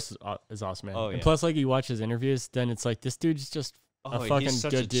 Yeah, Post is awesome, man. Oh, yeah. And plus like you watch his interviews, then it's like this dude's just Oh, fucking he's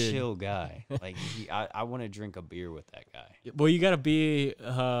such good a dude. chill guy. Like I want to drink a beer with that guy. Well, you gotta be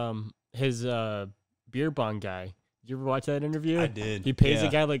his beer bong guy. Did you ever watch that interview? I did. He pays a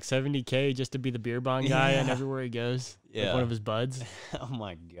Yeah. guy like $70K just to be the beer bong guy and everywhere he goes. Yeah. Like one of his buds. Oh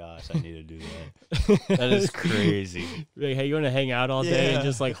my gosh, I need to do that. That is crazy. Like, hey, you want to hang out all day and Yeah.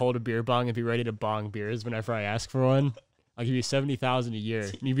 just like hold a beer bong and be ready to bong beers whenever I ask for one? I'll give you $70,000 a year.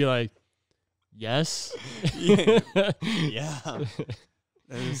 And you'd be like, yes. Yeah.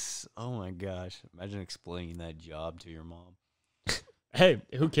 That is, oh my gosh. Imagine explaining that job to your mom. Hey,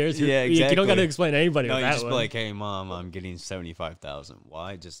 who cares? Yeah, You don't got to exactly. explain to anybody. No, with you that just be one. like, hey mom, I'm getting 75,000.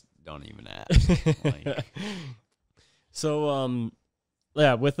 Why? Just don't even ask. Like, So,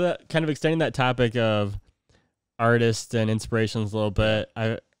 yeah, with that kind of extending that topic of artists and inspirations a little bit,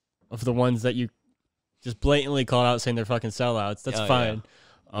 of the ones that you just blatantly called out saying they're fucking sellouts, that's Oh, yeah.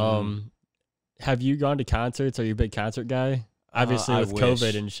 fine. Have you gone to concerts? Are you a big concert guy? Obviously, I with wish.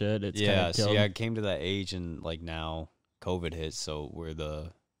 COVID and shit, it's kind yeah, of see, I came to that age and like now COVID hit, so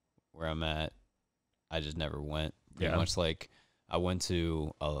where I'm at, I just never went. Pretty Yeah. much like I went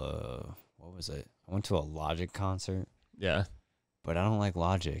to what was it? I went to a Logic concert, Yeah. but I don't like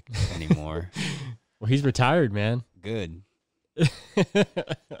Logic anymore. Well, he's retired, man. Good.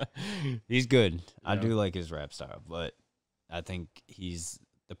 He's good. I Yeah. do like his rap style, but I think he's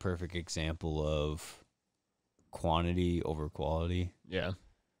the perfect example of quantity over quality, Yeah.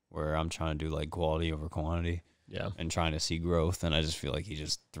 where I'm trying to do like quality over quantity Yeah. and trying to see growth. And I just feel like he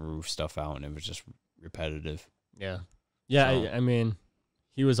just threw stuff out and it was just repetitive. Yeah. Yeah. So- I mean,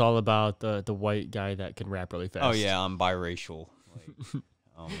 he was all about the white guy that can rap really fast. Oh yeah, I'm biracial. Like,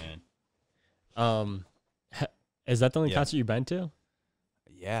 oh man. Is that the only Yeah. concert you've been to?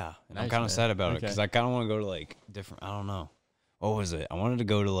 Yeah, and I'm Nice, kind man. of sad about it Okay. because I kind of want to go to like different. I don't know. What was it? I wanted to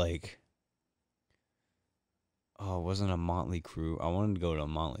go to like. Oh, it wasn't a Motley Crue. I wanted to go to a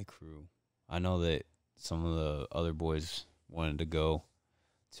Motley Crue. I know that some of the other boys wanted to go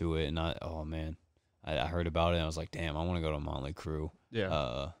to it, and oh man, I heard about it. And I was like, damn, I want to go to a Motley Crue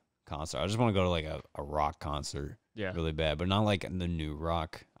Yeah. concert. I just want to go to like a rock concert Yeah. really bad, but not like the new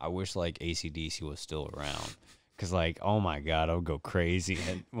rock. I wish like AC/DC was still around. Cause like, oh my god, I would go crazy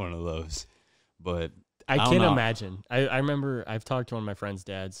at one of those. But I don't can't know. imagine. I remember I've talked to one of my friend's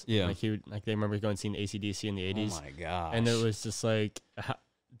dads. Yeah. Like they remember going and seeing AC/DC in the oh 80s. my gosh, And it was just like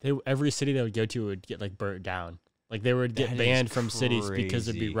every city they would go to would get like burnt down. Like they would get That is banned from cities because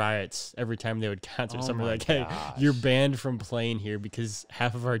there'd be crazy. riots every time they would concert. Oh Somewhere my like, hey, gosh. you're banned from playing here because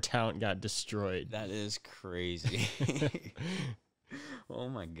half of our town got destroyed. that is crazy. Oh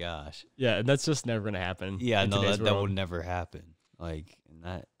my gosh, Yeah, and that's just never gonna happen. yeah, in no, today's that world. would never happen. Like, and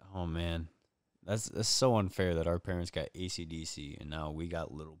that, oh man, that's so unfair that our parents got AC/DC and now we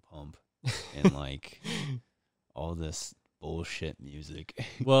got Little Pump and like all this bullshit music.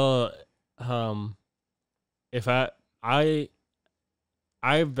 Well, if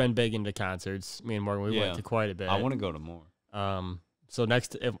I've been big into concerts. Me and Morgan, we Yeah. went to quite a bit. I want to go to more. So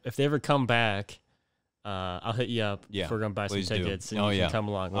next, if they ever come back, I'll hit you up. Yeah, if we're gonna buy some please do. tickets, and Oh, you yeah. can come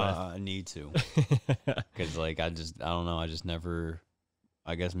along with. I need to. Because, like, I don't know. I just never,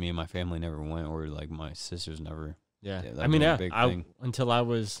 I guess me and my family never went, or, like, my sisters never. Yeah. Yeah, I that'd mean, be a yeah, big I, thing. until I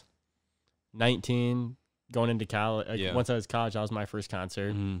was 19, going into college. Like, Yeah. Once I was college, that was my first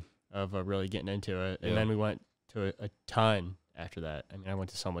concert Mhm. of really getting into it. And Yeah. then we went to a ton after that. I mean, I went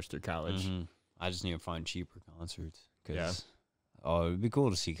to so much through college. Mhm. I just need to find cheaper concerts. Cause, Yeah. oh, it'd be cool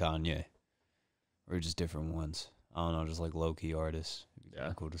to see Kanye. Or just different ones. I don't know, just like low-key artists. It'd be Yeah.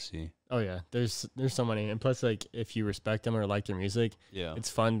 kinda cool to see. Oh, yeah. There's so many. And plus, like, if you respect them or like their music, Yeah, it's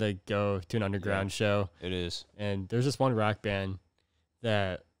fun to go to an underground show. it is. And there's this one rock band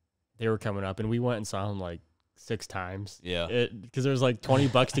that they were coming up, and we went and saw them like 6 times. Yeah. Because there was like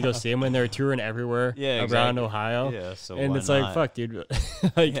 $20 to go see them, and they were touring everywhere Yeah, around exactly. Ohio. Yeah, so And why it's like, not? fuck, dude.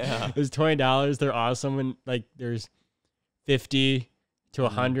 Like, Yeah. it was $20. They're awesome. And like, there's 50 to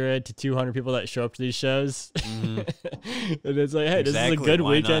 100 to 200 people that show up to these shows. Mhm. And it's like, hey, this is Exactly, a good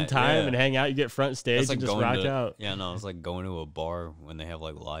why weekend not? time Yeah. and hang out. You get front stage That's like and just going rock to, out. Yeah, no, it's like going to a bar when they have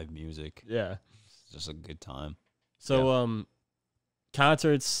like live music. Yeah. It's just a good time. So,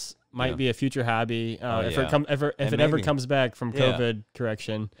 concerts might Yeah. be a future hobby. If yeah. it And ever maybe. comes back from Yeah. COVID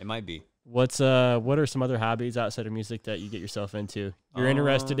correction. It might be. What are some other hobbies outside of music that you get yourself into? You're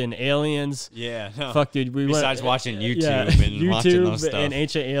interested in aliens? Yeah. No. Fuck, dude. Besides watching YouTube yeah, and watching those YouTube stuff. and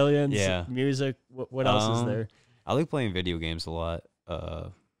ancient aliens. Yeah. Music. What else is there? I like playing video games a lot.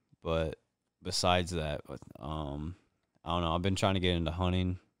 But besides that, I don't know. I've been trying to get into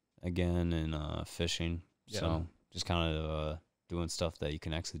hunting again and fishing. Yeah. So just kind of doing stuff that you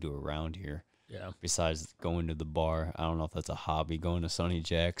can actually do around here. Yeah. Besides going to the bar, I don't know if that's a hobby, going to Sonny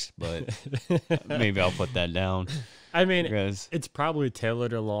Jack's, but maybe I'll put that down. I mean, because it's probably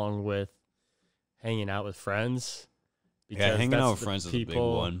tailored along with hanging out with friends. Yeah, hanging that's out with the friends is a big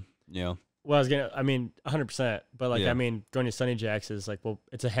one. Yeah. Well, I mean, 100%. But, like, Yeah. I mean, going to Sonny Jack's is, like, well,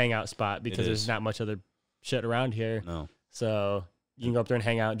 it's a hangout spot because there's not much other shit around here. No. So you can go up there and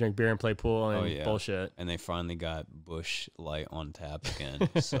hang out, drink beer, and play pool and Oh, yeah. bullshit. And they finally got Bush Light on tap again.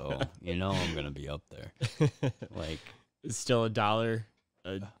 So, you know I'm going to be up there. Like, It's still $1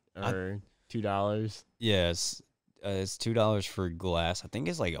 or $2. yeah, it's $2 for glass. I think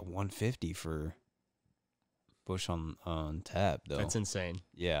it's like a $1.50 for Bush on tap, though. That's insane.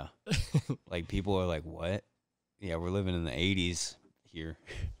 Yeah. Like, people are like, what? Yeah, we're living in the 80s here.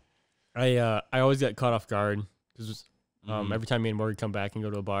 I always get caught off guard because every time me and Morgan come back and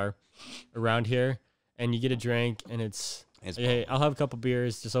go to a bar around here, and you get a drink, and it's hey, I'll have a couple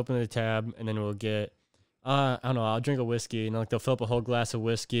beers, just open the tab, and then we'll get, I don't know, I'll drink a whiskey, and like they'll fill up a whole glass of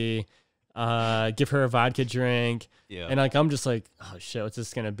whiskey, give her a vodka drink, Yeah. and like I'm just like, oh shit, what's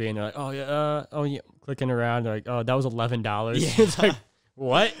this gonna be? And they're like, oh yeah, clicking around, they're like, oh, that was $11. Yeah. It's like,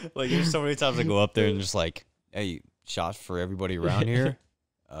 what? Like, there's so many times I go up there and just like, hey, shots for everybody around here.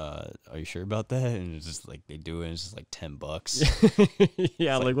 Are you sure about that? And it's just like they do it, and it's just like $10.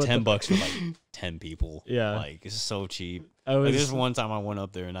 Yeah, It's like what $10 for like 10 people. Yeah. Like, it's so cheap. I Like, was, this one time I went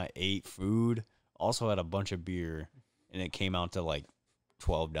up there and I ate food, also had a bunch of beer, and it came out to like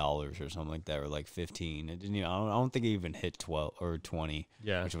 $12 or something like that, or like 15. It didn't even, I don't think it even hit 12 or 20,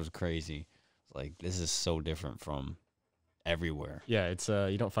 yeah, which was crazy. It's like, this is so different from everywhere. yeah, it's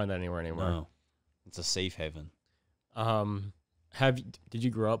you don't find that anywhere anymore. No. It's a safe haven. Did you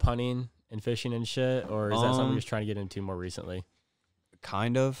grow up hunting and fishing and shit, or is that something you're just trying to get into more recently?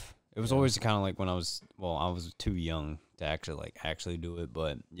 Kind of. It was always kind of like when I was too young to actually do it,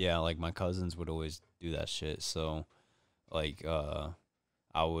 but yeah, like my cousins would always do that shit. So like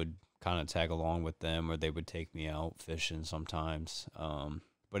I would kind of tag along with them, or they would take me out fishing sometimes.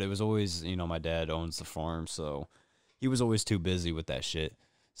 But it was always, my dad owns the farm, so he was always too busy with that shit.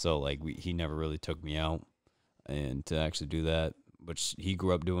 So like he never really took me out and to actually do that, which he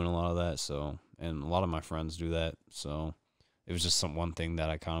grew up doing a lot of that. So, and a lot of my friends do that. So it was just one thing that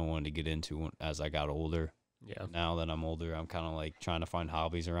I kind of wanted to get into as I got older. Yeah. Now that I'm older, I'm kind of like trying to find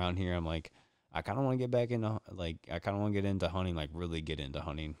hobbies around here. I'm like, I kind of want to get back into I kind of want to get into hunting, like really get into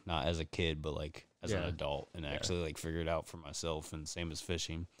hunting, not as a kid, but like as an adult, and actually like figure it out for myself. And same as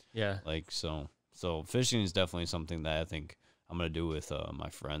fishing. Yeah. Like, so fishing is definitely something that I think I'm going to do with my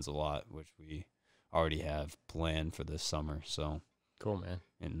friends a lot, which we already have planned for this summer. So cool, man.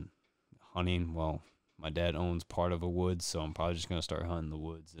 And hunting, well, my dad owns part of a woods, so I'm probably just going to start hunting the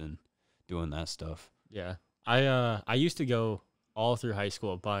woods and doing that stuff. Yeah. I used to go all through high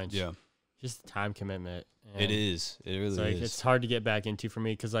school a bunch. Yeah. Just time commitment. It is. It really is. It's hard to get back into for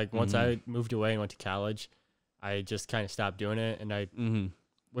me because like once I moved away and went to college, I just kind of stopped doing it. And I,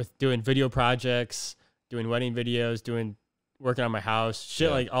 with doing video projects, doing wedding videos, working on my house,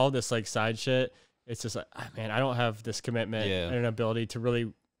 shit, like all this like side shit, it's just like, man, I don't have this commitment and an ability to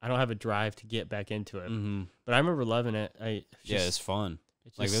really, I don't have a drive to get back into it. But I remember loving it. It's fun.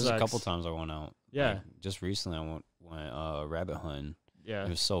 Like there's a couple times I went out. Yeah. Like, just recently I went rabbit hunting. Yeah. It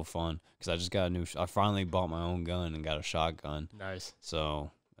was so fun because I just got I finally bought my own gun and got a shotgun. Nice. So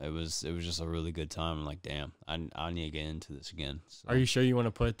it was just a really good time. I'm like, damn, I need to get into this again. So. Are you sure you want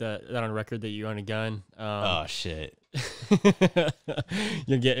to put that on record that you own a gun? Oh shit.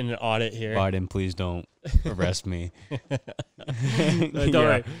 You'll get in an audit here. Biden, please don't arrest me. Don't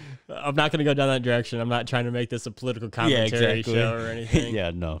worry. I'm not going to go down that direction. I'm not trying to make this a political commentary show or anything. Yeah,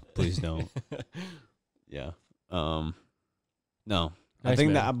 no, please don't. Yeah. No. Nice, I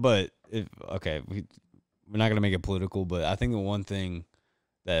think man. that, but we're not going to make it political, but I think the one thing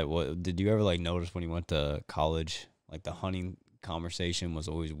did you ever like notice when you went to college, like the hunting conversation was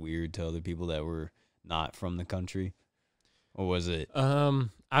always weird to other people that were not from the country? Or was it? I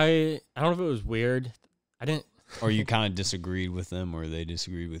don't know if it was weird. I didn't. Or you kind of disagreed with them, or they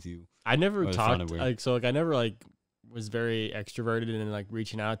disagreed with you. I never talked I never like was very extroverted and like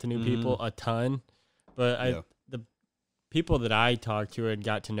reaching out to new people a ton. But the people that I talked to and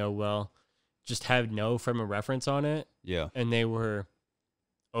got to know well just had no frame of reference on it. Yeah. And they were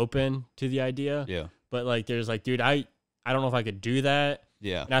open to the idea. Yeah. But like there's like, dude, I don't know if I could do that.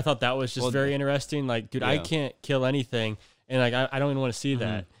 Yeah. And I thought that was just very interesting. Like, dude, I can't kill anything. And like I don't even want to see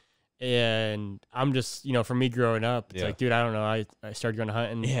that. And I'm just, for me growing up, it's like, dude, I don't know. I started going to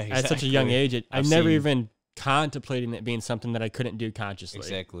hunt at such a young age. I never even contemplating it being something that I couldn't do consciously.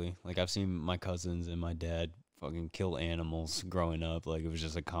 Exactly. Like I've seen my cousins and my dad fucking kill animals growing up. Like, it was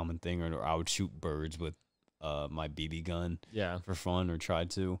just a common thing. Or I would shoot birds with my BB gun for fun, or try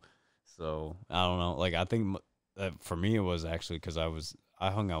to. So, I don't know. Like, I think for me, it was actually because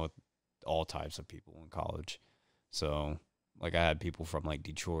I hung out with all types of people in college. So, like, I had people from, like,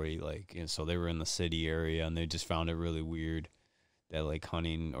 Detroit, like, and so they were in the city area, and they just found it really weird that, like,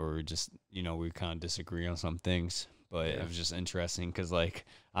 hunting, or just, you know, we kind of disagree on some things. But it was just interesting because, like,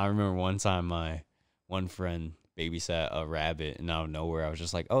 I remember one time my one friend babysat a rabbit, and out of nowhere, I was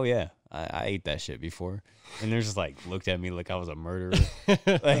just like, oh, yeah, I ate that shit before. And they're just, like, looked at me like I was a murderer.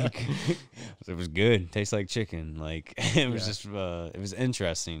 Like, it was good. Tastes like chicken. Like, it was just, it was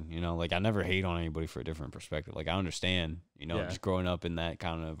interesting, you know? Like, I never hate on anybody for a different perspective. Like, I understand, you know, just growing up in that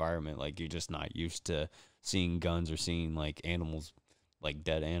kind of environment, like, you're just not used to seeing guns or seeing, like, animals, like,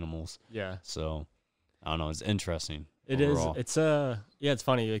 dead animals. Yeah. So, I don't know. It's interesting. It overall. is. It's it's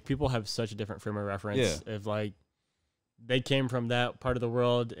funny. Like, people have such a different frame of reference of, like, they came from that part of the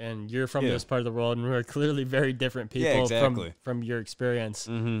world, and you're from this part of the world, and we're clearly very different people from your experience.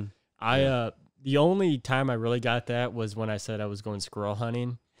 Mm-hmm. The only time I really got that was when I said I was going squirrel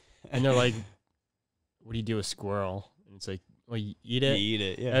hunting, and they're like, "What do you do with squirrel?" And it's like, "Well, you eat it." You eat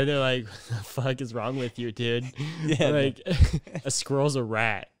it, yeah. And they're like, "What the fuck is wrong with you, dude?" Like, a squirrel's a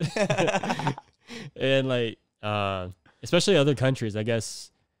rat, and like, especially other countries, I guess.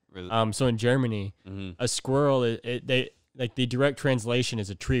 Really? So in Germany, a squirrel, the direct translation is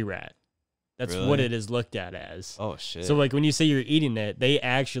a tree rat. That's what it is looked at as. Oh, shit. So, like, when you say you're eating it, they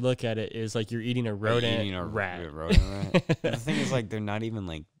actually look at it as like you're eating a rodent rat. The thing is, like, they're not even,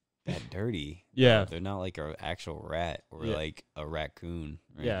 like, that dirty. Yeah. They're not like an actual rat or like a raccoon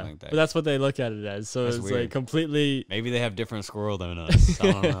or anything like that. But that's what they look at it as. So it's weird. Like completely. Maybe they have different squirrel than us.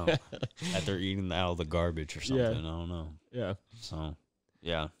 I don't know. That they're eating out of the garbage or something. I don't know. Yeah. So,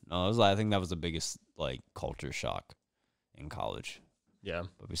 yeah. No, I think that was the biggest, like, culture shock in college. Yeah.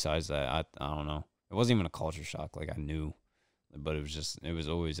 But besides that, I don't know. It wasn't even a culture shock. Like, I knew. But it was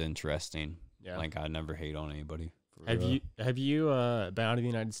always interesting. Yeah. Like, I never hate on anybody. Have you been out of the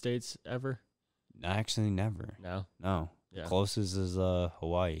United States ever? Actually, never. No. Yeah. Closest is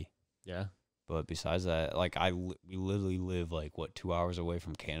Hawaii. Yeah. But besides that, like, we literally live, like, 2 hours away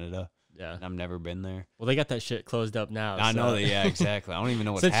from Canada. Yeah. And I've never been there. Well, they got that shit closed up now. I know that. Yeah, exactly. I don't even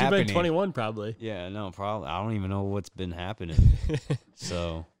know what's happening. Since you've been 21, probably. Yeah, no, probably. I don't even know what's been happening.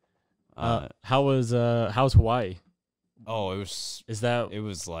 So, how's Hawaii? Oh, it was. It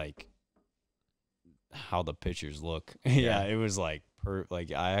was like how the pictures look. Yeah, it was like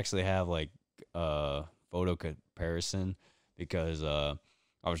like I actually have like photo comparison because I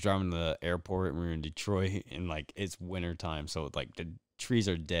was driving to the airport and we were in Detroit and like it's winter time, so like the trees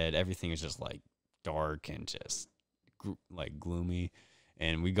are dead, everything is just like dark and just like gloomy,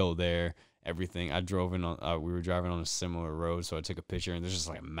 and we go there. Everything I drove in on, we were driving on a similar road, so I took a picture and there's just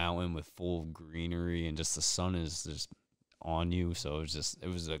like a mountain with full greenery and just the sun is just on you, so it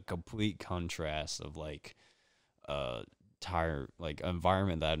was a complete contrast of like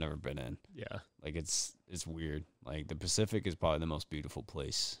environment that I've never been in. Yeah, like it's weird. Like the Pacific is probably the most beautiful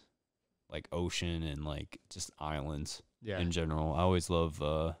place, like ocean and like just islands. Yeah, in general, I always love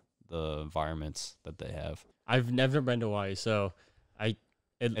the environments that they have. I've never been to Hawaii, so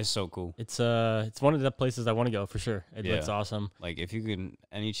it's so cool. It's one of the places I want to go for sure. It looks awesome. Like if you can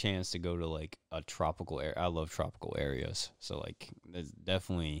any chance to go to like a tropical area, I love tropical areas. So like it's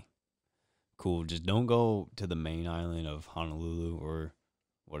definitely cool. Just don't go to the main island of Honolulu or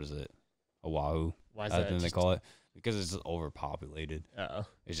what is it, Oahu? Why is that? I think they call it because it's just overpopulated. Uh-oh.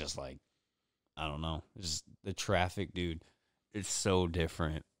 It's just like I don't know. It's just the traffic, dude. It's so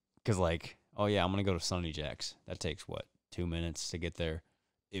different. Cause like oh yeah, I'm gonna go to Sunny Jack's. That takes what 2 minutes to get there.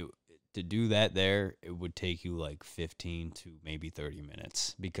 To do that there, it would take you like 15 to maybe 30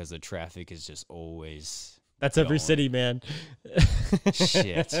 minutes because the traffic is just always. That's going. Every city, man.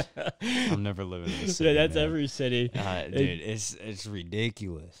 Shit, I'm never living in a city. Yeah, that's man. Every city, dude. It's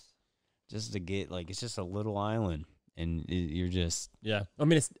ridiculous. Just to get like it's just a little island, and you're just I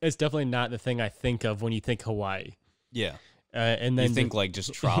mean, it's definitely not the thing I think of when you think Hawaii. Yeah. And then you think like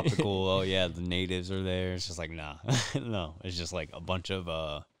just tropical. Oh yeah, the natives are there. It's just like nah, no. It's just like a bunch of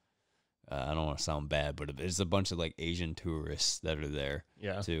I don't want to sound bad, but it's a bunch of like Asian tourists that are there.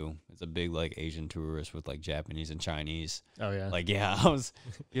 Yeah, too. It's a big like Asian tourist with like Japanese and Chinese. Oh yeah, like here's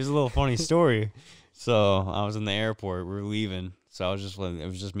a little funny story. So I was in the airport. We were leaving. So it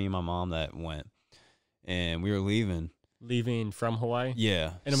was just me and my mom that went, and we were leaving from Hawaii.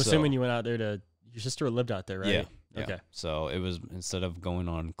 Yeah, and I'm assuming you went out there to your sister lived out there, right? Yeah. Okay. So it was instead of going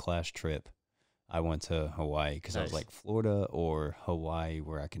on class trip, I went to Hawaii because I was Nice. like Florida or Hawaii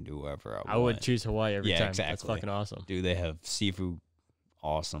where I can do whatever I I want. would choose Hawaii every Yeah, time. exactly. That's fucking awesome. Dude, they have seafood.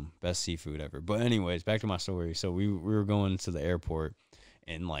 Awesome. Best seafood ever. But anyways, back to my story. So we were going to the airport,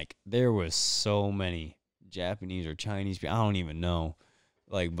 and like there was so many Japanese or Chinese people. I don't even know.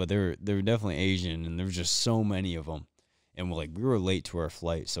 Like, but they're definitely Asian, and there was just so many of them. And we were late to our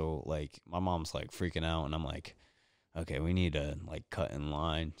flight, so like my mom's like freaking out, and I'm like, okay, we need to like cut in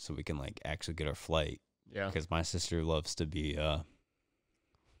line so we can like actually get our flight. Yeah. Because my sister loves to be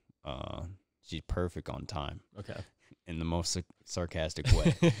she's perfect on time. Okay. In the most sarcastic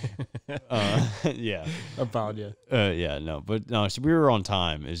way. Yeah. Apology. Yeah, no. But no, so we were on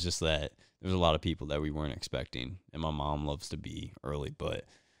time. It's just that there's a lot of people that we weren't expecting. And my mom loves to be early. But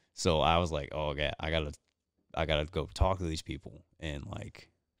so I was like, oh, okay, I gotta go talk to these people and like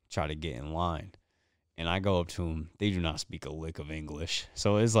try to get in line. And I go up to them. They do not speak a lick of English.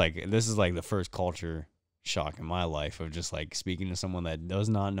 So it's like, this is like the first culture shock in my life of just like speaking to someone that does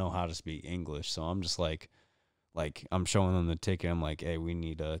not know how to speak English. So I'm just like I'm showing them the ticket. I'm like, hey,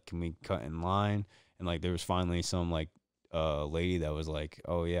 can we cut in line? And like, there was finally some like lady that was like,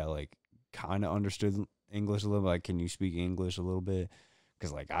 oh yeah, like kind of understood English a little bit. Like, can you speak English a little bit?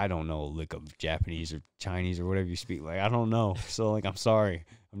 Because like, I don't know a lick of Japanese or Chinese or whatever you speak. Like, I don't know. So like, I'm sorry.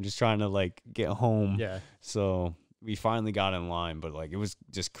 I'm just trying to like get home. Yeah. So we finally got in line, but like, it was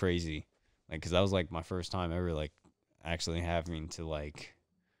just crazy. Like, cause that was like my first time ever like actually having to like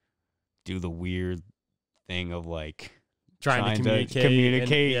do the weird thing of like Trying to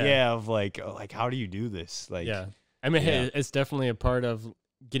communicate. and, Yeah. Of like, how do you do this? Like, yeah. I mean, yeah. it's definitely a part of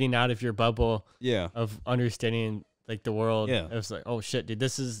getting out of your bubble Yeah. of understanding like the world. Yeah. It was like, oh shit, dude,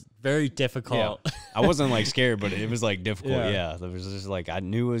 this is very difficult. Yeah. I wasn't like scared, but it was like difficult. Yeah. Yeah. It was just like, I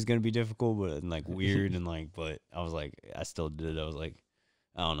knew it was going to be difficult, but and like weird and like, but I was like, I still did it. I was like,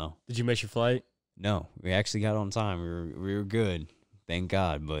 I don't know. Did you miss your flight? No, we actually got on time. We were good. Thank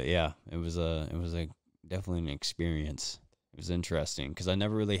God. But yeah, it was definitely an experience. It was interesting because I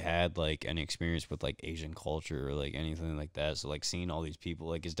never really had like any experience with like Asian culture or like anything like that. So like seeing all these people,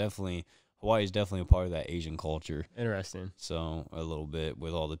 like Hawaii is definitely a part of that Asian culture. Interesting. So a little bit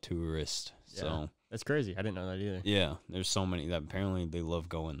with all the tourists. Yeah. So That's crazy. I didn't know that either. yeah, there's so many that apparently they love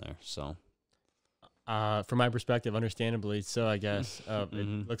going there. So From my perspective, understandably so, I guess.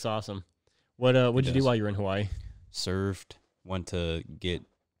 Mhm. It looks awesome. What'd you do does. while you were in Hawaii? surfed, went to get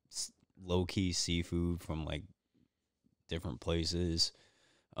low key seafood from like different places.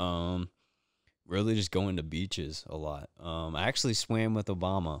 Really just going to beaches a lot. I actually swam with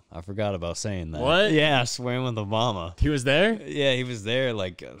Obama. I forgot about saying that. What? Yeah, I swam with Obama. He was there? Yeah, he was there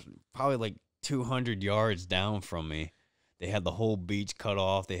like probably like 200 yards down from me. They had the whole beach cut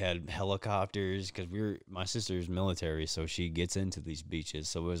off. They had helicopters because my sister's military, so she gets into these beaches.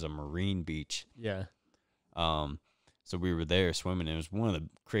 So it was a marine beach. Yeah. So we were there swimming. It was one of the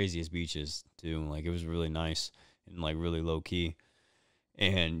craziest beaches too. Like it was really nice and like really low key.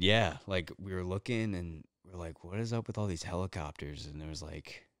 And yeah, like we were looking and we're like, what is up with all these helicopters? And there was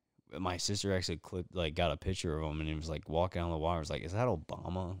like, my sister actually got a picture of him and he was like walking on the water. I was like, is that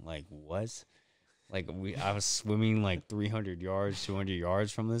Obama? Like what? Like I was swimming like 300 yards, 200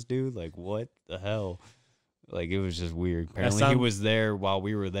 yards from this dude. Like what the hell? Like it was just weird. Apparently he was there while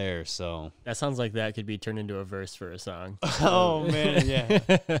we were there. So that sounds like that could be turned into a verse for a song. Oh man, yeah.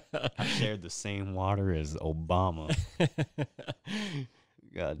 I shared the same water as Obama.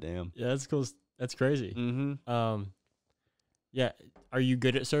 God damn. Yeah, that's cool. That's crazy. Mm-hmm. Yeah. Are you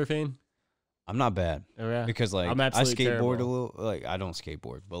good at surfing? I'm not bad. Oh yeah. Because like I'm I absolutely skateboard terrible. a little. Like I don't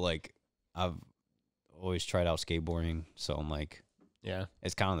skateboard, but like I've always tried out skateboarding. So I'm like, Yeah.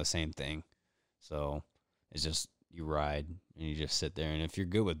 it's kind of the same thing. So it's just you ride and you just sit there, and if you're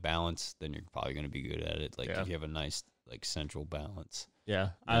good with balance, then you're probably gonna be good at it. Like Yeah. if you have a nice like central balance, Yeah.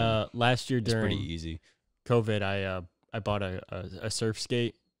 Yeah. Last year it's during pretty easy. COVID, I bought a surf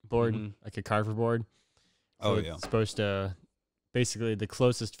skate board, Mhm. like a carver board. Oh, it's yeah. supposed to basically the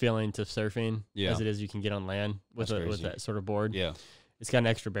closest feeling to surfing Yeah. as it is you can get on land with That's with crazy. that sort of board. Yeah, It's got an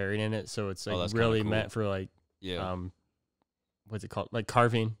extra bearing in it, so it's Oh, like that's kinda really cool. meant for like yeah, what's it called? Like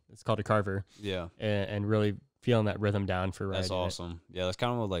carving. It's called a carver, yeah. and really feeling that rhythm down for riding. That's awesome. Yeah, that's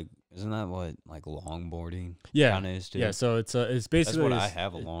kind of what like, isn't that what like longboarding Yeah. kind of is too? Yeah, so it's That's basically what I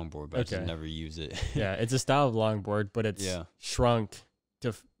have a longboard, but I okay. just never use it. Yeah, it's a style of longboard, but it's Yeah. shrunk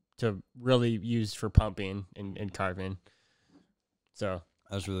to really used for pumping and carving. So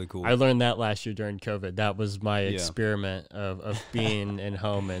That's really cool. I learned that last year during COVID. That was my Yeah. experiment of being in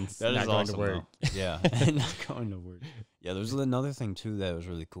home and That not is going awesome, to work. though. Yeah, not going to work. Yeah, there's another thing too that was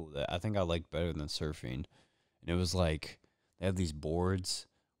really cool that I think I liked better than surfing, and it was like they have these boards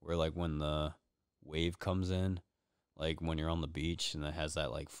where like when the wave comes in, like when you're on the beach and it has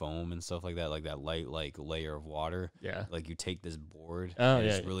that like foam and stuff like that light like layer of water. Yeah. Like you take this board Oh, and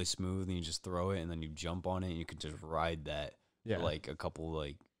yeah. it's really smooth and you just throw it and then you jump on it and you can just ride that Yeah. for like a couple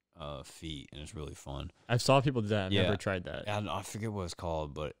like feet and it's really fun. I've saw people do that. I've Yeah. never tried that. I forget what it's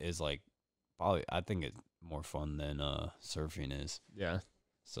called, but it's like probably I think it's more fun than surfing is. Yeah.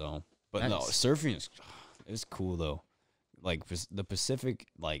 So, but no, Nice. surfing is it's cool though. Like the Pacific,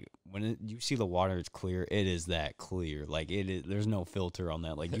 like when you see the water, it's clear. It is that clear. Like it is. There's no filter on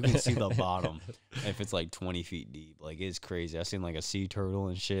that. Like you can see the bottom if it's like 20 feet deep. Like it's crazy. I've seen like a sea turtle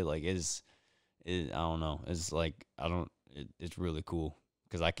and shit. Like I don't know. It's like it's really cool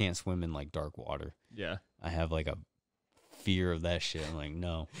because I can't swim in like dark water. Yeah. I have like a fear of that shit. I'm like,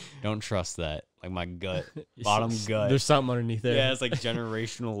 no, don't trust that. Like my gut, bottom gut. There's something underneath there. Yeah, it's like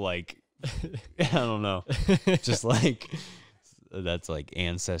generational, like, I don't know. Just like, that's like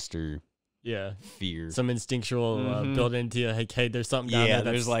ancestor yeah. fear. Some instinctual built into you, like, hey, there's something down there. Yeah,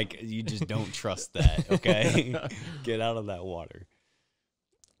 there's like, you just don't trust that, okay? Get out of that water.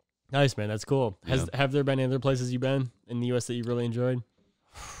 Nice, man. That's cool. Yeah. Have there been any other places you've been in the U.S. that you really enjoyed?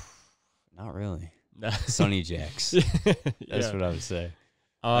 Not really. Sunny Jacks. That's what I would say.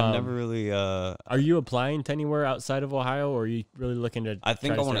 I've never really. Are you applying to anywhere outside of Ohio, or are you really looking to? I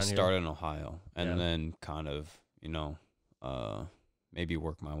think I want to stay start in Ohio and Yeah. then kind of, maybe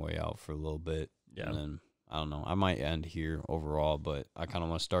work my way out for a little bit. Yeah. And then I don't know. I might end here overall, but I kind of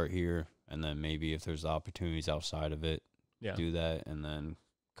want to start here and then maybe if there's opportunities outside of it, Yeah. do that and then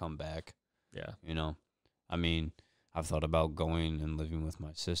come back. Yeah. I mean, I've thought about going and living with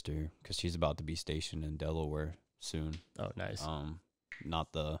my sister because she's about to be stationed in Delaware soon. Oh, nice.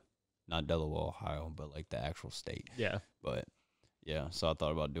 Not Delaware, Ohio, but like the actual state. Yeah. But yeah, so I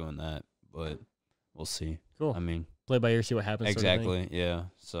thought about doing that, but we'll see. Cool. I mean, Play by ear, see what happens. sort of thing. exactly. Yeah.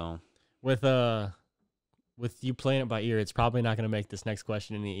 So With you playing it by ear, it's probably not going to make this next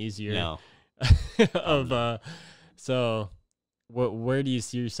question any easier. no. So where do you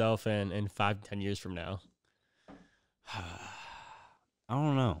see yourself in 5 to 10 years from now? I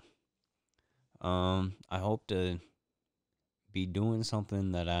don't know. I hope to be doing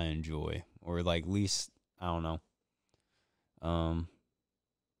something that I enjoy, or like at least I don't know.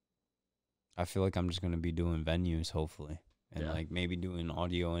 I feel like I'm just gonna be doing venues, hopefully, and Yeah. like maybe doing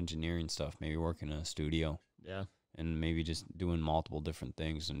audio engineering stuff, maybe working in a studio, Yeah. and maybe just doing multiple different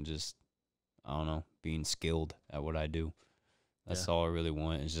things and just I don't know, being skilled at what I do. That's all I really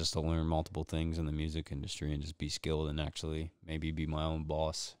want is just to learn multiple things in the music industry and just be skilled and actually maybe be my own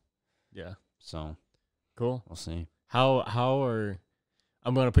boss. Yeah. So Cool. we'll see. I'm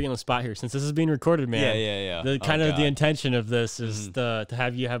going to put you on the spot here since this is being recorded, man. Yeah. The the intention of this is to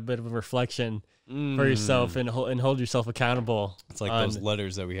have you have a bit of a reflection for yourself and hold yourself accountable. It's like those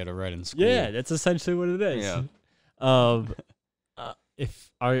letters that we had to write in school. Yeah, that's essentially what it is. Yeah.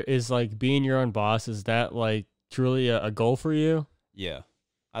 Is like being your own boss, is that like truly a goal for you? Yeah.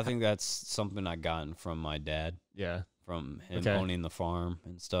 I think that's something I gotten from my dad, Yeah. from him Okay. owning the farm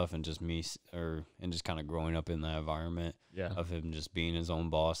and stuff, and just and just kind of growing up in that environment Yeah. of him just being his own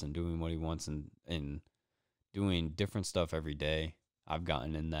boss and doing what he wants and doing different stuff every day. I've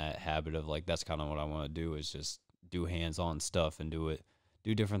gotten in that habit of like, that's kind of what I want to do is just do hands-on stuff and do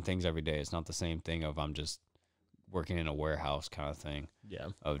different things every day. It's not the same thing of I'm just working in a warehouse kind of thing. Yeah.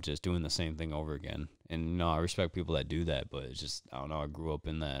 Of just doing the same thing over again. And I respect people that do that, but it's just I don't know, I grew up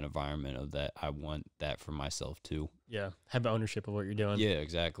in that environment of that. I want that for myself too. Yeah. Have ownership of what you're doing. Yeah,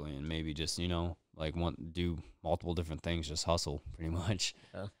 exactly. And maybe just, like do multiple different things, just hustle pretty much.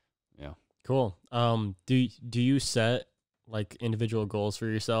 Yeah. Cool. Do you set like individual goals for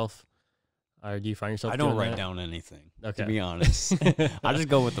yourself? Or do you find yourself I don't doing write that? down anything, Okay. to be honest. I just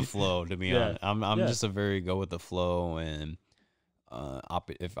go with the flow, to be Yeah. honest. I'm Yeah. just a very go with the flow, and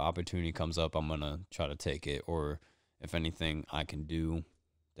if opportunity comes up, I'm going to try to take it, or if anything I can do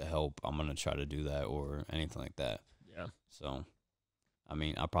to help, I'm going to try to do that, or anything like that. Yeah. So, I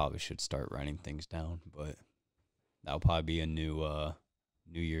mean, I probably should start writing things down, but that'll probably be a new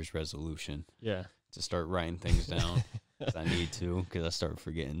Year's resolution, Yeah. to start writing things down. 'Cause I need to, because I start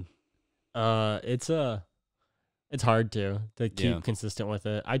forgetting. It's hard to keep Yeah. consistent with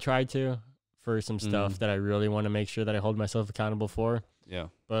it. I try to for some stuff that I really want to make sure that I hold myself accountable for, Yeah.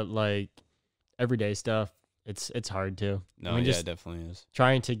 but like everyday stuff, it's hard to. No, I mean, yeah, just it definitely is.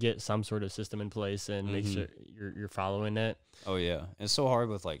 trying to get some sort of system in place and make sure you're following it. Oh, yeah. It's so hard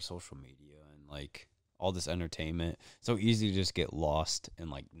with, like, social media and, like, all this entertainment. It's so easy to just get lost in,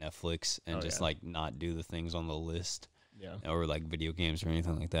 like, Netflix and just, yeah. like, not do the things on the list. Yeah. Or, like, video games or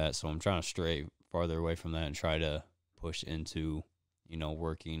anything like that. So I'm trying to stray farther away from that and try to push into,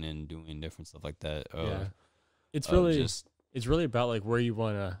 working and doing different stuff like that. Yeah. It's of really just it's really about like where you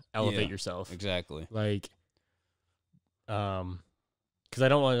want to elevate yourself. exactly. Like, because I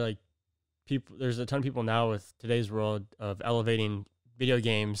don't want to like people. There's a ton of people now with today's world of elevating video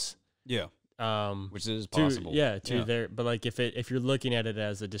games. Yeah. Which is to possible. there. But like if you're looking at it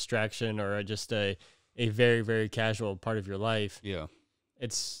as a distraction or just a very, very casual part of your life, Yeah.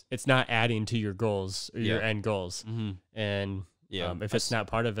 it's not adding to your goals or your end goals. Mm-hmm. And Yeah. if it's not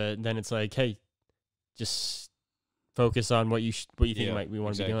part of it, then it's like, hey, just focus on what you think we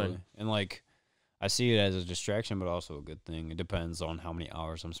want to be doing. And like, I see it as a distraction, but also a good thing. It depends on how many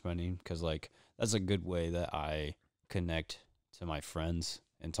hours I'm spending, because like that's a good way that I connect to my friends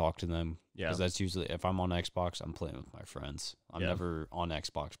and talk to them. Yeah, because that's usually, if I'm on Xbox, I'm playing with my friends. I'm never on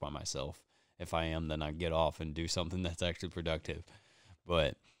Xbox by myself. If I am, then I get off and do something that's actually productive.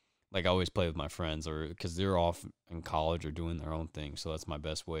 But like I always play with my friends, or because they're off in college or doing their own thing. So that's my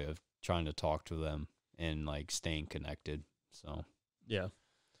best way of trying to talk to them and like staying connected. So yeah,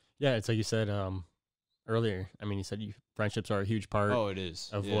 it's like you said earlier. I mean, you said friendships are a huge part. Oh, it is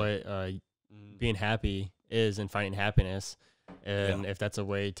of what being happy is and finding happiness. And if that's a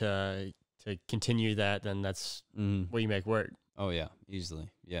way to continue that, then that's what you make work. Oh yeah, easily.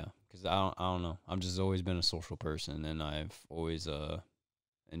 Yeah, because I don't know. I've just always been a social person, and I've always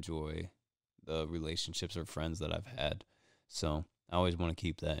enjoy the relationships or friends that I've had. So I always want to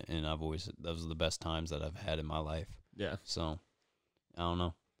keep that, and those are the best times that I've had in my life. Yeah. So I don't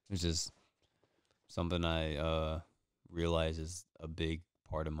know. It's just something I realize is a big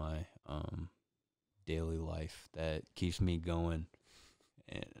part of my daily life that keeps me going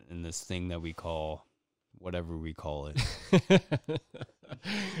in this thing that we call whatever we call it.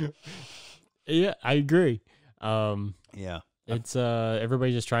 Yeah, I agree. Yeah. It's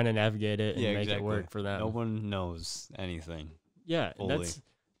everybody's just trying to navigate it and make it work for them. No one knows anything. Yeah, fully.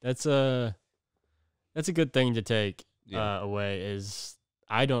 that's a good thing to take away is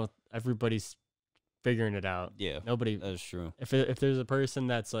everybody's figuring it out. Yeah. Nobody. That's true. If there's a person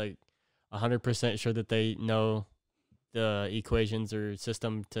that's like 100% sure that they know the equations or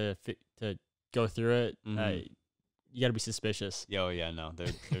system to go through it, you got to be suspicious. Oh yeah, no,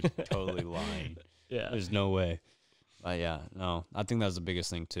 they're totally lying. Yeah, there's no way. But yeah, no, I think that's the biggest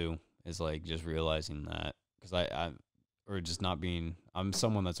thing too, is like just realizing that, because I'm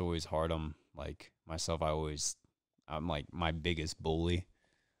someone that's always hard on like myself. I'm like my biggest bully,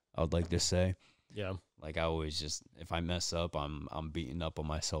 I would like to say. Yeah. Like I always just, if I mess up, I'm beating up on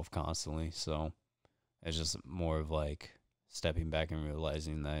myself constantly. So it's just more of like stepping back and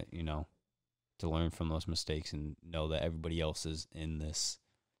realizing that, to learn from those mistakes and know that everybody else is in this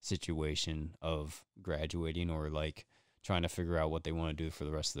situation of graduating or like trying to figure out what they want to do for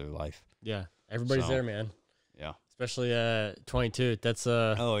the rest of their life. Yeah. Everybody's there, man. Yeah. Especially 22. That's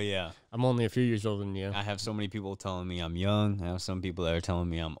oh yeah. I'm only a few years older than you. I have so many people telling me I'm young. I have some people that are telling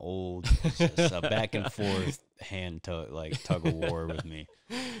me I'm old. It's just a back and forth tug of war with me.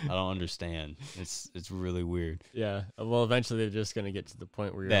 I don't understand. It's really weird. Yeah. Well, eventually they're just gonna get to the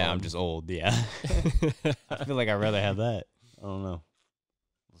point where you're I'm just old. Yeah. I feel like I'd rather have that. I don't know.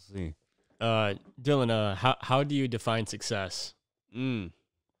 We'll see. Dylan, how do you define success? I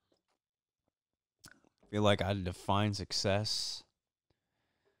feel like I define success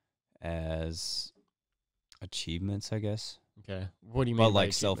as achievements, I guess. Okay. What do you mean? But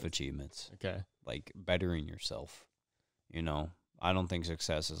like self-achievements. Okay. Like bettering yourself. I don't think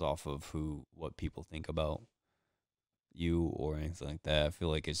success is off of what people think about you or anything like that. I feel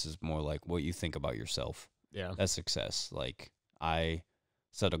like it's just more like what you think about yourself. Yeah. That's success. Like I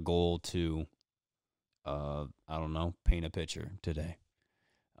set a goal to, I don't know, paint a picture today.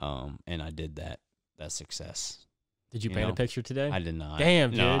 And I did that. That's success. Did you paint a picture today? I did not.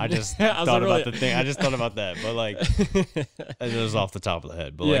 Damn, dude. No, I just thought about the thing. I just thought about that. But like, it was off the top of the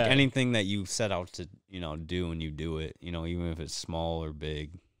head. But like anything that you set out to, do and you do it, even if it's small or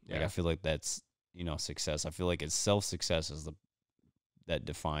big, like I feel like that's, success. I feel like it's self-success that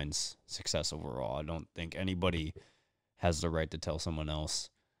defines success overall. I don't think anybody has the right to tell someone else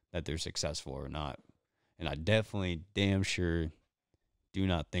that they're successful or not. And I definitely damn sure do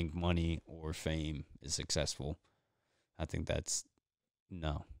not think money or fame is successful. I think that's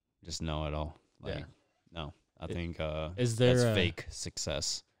just no at all. Like, no, I think is there that's fake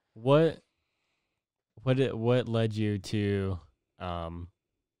success. What led you to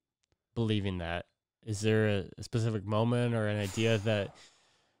believing that? Is there a specific moment or an idea that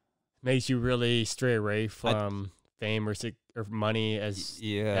makes you really stray away from fame or money as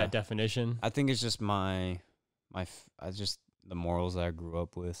that definition? I think it's just the morals that I grew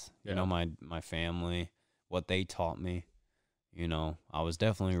up with. My family, what they taught me. You know, I was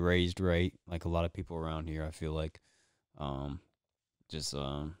definitely raised right, like a lot of people around here. I feel like, just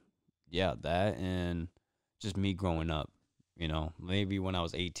yeah, that and just me growing up. You know, maybe when I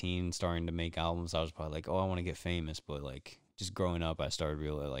was 18, starting to make albums, I was probably like, oh, I want to get famous. But like, just growing up, I started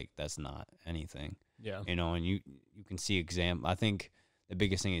realizing like that's not anything. Yeah. You know, and you can see I think the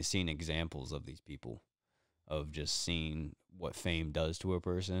biggest thing is seeing examples of these people, of just seeing what fame does to a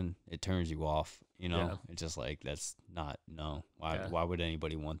person. It turns you off, you know? Yeah. It's just like, that's not, no. Why Yeah. why would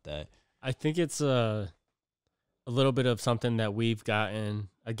anybody want that? I think it's a little bit of something that we've gotten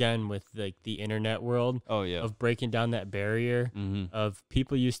again with like the internet world Oh, yeah. of breaking down that barrier Mm-hmm. of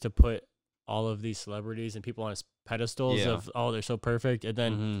people used to put all of these celebrities and people on pedestals Yeah. of, oh, they're so perfect. And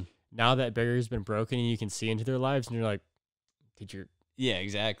then Mm-hmm. now that barrier's been broken and you can see into their lives and you're like, dude, you're Yeah,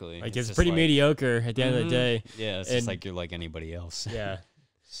 exactly. like, it's just pretty like, mediocre at the end of the Mhm. day. Yeah, it's And- just like you're like anybody else. Yeah.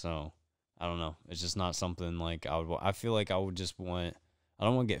 So, I don't know. It's just not something like I feel like I would just want, I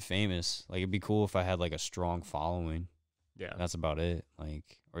don't want to get famous. Like, it'd be cool if I had like a strong following. Yeah. That's about it.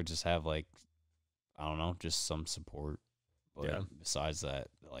 Like, or just have like, I don't know, just some support. But Yeah. besides that,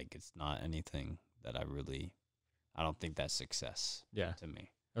 like, it's not anything that I don't think that's success Yeah. to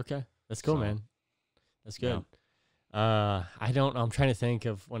me. Okay. That's cool, So, man. That's good. I don't know. I'm trying to think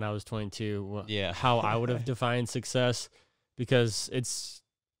of when I was 22, Yeah. how I would have defined success, because it's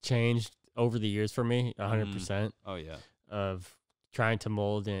changed over the years for me 100% Oh, yeah. of trying to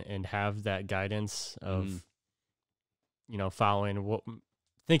mold and have that guidance of, Mhm. you know, following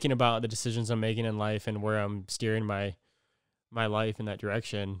thinking about the decisions I'm making in life and where I'm steering my life in that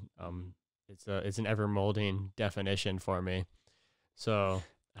direction. It's an ever molding definition for me. So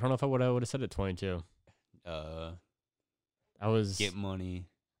I don't know if I would have said at 22. I was Get money.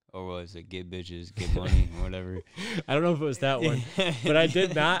 Or was it get bitches, get money, or whatever? I don't know if it was that one, but I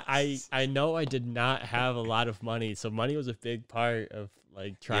did not. I know I did not have a lot of money, so money was a big part of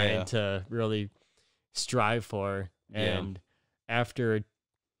like trying Yeah. to really strive for. Yeah. And after,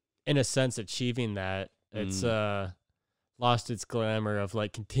 in a sense, achieving that, it's lost its glamour of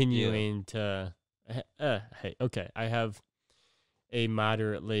like continuing to. Hey, okay, I have a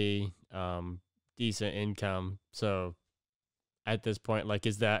moderately decent income, so. At this point, like,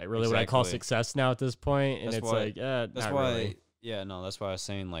 is that really what I call Exactly. success now at this point? And That's it's why- like, That's not why, really. yeah, no, that's why I was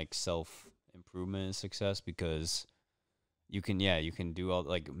saying like self-improvement is success, because you can do all,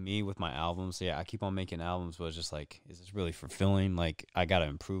 like me with my albums. Yeah, I keep on making albums, but it's just like, is this really fulfilling? Like, I got to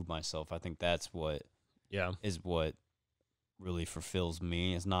improve myself. I think that's what Yeah, really fulfills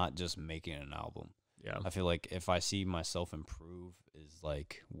me. It's not just making an album. yeah, I feel like if I see myself improve is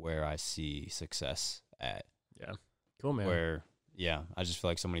like where I see success at. yeah. Cool, man. Where, yeah, I just feel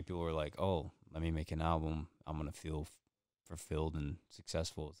like so many people are like, oh, let me make an album. I'm going to feel fulfilled and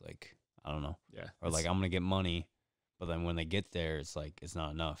successful. It's like, I don't know. Yeah, Or like, I'm going to get money. But then when they get there, it's like, it's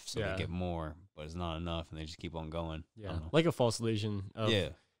not enough. So Yeah. they get more, but it's not enough. And they just keep on going. I yeah, don't know. like a false illusion of Yeah.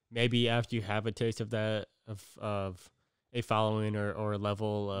 maybe after you have a taste of that of a following or a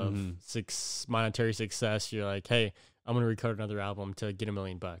level of Mhm. monetary success, you're like, hey, I'm gonna record another album to get $1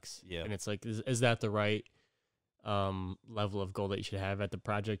 million. Yeah. And it's like, is that the right level of goal that you should have at the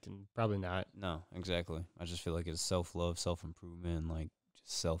project? And probably not. No, exactly. I just feel like it's self-love, self-improvement, and like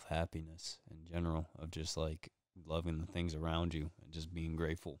just self-happiness in general, of just like loving the things around you and just being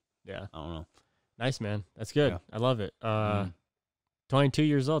grateful. Yeah, I don't know. nice, man. That's good. Yeah. I love it. Mhm. 22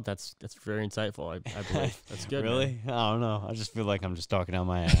 years old. That's very insightful. I believe that's good. man. Really? I don't know. I just feel like I'm just talking out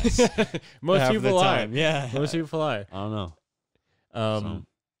my ass. Most half of the people are. time. Yeah. Most people are. I don't know.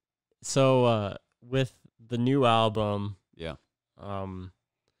 So with the new album, Yeah.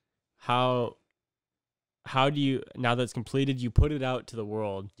 how do you, now that it's completed, you put it out to the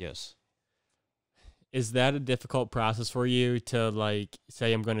world? Yes. Is that a difficult process for you to like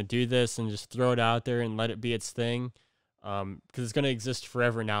say, I'm going to do this and just throw it out there and let it be its thing? Because it's going to exist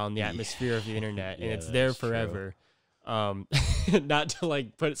forever now in the atmosphere of the internet, and Yeah, it's there that's true. forever. Not to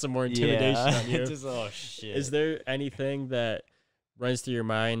like put some more intimidation on you. Just, oh shit. Is there anything that runs through your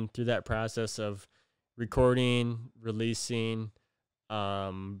mind through that process of recording, releasing,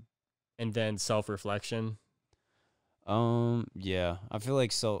 and then self-reflection? Yeah. I feel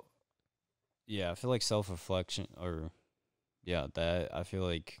like self-reflection, or that I feel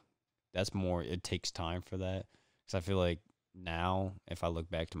like that's more, it takes time for that. Cuz I feel like now if I look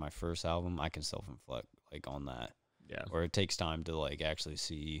back to my first album, I can self-reflect like on that. Yeah. Or it takes time to like actually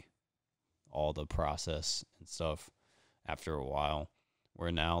see all the process and stuff after a while.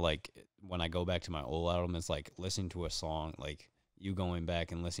 Where now, like, when I go back to my old album, it's like listening to a song, like you going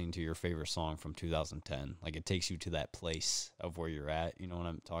back and listening to your favorite song from 2010. Like, it takes you to that place of where you're at. You know what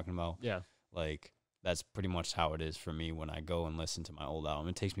I'm talking about? Yeah. Like, that's pretty much how it is for me when I go and listen to my old album.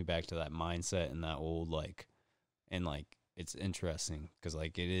 It takes me back to that mindset and that old, like, and like, it's interesting because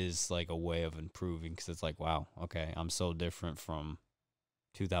like it is like a way of improving, because it's like, wow, okay, I'm so different from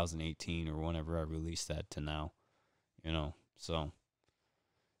 2018 or whenever I released that to now, you know. So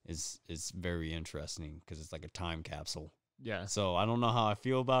it's very interesting because it's like a time capsule. Yeah. So I don't know how I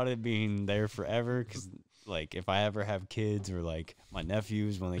feel about it being there forever, because like if I ever have kids or like my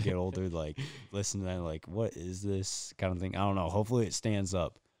nephews when they get older, like listen to that, like, what is this kind of thing? I don't know. Hopefully it stands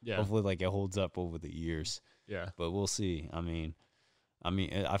up. Yeah. Hopefully like it holds up over the years. Yeah. But we'll see. I mean,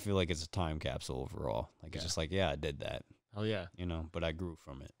 I feel like it's a time capsule overall. Like it's just like, yeah, I did that. Oh yeah. You know, but I grew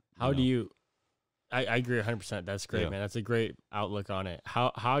from it. How do you? I agree 100%. That's great, man. That's a great outlook on it.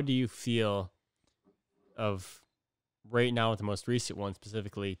 How do you feel of right now with the most recent one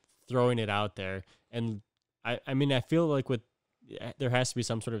specifically throwing it out there? And I mean, I feel like there has to be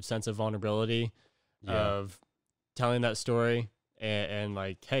some sort of sense of vulnerability of telling that story and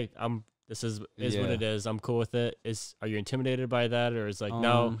like, hey, this is what it is. I'm cool with it. Are you intimidated by that, or is like,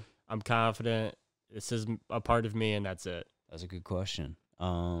 no, I'm confident. This is a part of me, and that's it. That's a good question.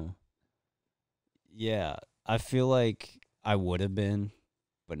 Yeah, I feel like I would have been,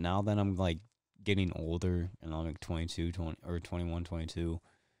 but now that I'm like getting older and I'm like 22, 20, or 21, 22,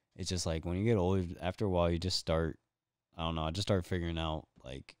 it's just like when you get older, after a while, you just start, I don't know, I just start figuring out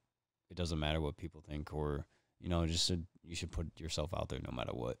like it doesn't matter what people think, or, you know, you should put yourself out there no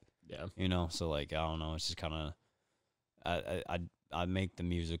matter what. Yeah. You know, so like, I don't know, it's just kind of, I make the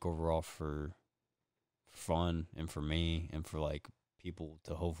music overall for fun and for me and for like people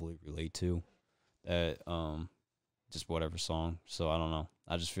to hopefully relate to that, just whatever song. So I don't know.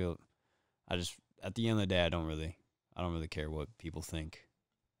 I just at the end of the day, I don't really really care what people think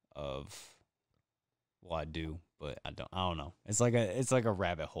of what I do, but I don't know. It's like a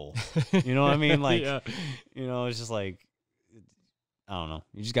rabbit hole. You know what I mean? Like, you know, it's just like, I don't know.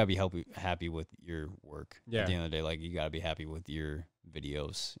 You just gotta be happy with your work. Yeah. At the end of the day, like, you gotta be happy with your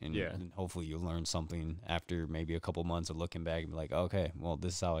videos, and hopefully you learn something after maybe a couple months of looking back and be like, okay, well,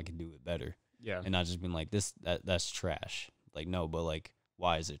 this is how I can do it better. Yeah. And not just being like, that's trash. Like, no, but like,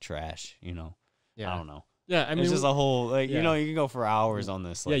 why is it trash? You know? Yeah. I don't know. Yeah, I mean, it's just a whole, like, you know, you can go for hours on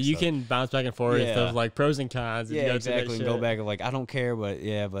this. Like, you stuff. can bounce back and forth of like pros and cons. And exactly. And go back and like, I don't care, but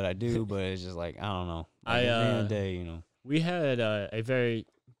I do. But it's just like, I don't know. Like, at the end of the day, you know. We had a very,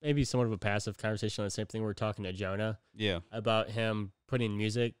 maybe somewhat of a passive conversation on the same thing. We were talking to Jonah. Yeah. About him putting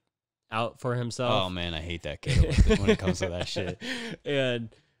music out for himself. Oh man, I hate that kid when it comes to that shit. And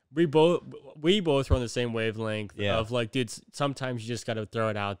we both were on the same wavelength of like, dude, sometimes you just got to throw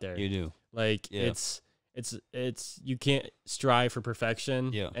it out there. You do. Like it's you can't strive for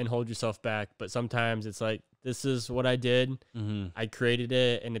perfection and hold yourself back, but sometimes it's like, this is what I did. Mm-hmm. I created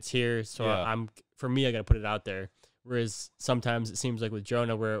it and it's here. So for me, I got to put it out there. Whereas sometimes it seems like with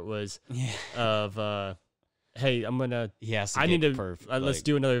Jonah, where it was of, hey, let's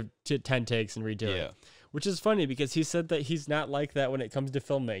do another 10 takes and redo it. Which is funny because he said that he's not like that when it comes to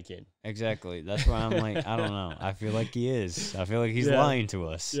filmmaking. Exactly. That's why I'm like, I don't know. I feel like he is. I feel like he's lying to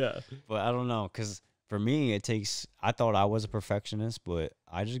us. Yeah. But I don't know, because for me, I thought I was a perfectionist, but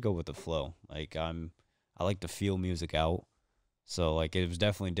I just go with the flow. Like, I like to feel music out. So, like, it was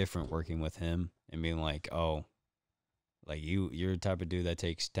definitely different working with him and being like, oh, like, you're the type of dude that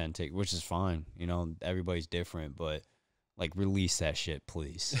takes 10 takes, which is fine. You know, everybody's different, but, like, release that shit,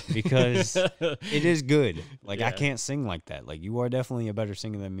 please, because it is good. Like, I can't sing like that. Like, you are definitely a better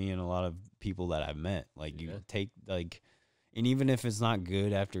singer than me and a lot of people that I've met. Like, you take, like, and even if it's not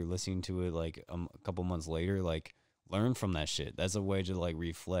good after listening to it, like, a couple months later, like, learn from that shit. That's a way to, like,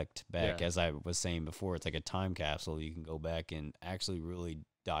 reflect back. As I was saying before, it's like a time capsule. You can go back and actually really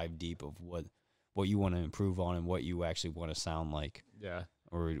dive deep of what you want to improve on and what you actually want to sound like. Yeah.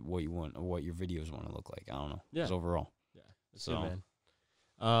 Or what you want, or what your videos want to look like. I don't know. Yeah. Just overall. Yeah. That's good,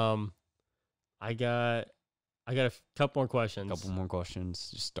 man. I got a couple more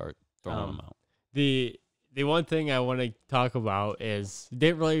questions. Just start throwing them out. The one thing I want to talk about is,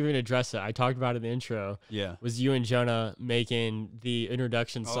 didn't really even address it. I talked about it in the intro. Yeah. Was you and Jonah making the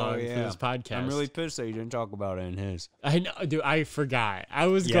introduction song for this podcast. I'm really pissed that you didn't talk about it in his. I know, dude. I forgot. I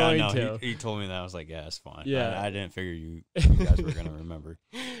was going to. He told me that. I was like, yeah, it's fine. Yeah. I didn't figure you guys were going to remember.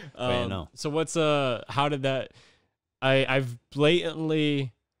 But no. So how did that, I've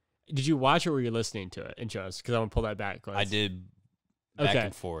blatantly, did you watch it or were you listening to it in Jonah's? Because I'm going to pull that back. I did. Back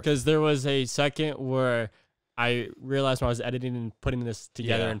and forth. Because there was a second where I realized when I was editing and putting this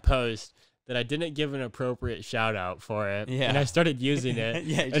together in post that I didn't give an appropriate shout out for it. Yeah. And I started using it.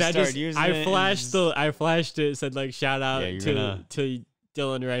 You started using it. I flashed it, said like shout out to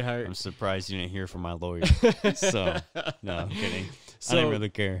Dylan Reinhart. I'm surprised you didn't hear from my lawyer. So, no, I'm kidding. So, I didn't really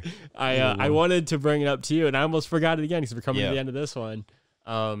care. I wanted to bring it up to you, and I almost forgot it again because we're coming to Yeah. the end of this one.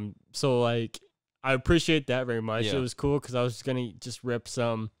 So like, I appreciate that very much. Yeah. It was cool because I was just gonna just rip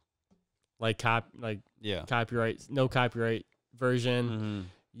some like Yeah. copyright, no copyright version, Mm-hmm.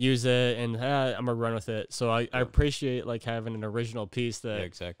 use it, and I'm gonna run with it. So I appreciate like having an original piece that Yeah,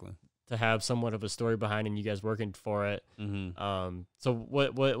 exactly. to have somewhat of a story behind and you guys working for it. Mm-hmm. So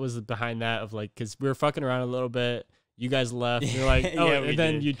what was behind that of like, because we were fucking around a little bit. You guys left. You're like, oh, Yeah, we and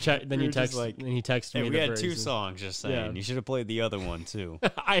then did. you check. Then We you were just text. like- and he texted Hey, me. we the had 2 version. songs, just saying. Yeah. You should have played the other one, too.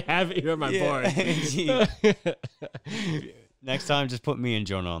 I have it here on my Yeah. board. Next time, just put me and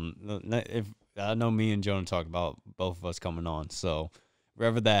Jonah on. If I know me and Jonah talk about both of us coming on, so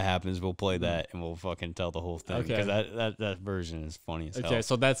wherever that happens, we'll play that and we'll fucking tell the whole thing. Okay. Because that version is funny as hell. Okay,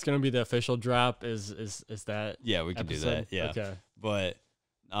 so that's gonna be the official drop. Is that? Yeah, we can do episode? that. Yeah. Okay. But,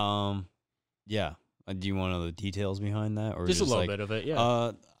 yeah. Do you want to know the details behind that, or Just a little like, bit of it.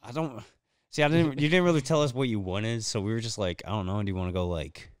 Yeah. I don't see. You didn't really tell us what you wanted, so we were just like, I don't know. Do you want to go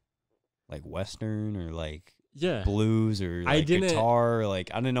like Western or like Yeah. blues or I like didn't- guitar? Or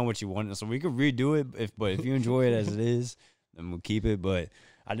like I didn't know what you wanted, so we could redo it. But if you enjoy it as it is, then we'll keep it. But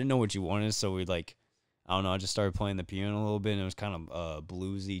I didn't know what you wanted, so we like, I don't know. I just started playing the piano a little bit, and it was kind of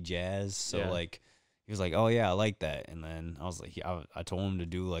bluesy jazz. So Yeah. like. He was like, "Oh yeah, I like that," and then I was like, I told him to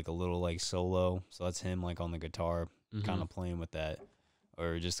do like a little like solo, so that's him like on the guitar, Mhm. kind of playing with that,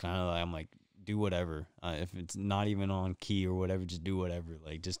 or just kind of like I'm like, do whatever. If it's not even on key or whatever, just do whatever.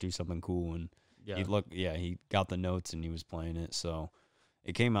 Like just do something cool. And Yeah. he got the notes and he was playing it, so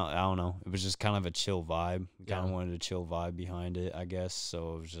it came out. I don't know. It was just kind of a chill vibe. Kind of Yeah. wanted a chill vibe behind it, I guess.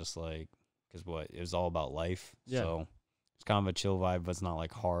 So it was just like, cause it was all about life. Yeah. So. It's kind of a chill vibe, but it's not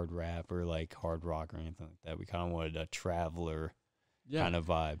like hard rap or like hard rock or anything like that. We kind of wanted a traveler Yeah. kind of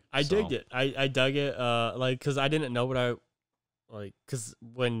vibe. I so, digged it. I dug it. Like, cause I didn't know what I like. Cause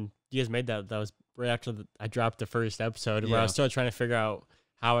when you guys made that was right after I dropped the first episode, where I Yeah. was still trying to figure out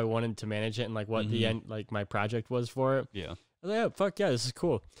how I wanted to manage it and like what the Mhm. end, like my project was for it. Yeah. I was like, oh, fuck yeah, this is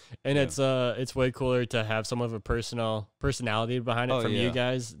cool. And Yeah. it's way cooler to have some of a personality behind it Oh, from yeah. you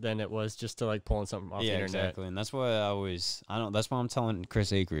guys than it was just to like pulling something off the Yeah, internet. exactly. And that's why that's why I'm telling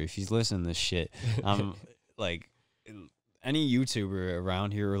Chris Aker, if he's listening to this shit, I'm like, any YouTuber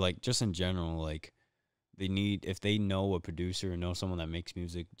around here or like just in general, like if they know a producer or know someone that makes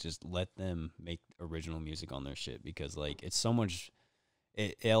music, just let them make original music on their shit, because like it's so much.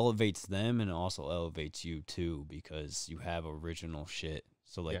 It elevates them and it also elevates you too, because you have original shit.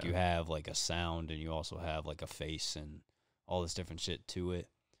 So like Yeah. you have like a sound and you also have like a face and all this different shit to it.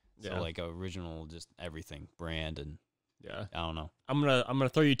 Yeah. So like original, just everything, brand, and Yeah. I don't know. I'm gonna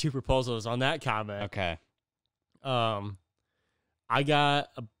throw you 2 proposals on that comment. Okay. I'm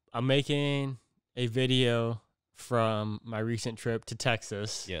making a video from my recent trip to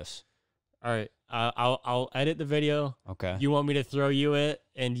Texas. Yes. All right. I'll edit the video. Okay. You want me to throw you it,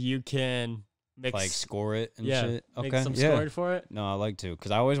 and you can mix like score it and yeah, shit. make Okay. some Yeah. scoring for it. No, I like to,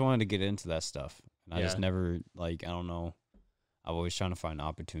 because I always wanted to get into that stuff. And I just Yeah. never, like, I don't know. I'm always trying to find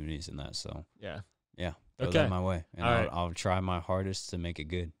opportunities in that. So, Yeah. yeah, throw Okay. that my way. And All right. I'll try my hardest to make it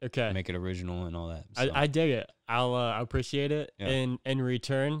good, Okay. make it original and all that. So, I dig it. I appreciate it. Yeah. In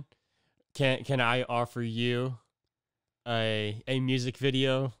return, can I offer you a music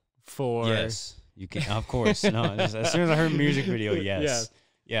video for yes, you can. Of course. No, as soon as I heard music video, yes.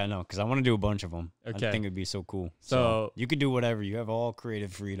 Yeah, no, because I want to do a bunch of them. Okay. I think it'd be so cool. So- you could do whatever. You have all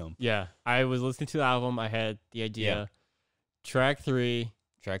creative freedom. Yeah, I was listening to the album. I had the idea. Yeah. Track 3,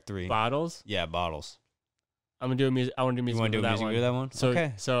 Track 3. Bottles. Yeah, Bottles. I'm gonna do a music. I want to do You music want to with do a that music one. video of that one? So,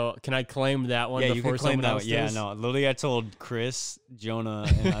 okay. so can I claim that one Yeah, you before can claim someone that else one. Yeah, does? no. Literally, I told Chris, Jonah,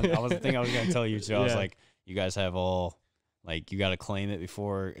 and I was the thing I was gonna tell you too. I was Yeah. like, you guys have all, like, you got to claim it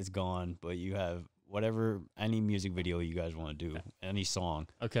before it's gone, but you have whatever, any music video you guys want to do, any song.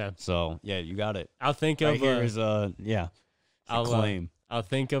 Okay, So yeah, you got it. I'll think Right of here is yeah, I'll claim. I'll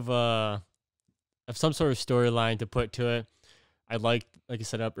think of some sort of storyline to put to it. I like I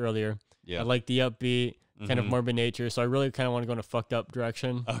said up earlier. Yeah. I like the upbeat, kind of Mhm. morbid nature. So I really kind of want to go in a fucked up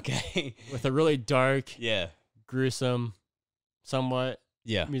direction Okay. with a really dark, Yeah. gruesome, somewhat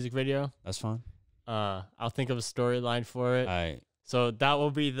Yeah. music video. That's fine. I'll think of a storyline for it. All right. So that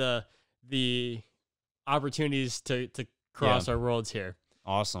will be the opportunities to cross our worlds here.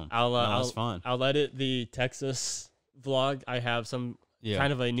 Awesome. I'll that's fun. I'll edit the Texas vlog. I have some Yeah.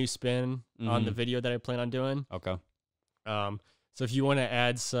 kind of a new spin on the Mhm. video that I plan on doing. Okay. So if you want to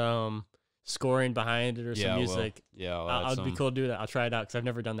add some scoring behind it or Yeah, some I will. music, Yeah. I'd be some- cool to do that. I'll try it out because I've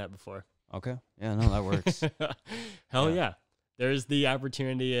never done that before. Okay. Yeah. No, that works. Hell Yeah. yeah. There's the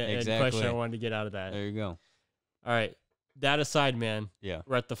opportunity and Exactly. question I wanted to get out of that. There you go. All right. That aside, man. Yeah.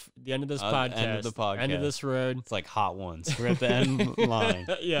 We're at the end of this podcast. End of the podcast. End of this road. It's like hot ones. We're at the end line.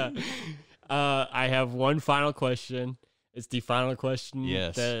 Yeah. I have one final question. It's the final question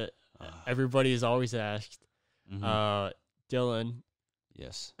that everybody is always asked. Mhm. Dylan.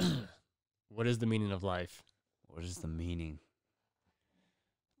 Yes. What is the meaning of life? What is the meaning?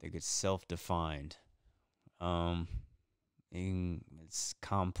 I think it's self-defined. It's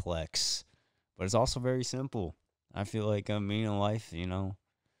complex, but it's also very simple. I feel like a meaning of life, you know,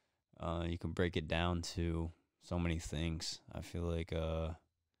 you can break it down to so many things. I feel like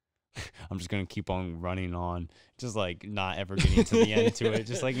I'm just gonna keep on running on, just like not ever getting to the end to it.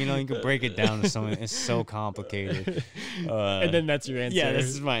 Just like, you know, you can break it down to something. It's so complicated. And then that's your answer. Yeah, this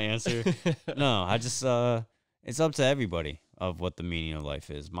is my answer. No, I just it's up to everybody of what the meaning of life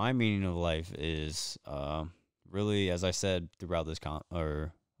is. My meaning of life is really, as I said throughout this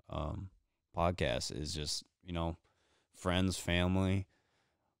podcast, is just, you know, friends, family,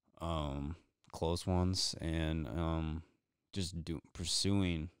 close ones, and just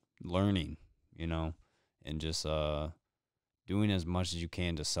pursuing learning, you know, and just doing as much as you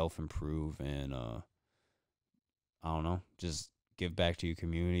can to self-improve and I don't know, just give back to your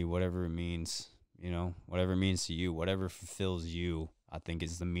community, whatever it means, you know, whatever it means to you, whatever fulfills you, I think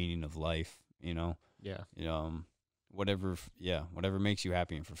is the meaning of life, you know. Yeah. Whatever makes you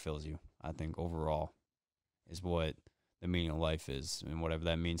happy and fulfills you, I think overall is what the meaning of life is, and whatever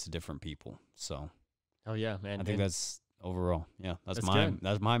that means to different people. So, oh yeah, man. I think that's overall. Yeah, that's good.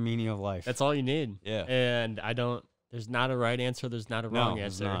 That's my meaning of life. That's all you need. Yeah. And there's not a right answer. There's not a wrong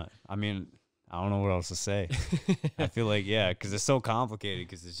answer. There's not. I mean, I don't know what else to say. I feel like, because it's so complicated,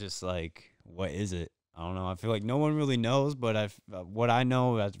 because it's just like, what is it? I don't know. I feel like no one really knows, but what I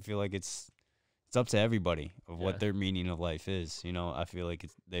know, I feel like it's up to everybody of what their meaning of life is. You know, I feel like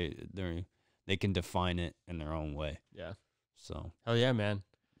they can define it in their own way. Yeah. So. Hell yeah, man.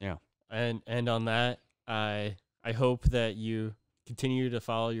 Yeah. And on that, I hope that you continue to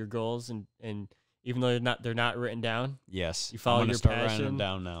follow your goals, and even though they're not written down. Yes. You follow your passion. Writing them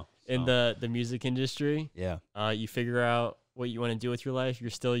down now. In the music industry. Yeah. You figure out what you want to do with your life. You're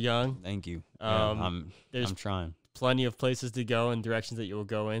still young. Thank you. I'm trying. Plenty of places to go and directions that you will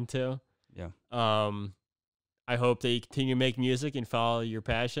go into. Yeah. I hope that you continue to make music and follow your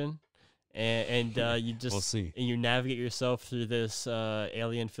passion, and you just we'll see. And you navigate yourself through this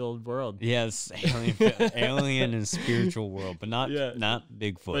alien-filled world. Yes, alien and spiritual world, but not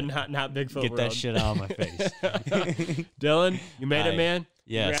Bigfoot. But not Bigfoot. Get world. that shit out of my face. Dylan, you made it, man.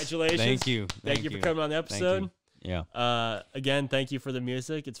 Yes. Congratulations. Thank you. Thank you for coming on the episode. Yeah. Again, thank you for the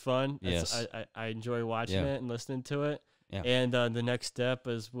music. It's fun. Yes. I enjoy watching it and listening to it. Yeah. And the next step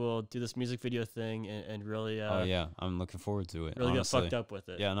is we'll do this music video thing and really. I'm looking forward to it. Really honestly. get fucked up with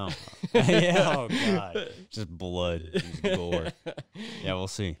it. Yeah, no. Yeah. Oh god. Just blood, just gore. Yeah, we'll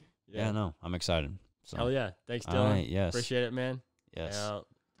see. Yeah, no. I'm excited. So. Hell yeah! Thanks, Dylan. All right, yes. Appreciate it, man. Yes.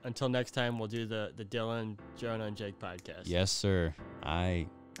 Until next time, we'll do the Dylan, Jonah, and Jake podcast. Yes, sir.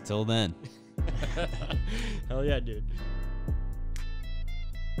 Till then. Hell yeah, dude.